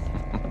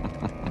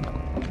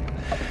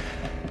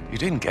 You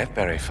didn't get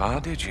very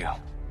far, did you?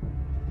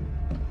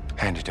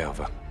 Hand it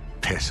over.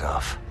 Piss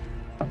off.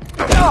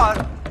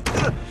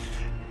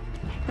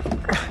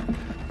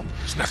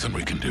 There's nothing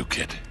we can do,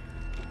 kid.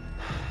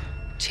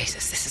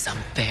 Jesus, this is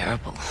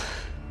unbearable.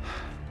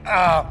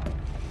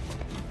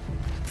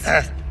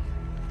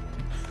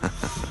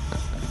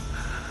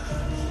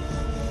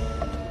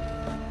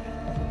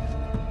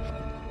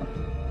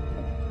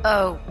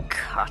 Oh,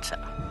 Carter.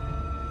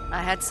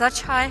 I had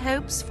such high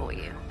hopes for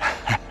you.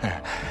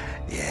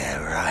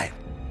 Yeah, right.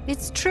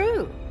 It's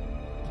true.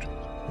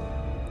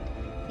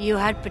 You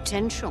had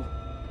potential.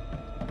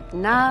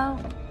 Now,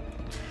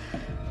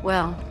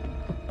 well,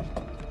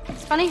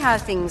 it's funny how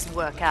things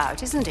work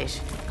out, isn't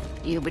it?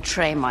 You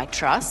betray my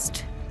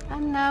trust,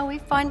 and now we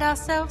find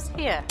ourselves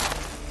here.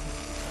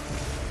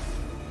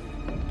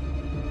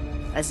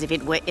 As if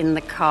it were in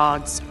the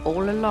cards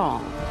all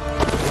along.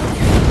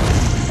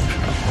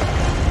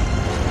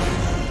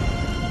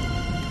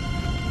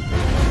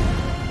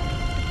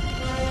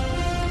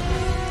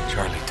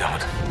 Charlie,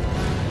 don't.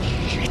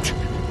 Shit.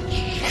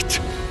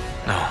 Shit.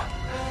 No.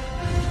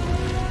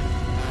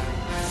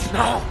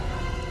 No!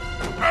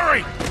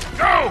 Hurry!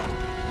 Go!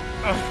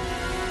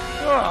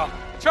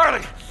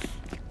 Charlie!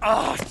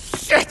 Oh,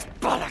 shit!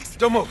 Bollocks!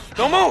 Don't move!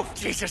 Don't move!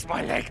 Jesus,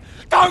 my leg!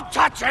 Don't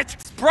touch it!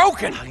 It's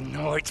broken! I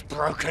know it's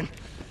broken.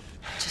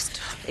 Just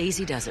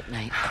easy does it,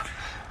 Nate.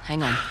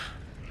 Hang on.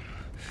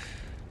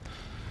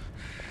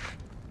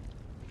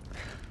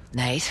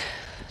 Nate,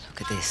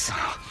 look at this.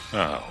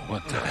 Oh,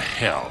 what the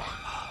hell?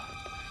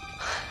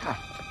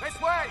 This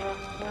way!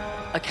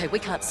 Okay, we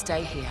can't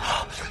stay here.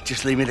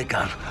 Just leave me the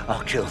gun.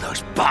 I'll kill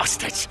those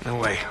bastards. No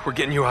way. We're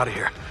getting you out of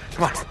here.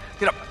 Come on,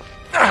 get up.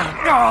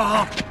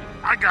 I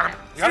got him.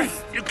 Got him?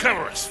 You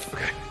cover us.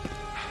 Okay.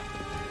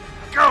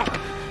 Go!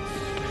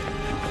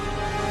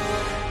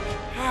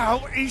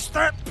 How is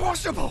that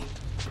possible?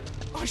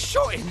 I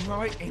shot him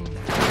right in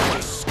that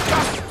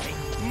disgusting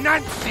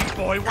Nancy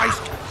boy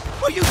waistcoat.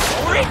 Are you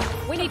sorry?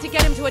 We need to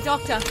get him to a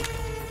doctor.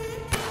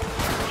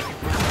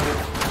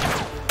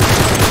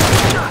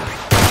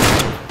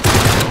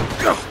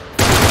 Go!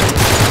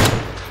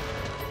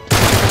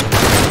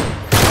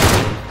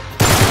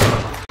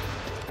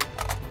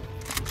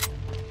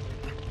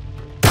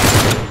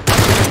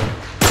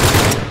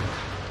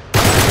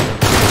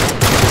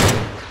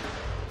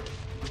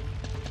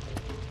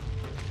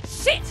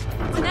 Shit!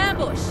 It's an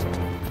ambush!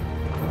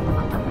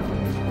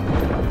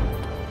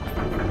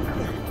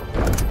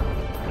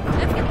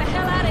 Let's get the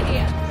hell out of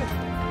here!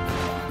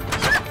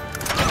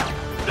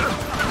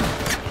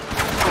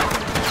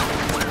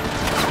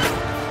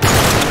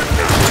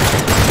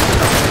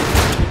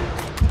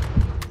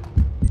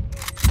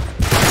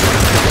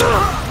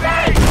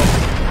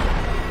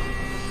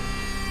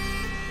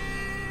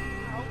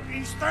 How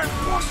is that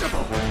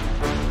possible?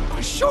 I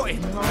shot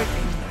him right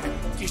in that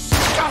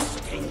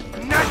disgusting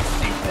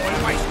Nancy boy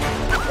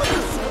waistcoat. Are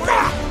you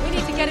sorry? We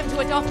need to get him to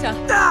a doctor.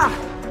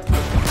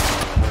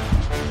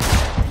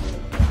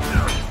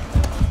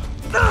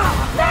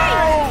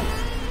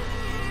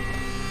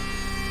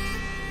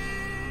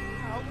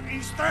 How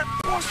is that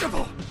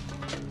possible?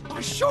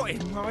 I shot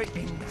him right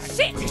in that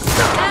Shit!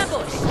 disgusting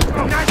Ambush!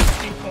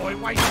 Nancy boy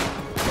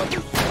waistcoat. Are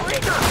you sorry?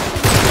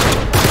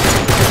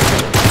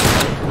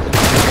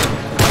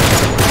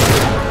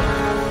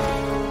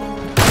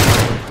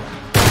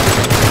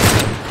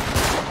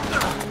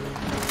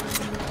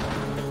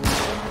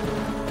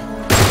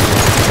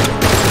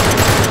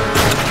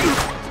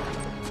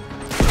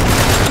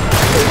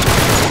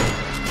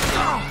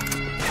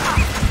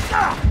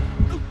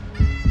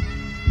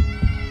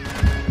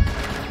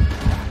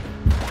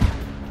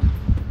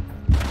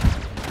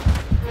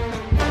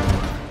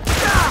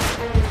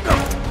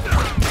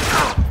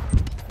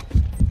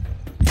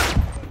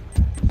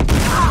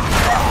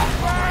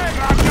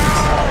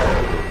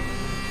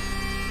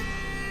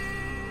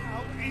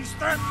 Is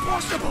that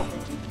possible?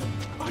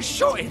 I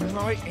shot him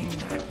right in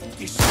that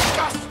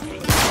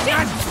disgusting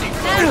Nancy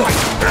boy.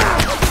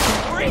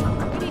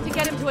 We need to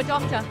get him to a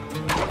doctor.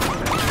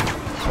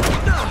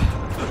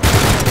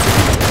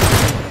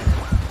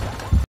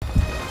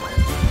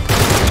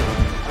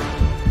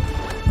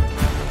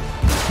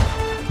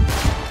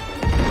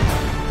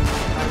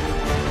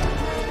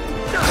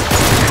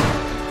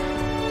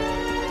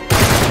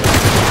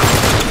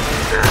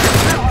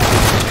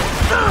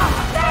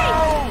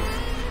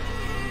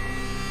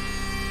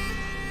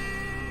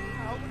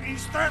 How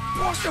is that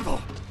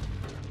possible?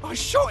 I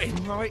shot him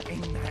right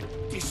in that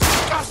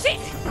disgusting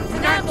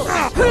Nancy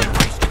boy.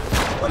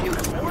 Are you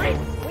sorry?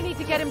 We need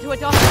to get him to a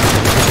doctor. Let's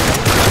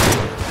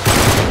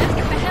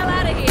get the hell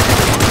out of here.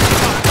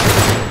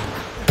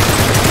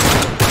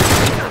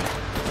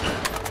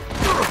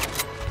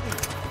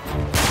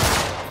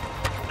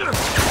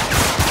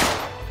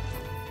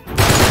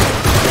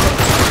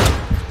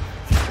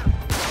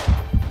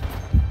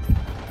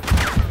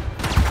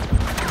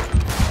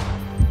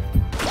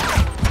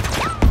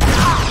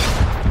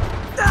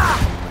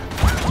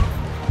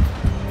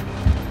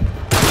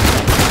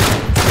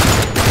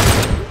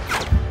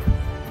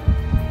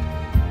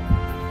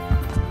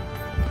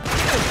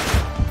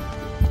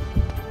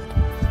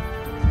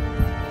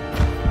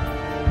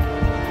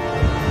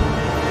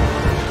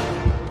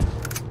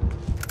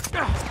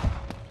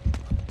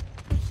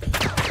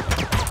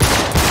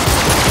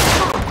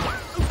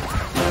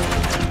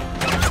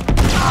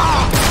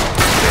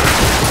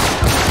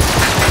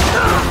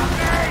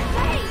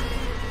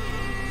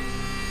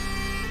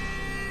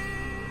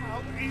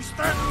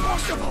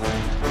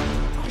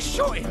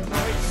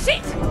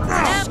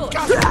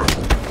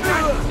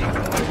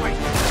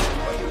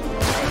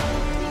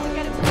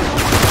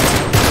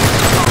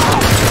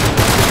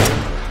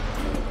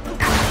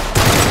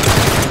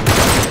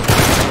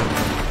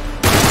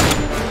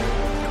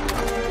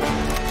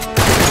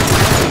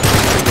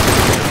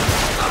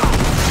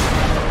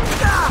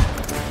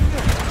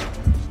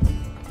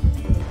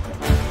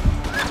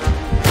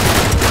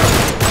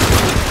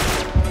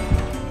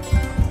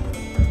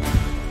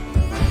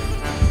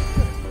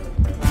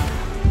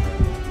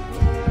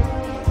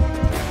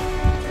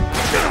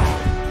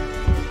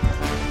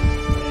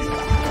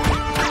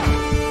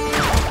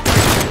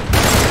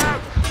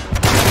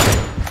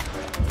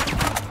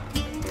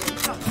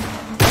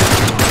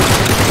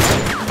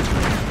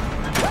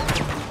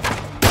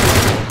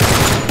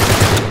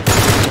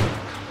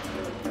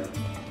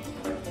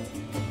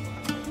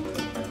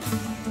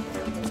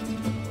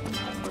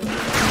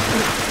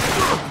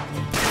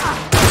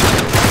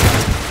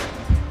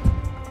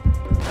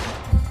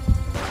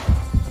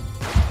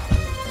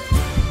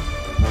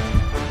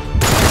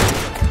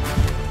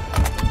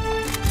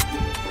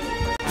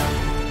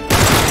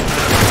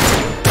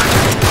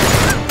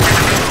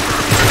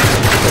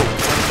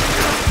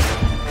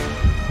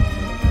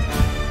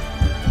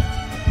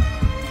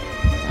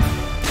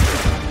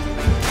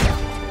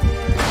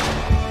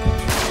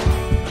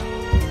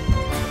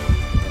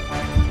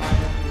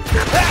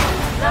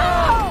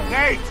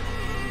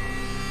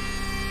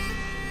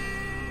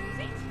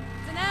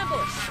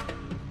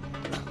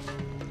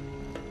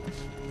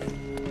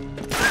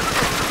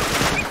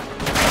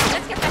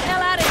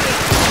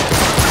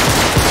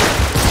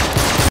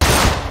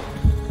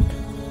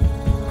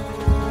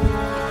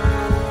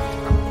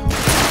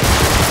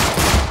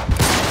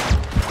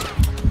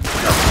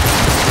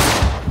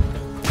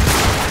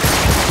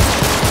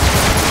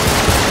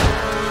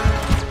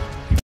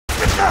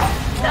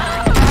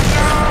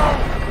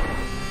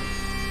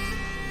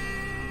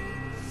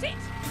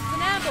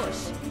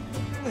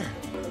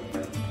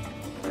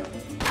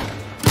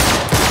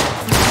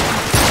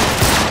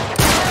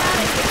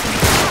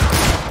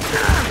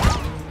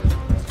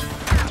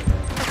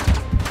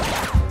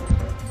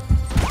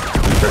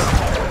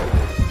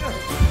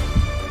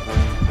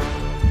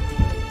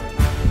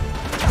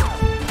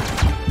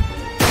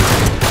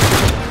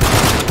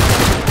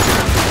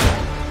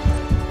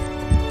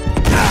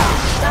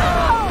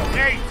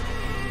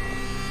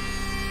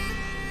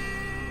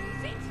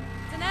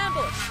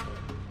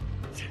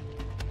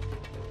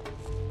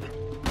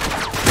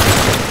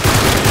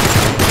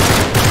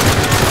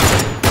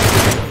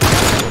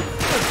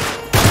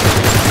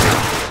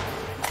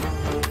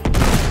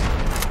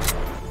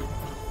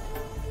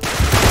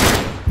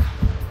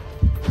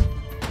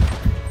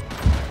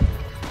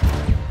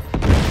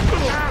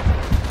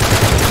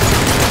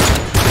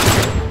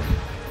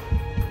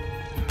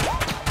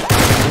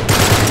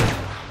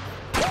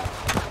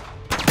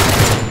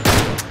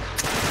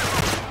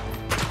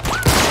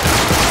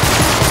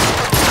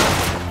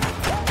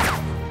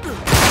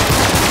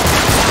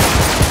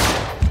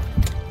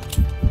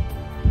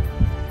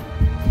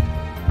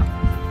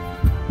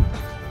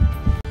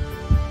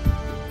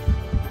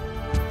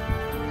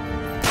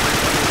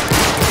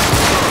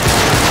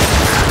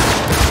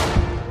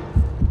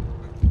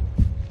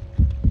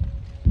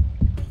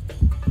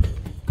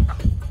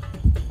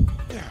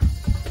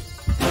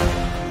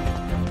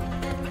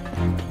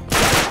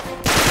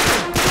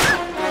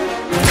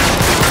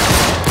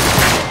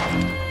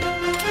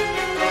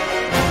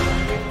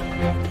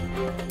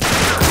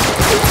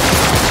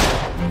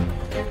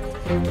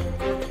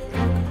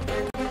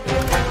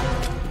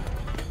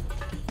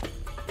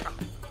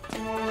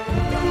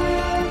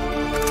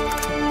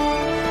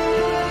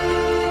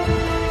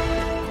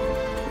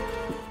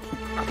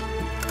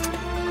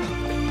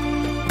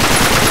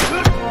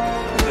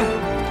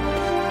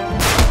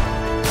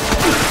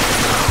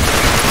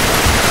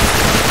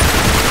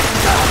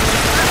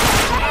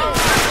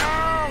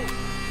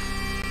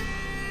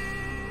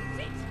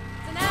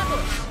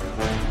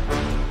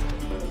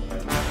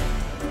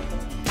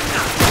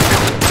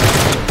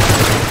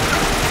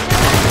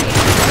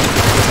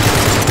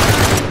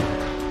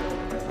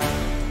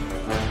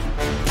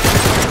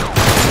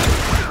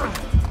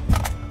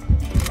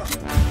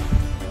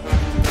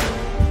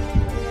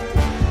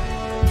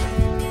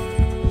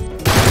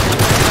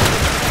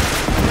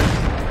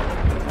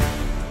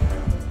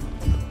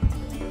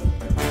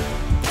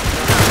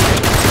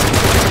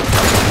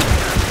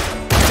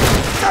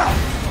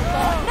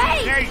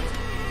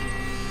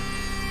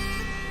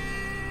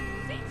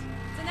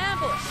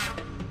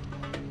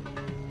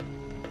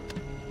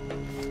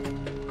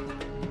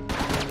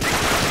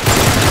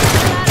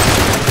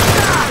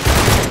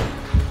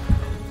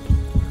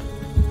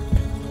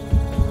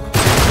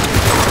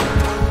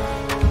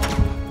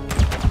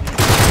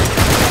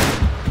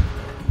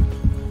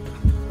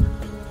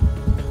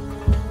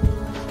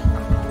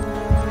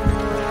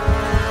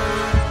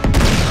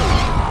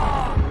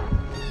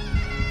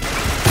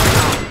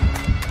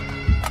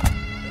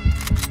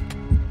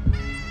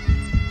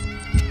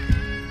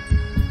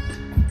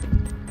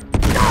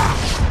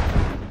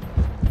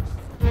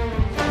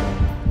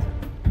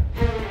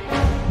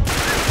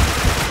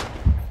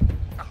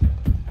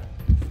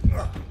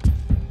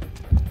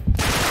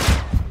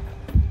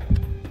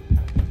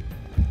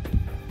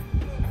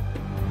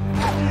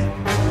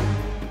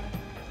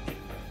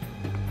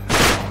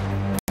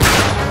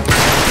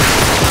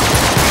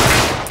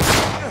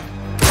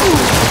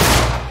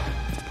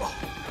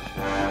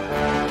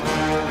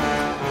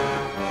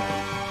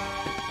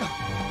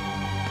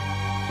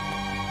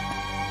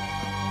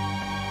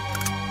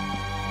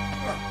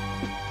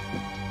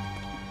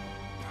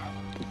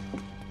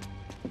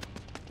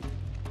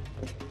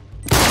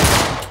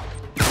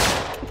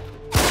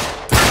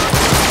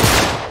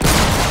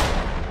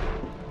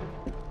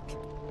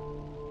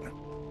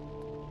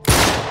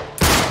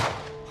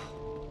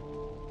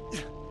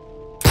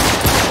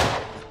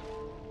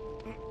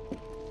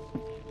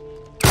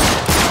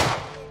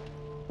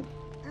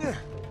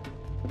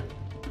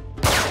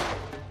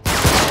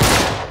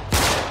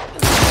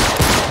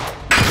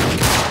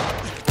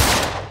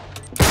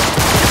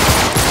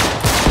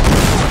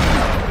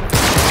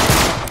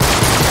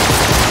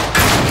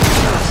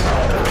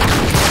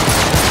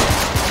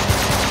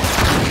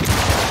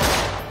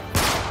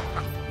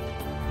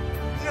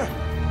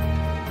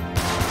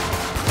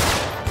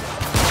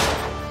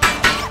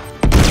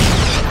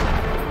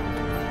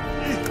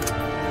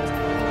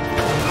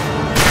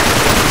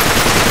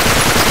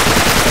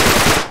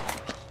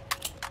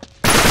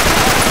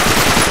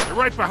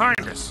 right behind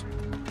us.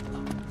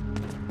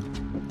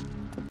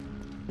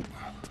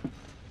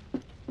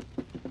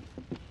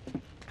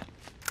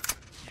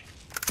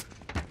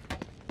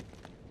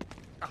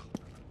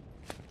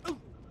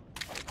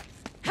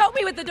 Help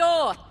me with the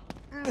door!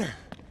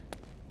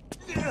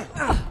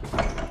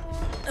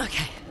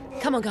 Okay,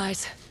 come on,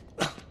 guys.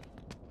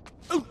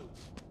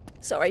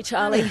 Sorry,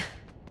 Charlie.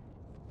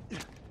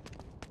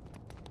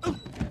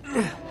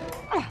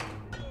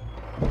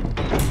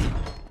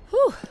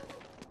 Whew.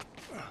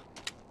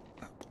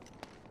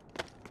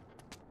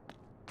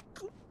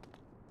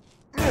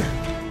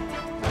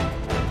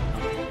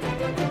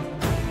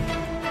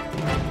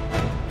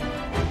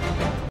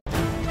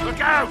 Look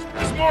out!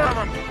 There's more of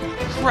them!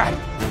 Crap!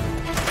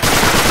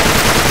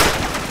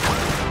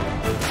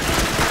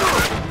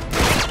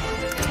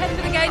 Head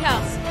for the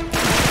gatehouse.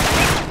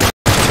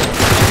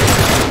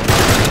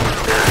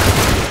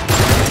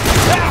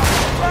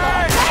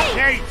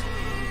 Kate!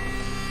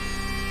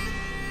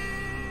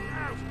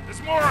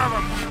 There's more of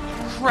them!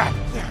 Crap!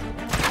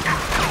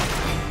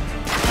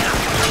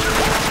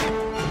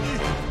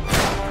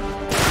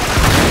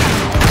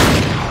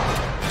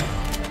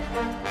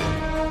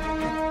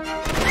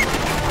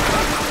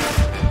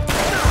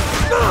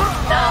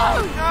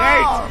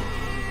 Kate!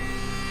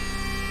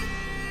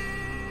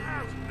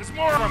 There's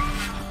more of them!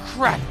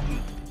 Crap!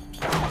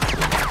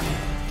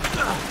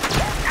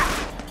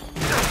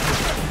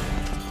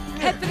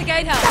 Head for the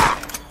gatehouse.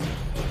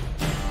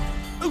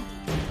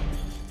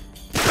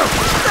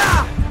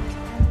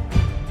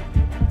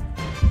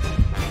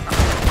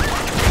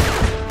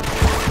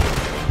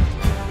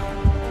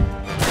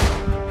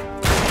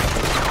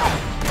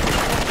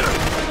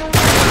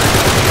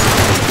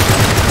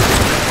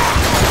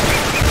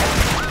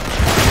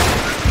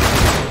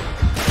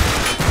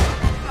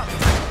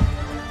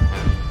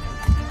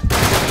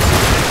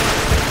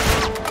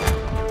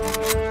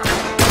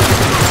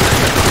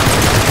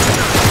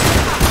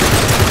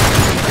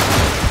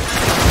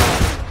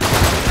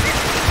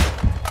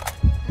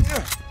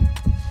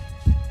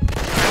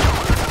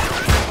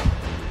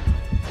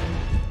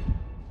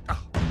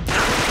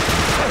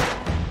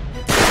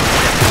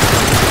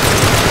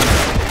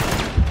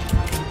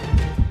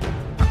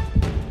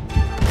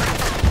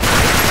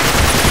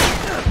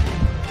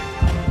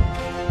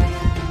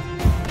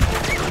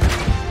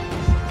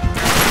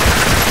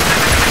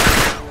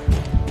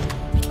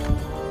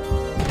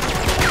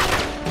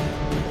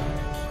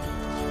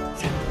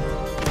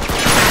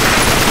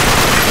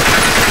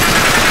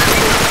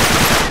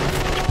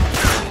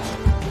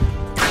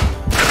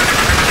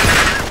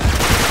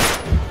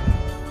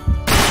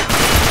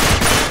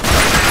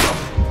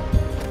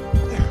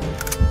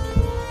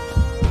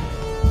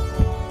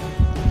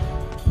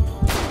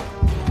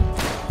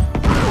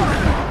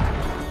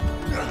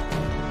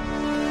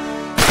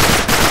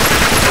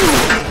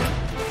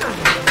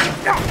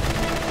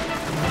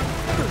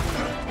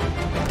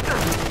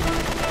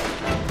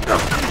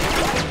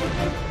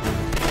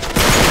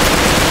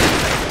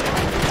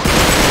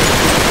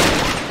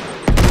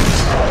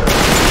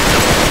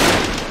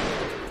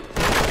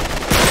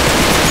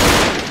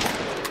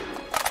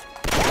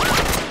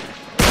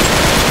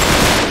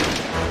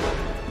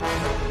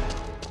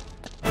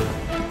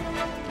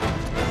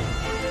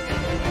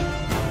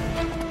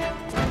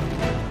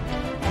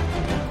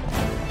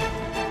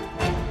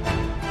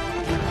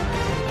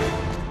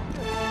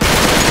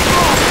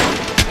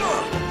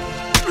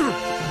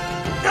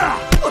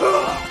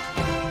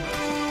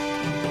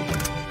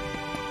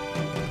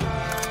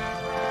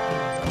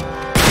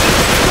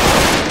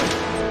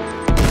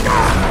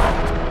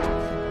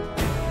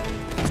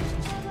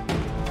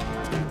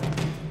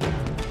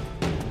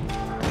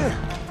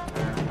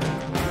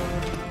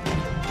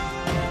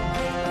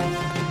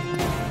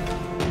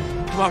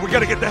 Come on, we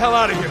gotta get the hell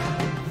out of here.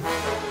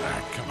 All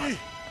right, come on.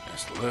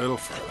 Just a little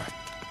further.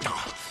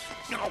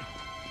 You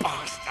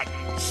bastard!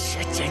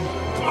 Shitting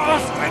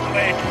bastard,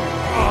 Lee!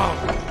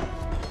 Oh.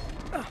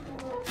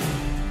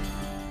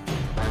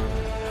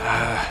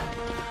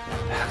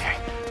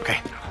 Okay.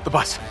 The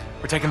bus.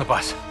 We're taking the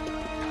bus.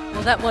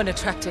 Well, that won't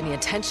attract any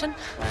attention.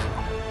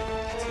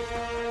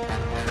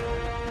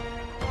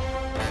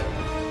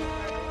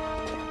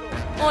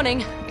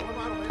 Morning.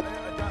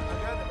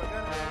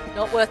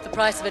 Not worth the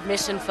price of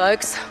admission,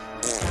 folks.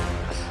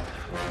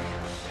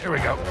 Here we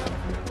go.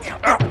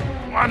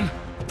 1,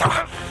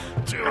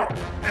 2,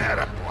 and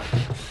a boy.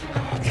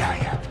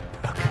 Yeah.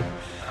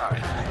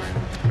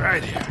 All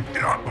right here.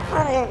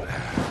 All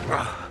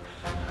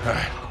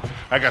right,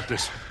 I got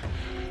this.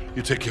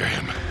 You take care of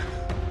him.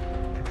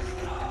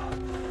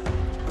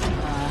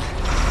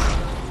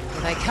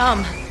 Here they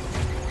come.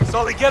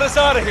 Sully, get us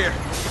out of here.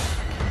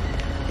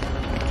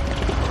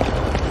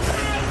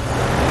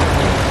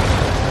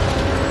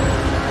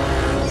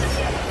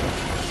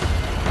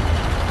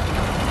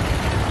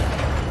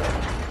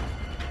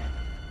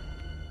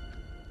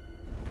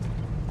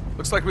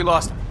 Looks like we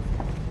lost him.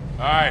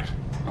 All right,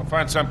 I'll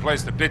find some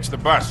place to ditch the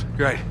bus.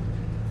 Great.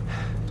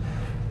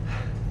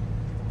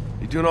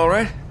 You doing all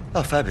right?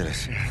 Oh,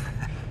 fabulous.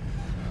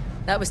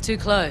 That was too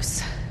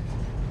close.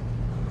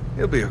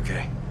 He'll be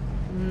okay.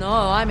 No,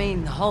 I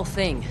mean the whole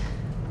thing.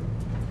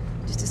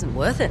 Just isn't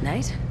worth it,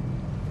 Nate.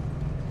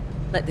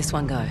 Let this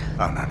one go.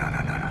 Oh,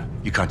 no.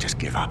 You can't just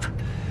give up.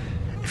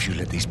 If you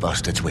let these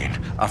bastards win,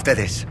 after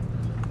this,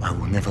 I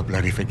will never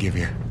bloody forgive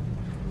you.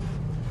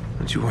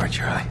 Don't you worry,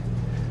 Charlie.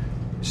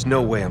 There's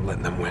no way I'm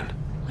letting them win.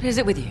 What is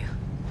it with you?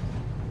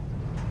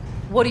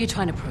 What are you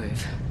trying to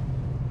prove?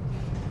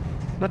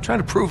 I'm not trying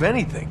to prove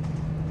anything.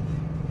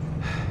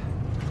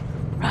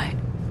 Right.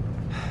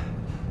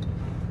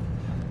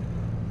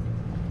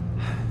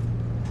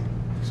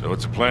 So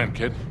what's the plan,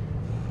 kid?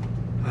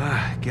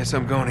 Guess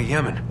I'm going to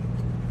Yemen.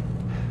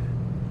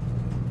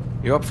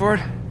 You up for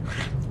it?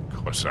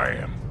 Of course I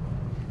am.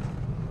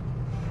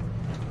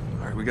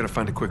 All right, we gotta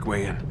find a quick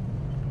way in.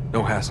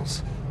 No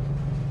hassles.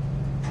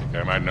 Think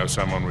I might know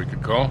someone we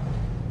could call?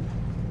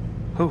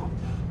 Who?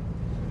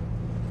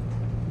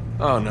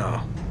 Oh,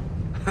 no.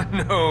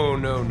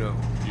 No.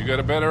 You got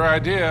a better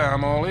idea,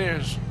 I'm all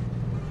ears.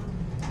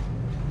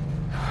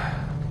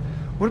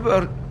 What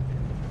about...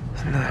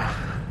 No.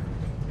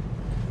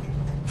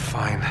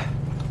 Fine.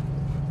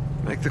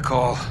 Make the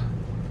call.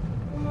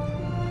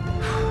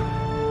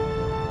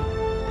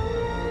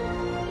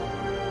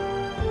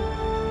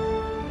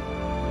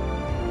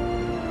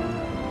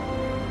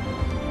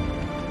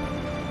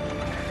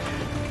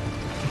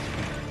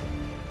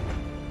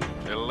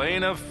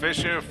 Elena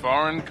Fisher,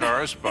 foreign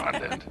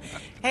correspondent.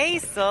 Hey,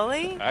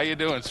 Sully. How you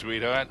doing,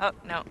 sweetheart? Oh,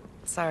 no.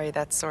 Sorry,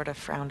 that's sort of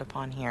frowned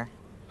upon here.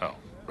 Oh,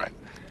 right.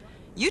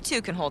 You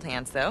two can hold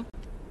hands, though.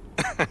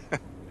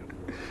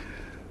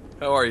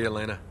 How are you,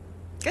 Elena?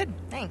 Good,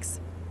 thanks.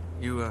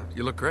 You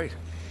look great.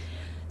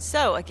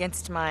 So,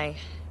 against my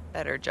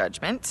better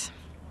judgment,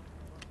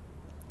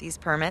 these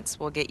permits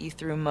will get you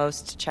through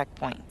most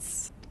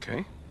checkpoints.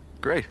 Okay,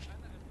 great.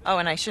 Oh,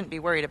 and I shouldn't be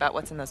worried about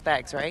what's in those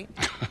bags, right?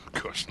 Of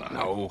course not.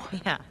 No.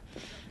 Yeah.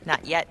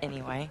 Not yet,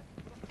 anyway.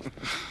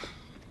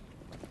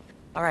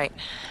 All right.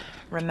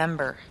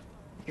 Remember,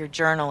 you're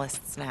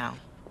journalists now.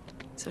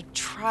 So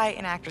try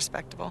and act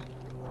respectable.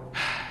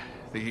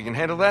 Think you can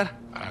handle that?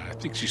 I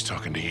think she's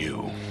talking to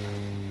you.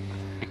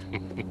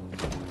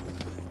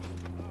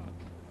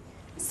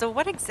 So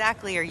what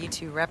exactly are you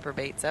two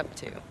reprobates up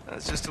to?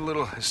 It's just a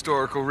little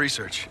historical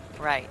research.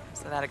 Right,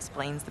 so that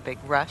explains the big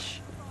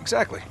rush.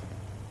 Exactly.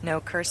 No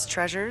cursed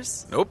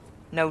treasures? Nope.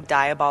 No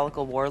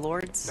diabolical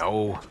warlords?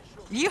 No.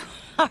 You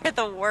are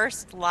the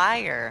worst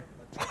liar.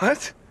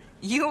 What?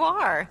 You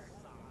are.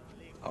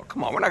 Oh,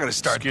 come on, we're not gonna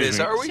start Excuse this,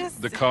 me. are we?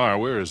 Just- The car,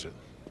 where is it?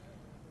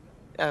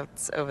 Oh,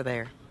 it's over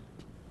there.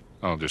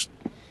 I'll just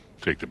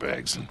take the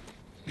bags and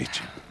meet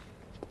you.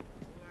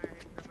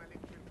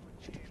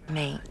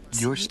 Nate.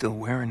 You're still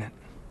wearing it.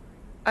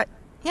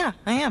 Yeah,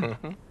 I am.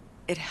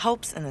 It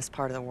helps in this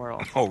part of the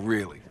world. Oh,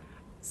 really?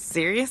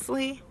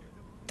 Seriously?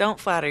 Don't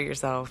flatter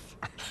yourself.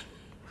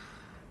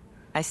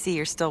 I see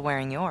you're still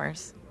wearing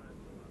yours.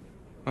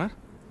 What?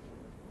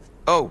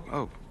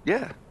 Oh,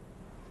 yeah.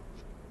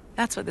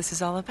 That's what this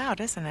is all about,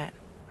 isn't it?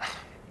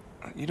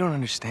 You don't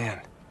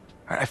understand.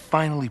 I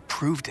finally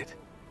proved it.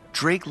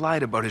 Drake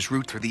lied about his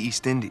route through the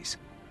East Indies.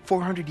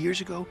 400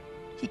 years ago,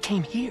 he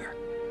came here.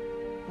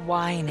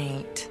 Why,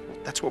 Nate?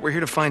 That's what we're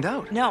here to find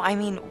out. No, I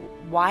mean,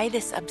 why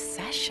this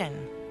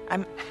obsession?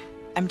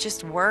 I'm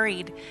just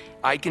worried.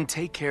 I can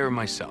take care of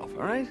myself,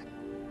 all right?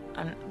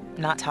 I'm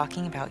not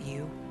talking about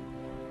you.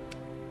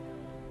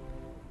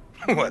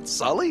 What,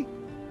 Sully?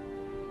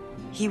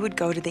 He would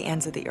go to the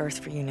ends of the earth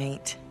for you,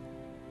 Nate.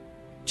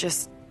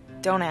 Just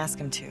don't ask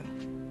him to.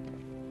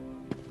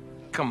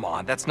 Come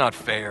on, that's not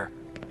fair.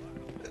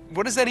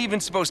 What is that even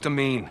supposed to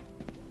mean?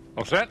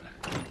 All set?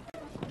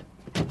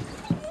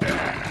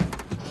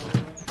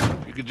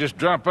 You could just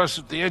drop us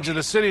at the edge of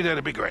the city,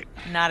 that'd be great.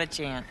 Not a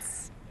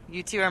chance.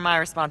 You two are my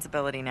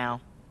responsibility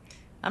now.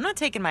 I'm not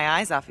taking my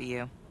eyes off of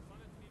you.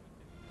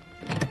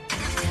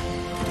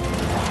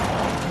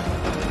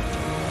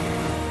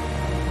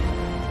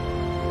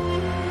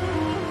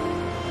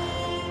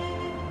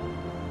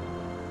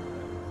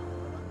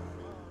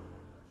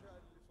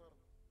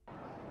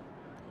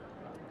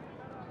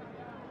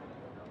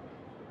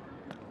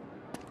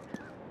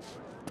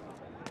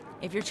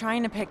 If you're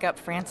trying to pick up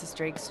Francis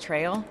Drake's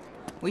trail,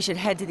 we should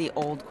head to the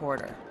old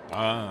quarter.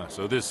 Ah,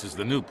 so this is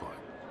the new part.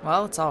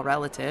 Well, it's all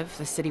relative.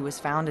 The city was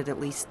founded at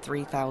least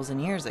 3,000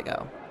 years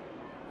ago.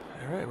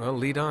 All right, well,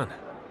 lead on.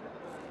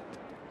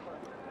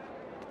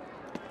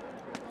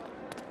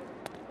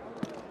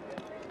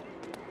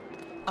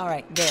 All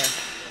right, there.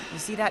 You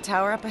see that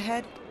tower up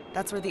ahead?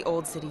 That's where the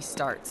old city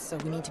starts, so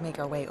we need to make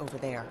our way over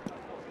there.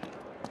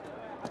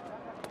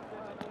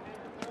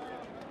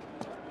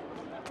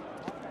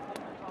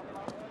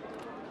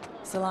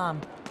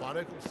 Salam.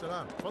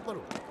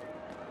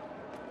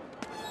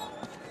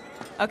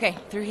 Okay,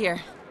 through here.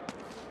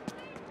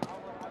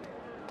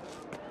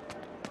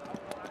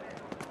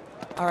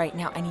 All right,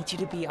 now I need you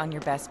to be on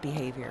your best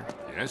behavior.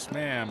 Yes,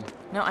 ma'am.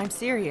 No, I'm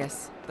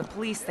serious. The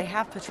police, they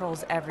have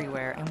patrols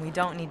everywhere, and we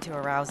don't need to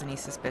arouse any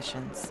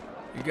suspicions.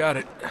 You got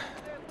it.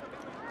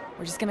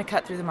 We're just gonna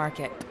cut through the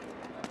market.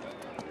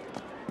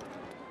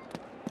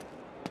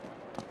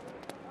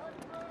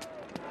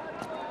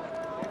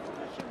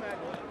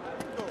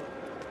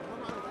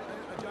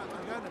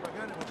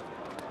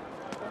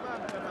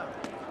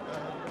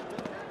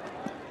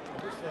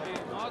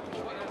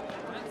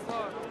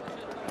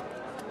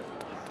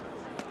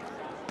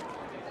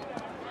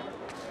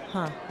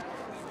 Huh.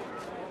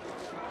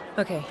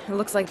 Okay, it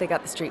looks like they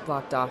got the street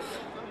blocked off.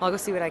 I'll go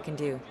see what I can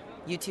do.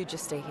 You two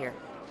just stay here.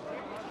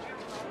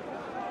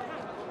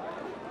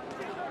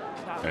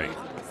 Hey,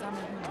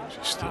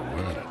 she's still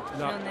wearing it.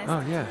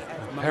 Oh, yeah.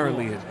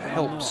 Apparently it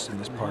helps in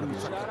this part of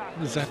the world. What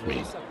does that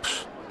mean?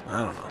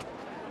 I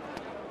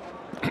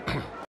don't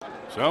know.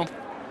 So?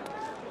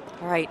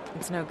 All right,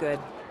 it's no good.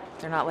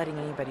 They're not letting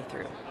anybody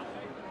through.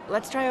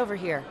 Let's try over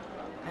here.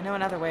 I know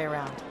another way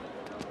around.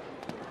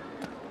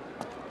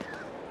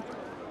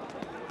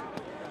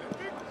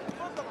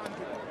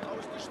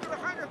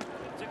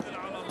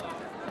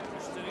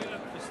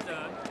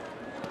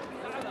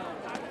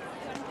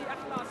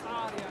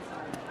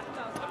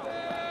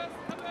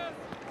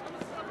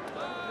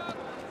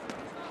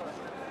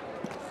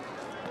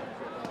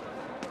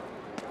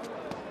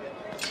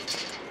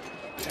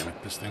 Damn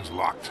it, this thing's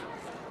locked.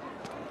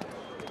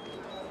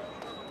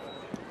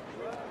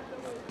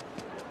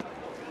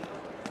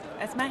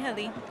 اسمح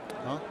لي.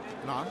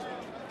 نعم.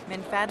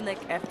 من فضلك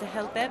افتح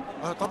الباب.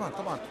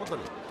 طبعا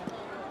تفضلي.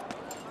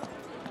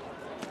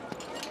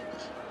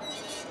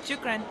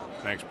 شكرا.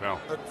 Thanks, pal.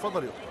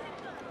 تفضلي.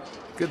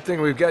 Good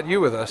thing we've got you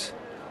with us.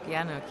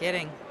 Yeah, no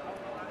kidding.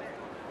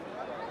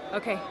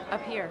 Okay,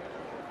 up here.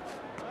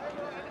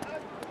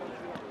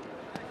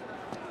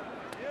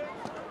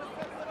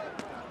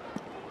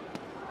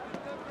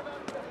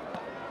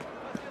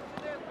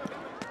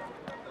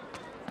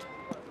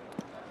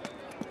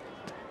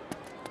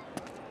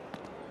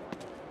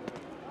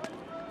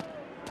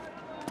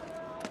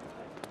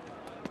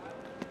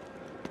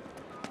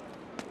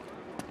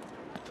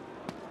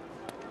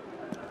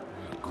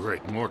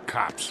 Great, more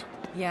cops.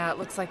 Yeah, it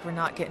looks like we're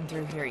not getting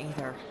through here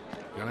either.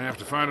 Gonna have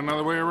to find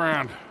another way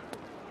around.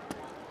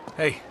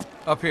 Hey,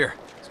 up here.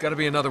 There's got to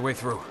be another way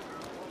through.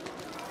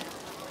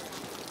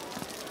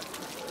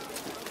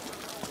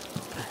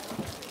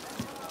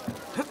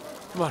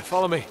 Come on,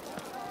 follow me.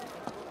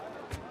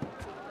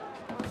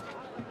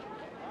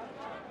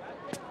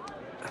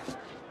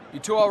 You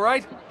two all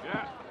right?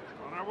 Yeah,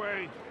 on our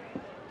way.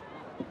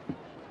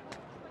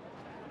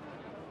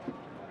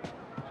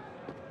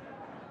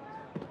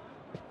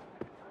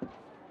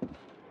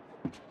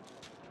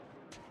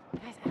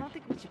 Guys, I don't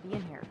think we should be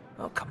in here.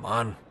 Oh, come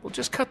on. We'll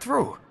just cut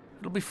through.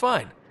 It'll be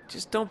fine.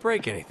 Just don't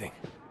break anything.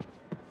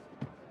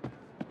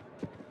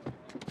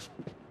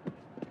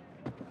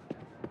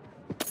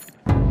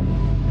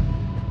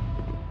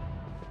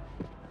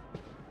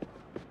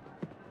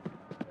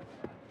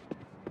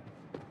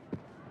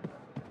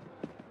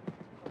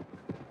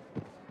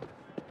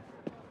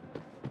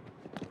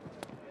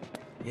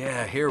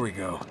 Yeah, here we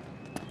go.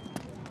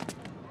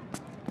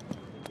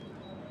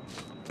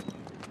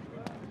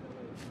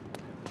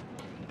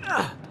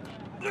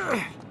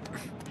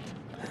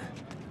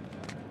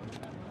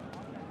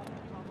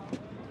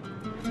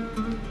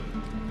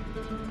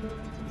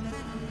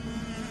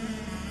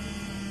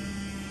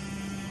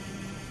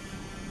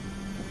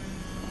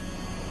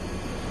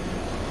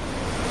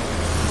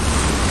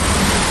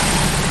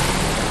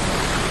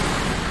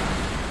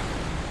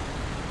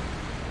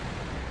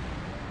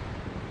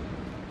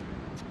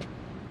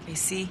 Okay,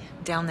 see?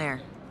 Down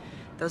there.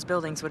 Those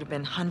buildings would have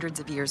been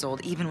hundreds of years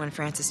old, even when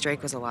Francis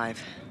Drake was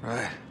alive.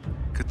 Right.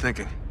 Good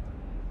thinking.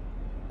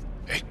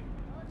 Hey,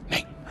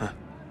 Nate. Huh?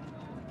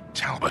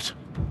 Talbot.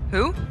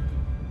 Who?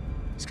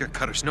 He's got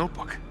Cutter's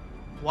notebook.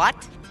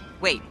 What?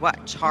 Wait,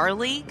 what?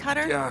 Charlie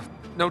Cutter? Yeah,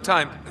 no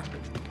time.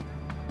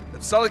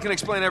 Sully can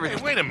explain everything.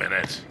 Hey, wait a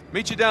minute.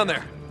 Meet you down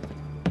there.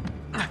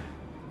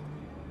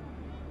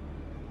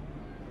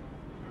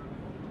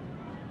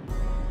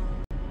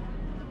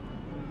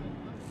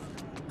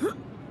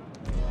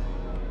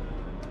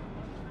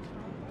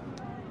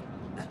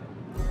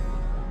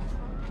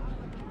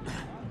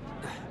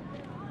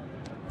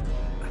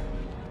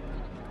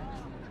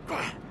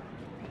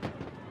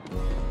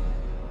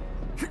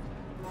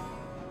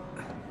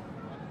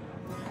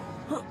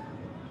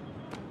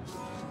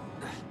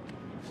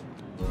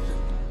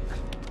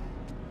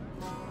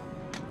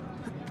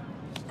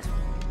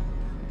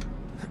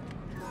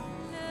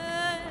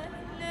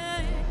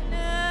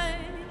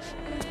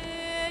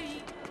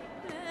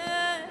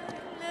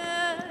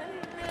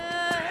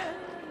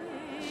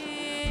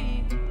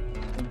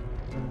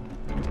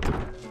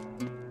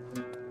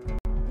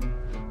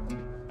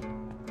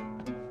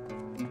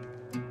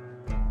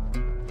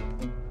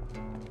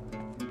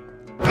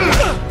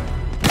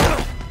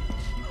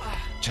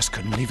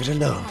 just couldn't leave it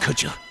alone,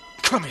 could you?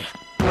 Come here.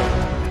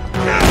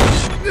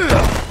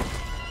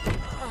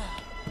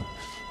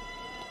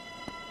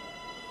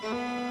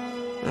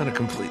 Not a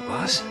complete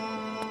loss.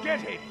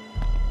 Get him!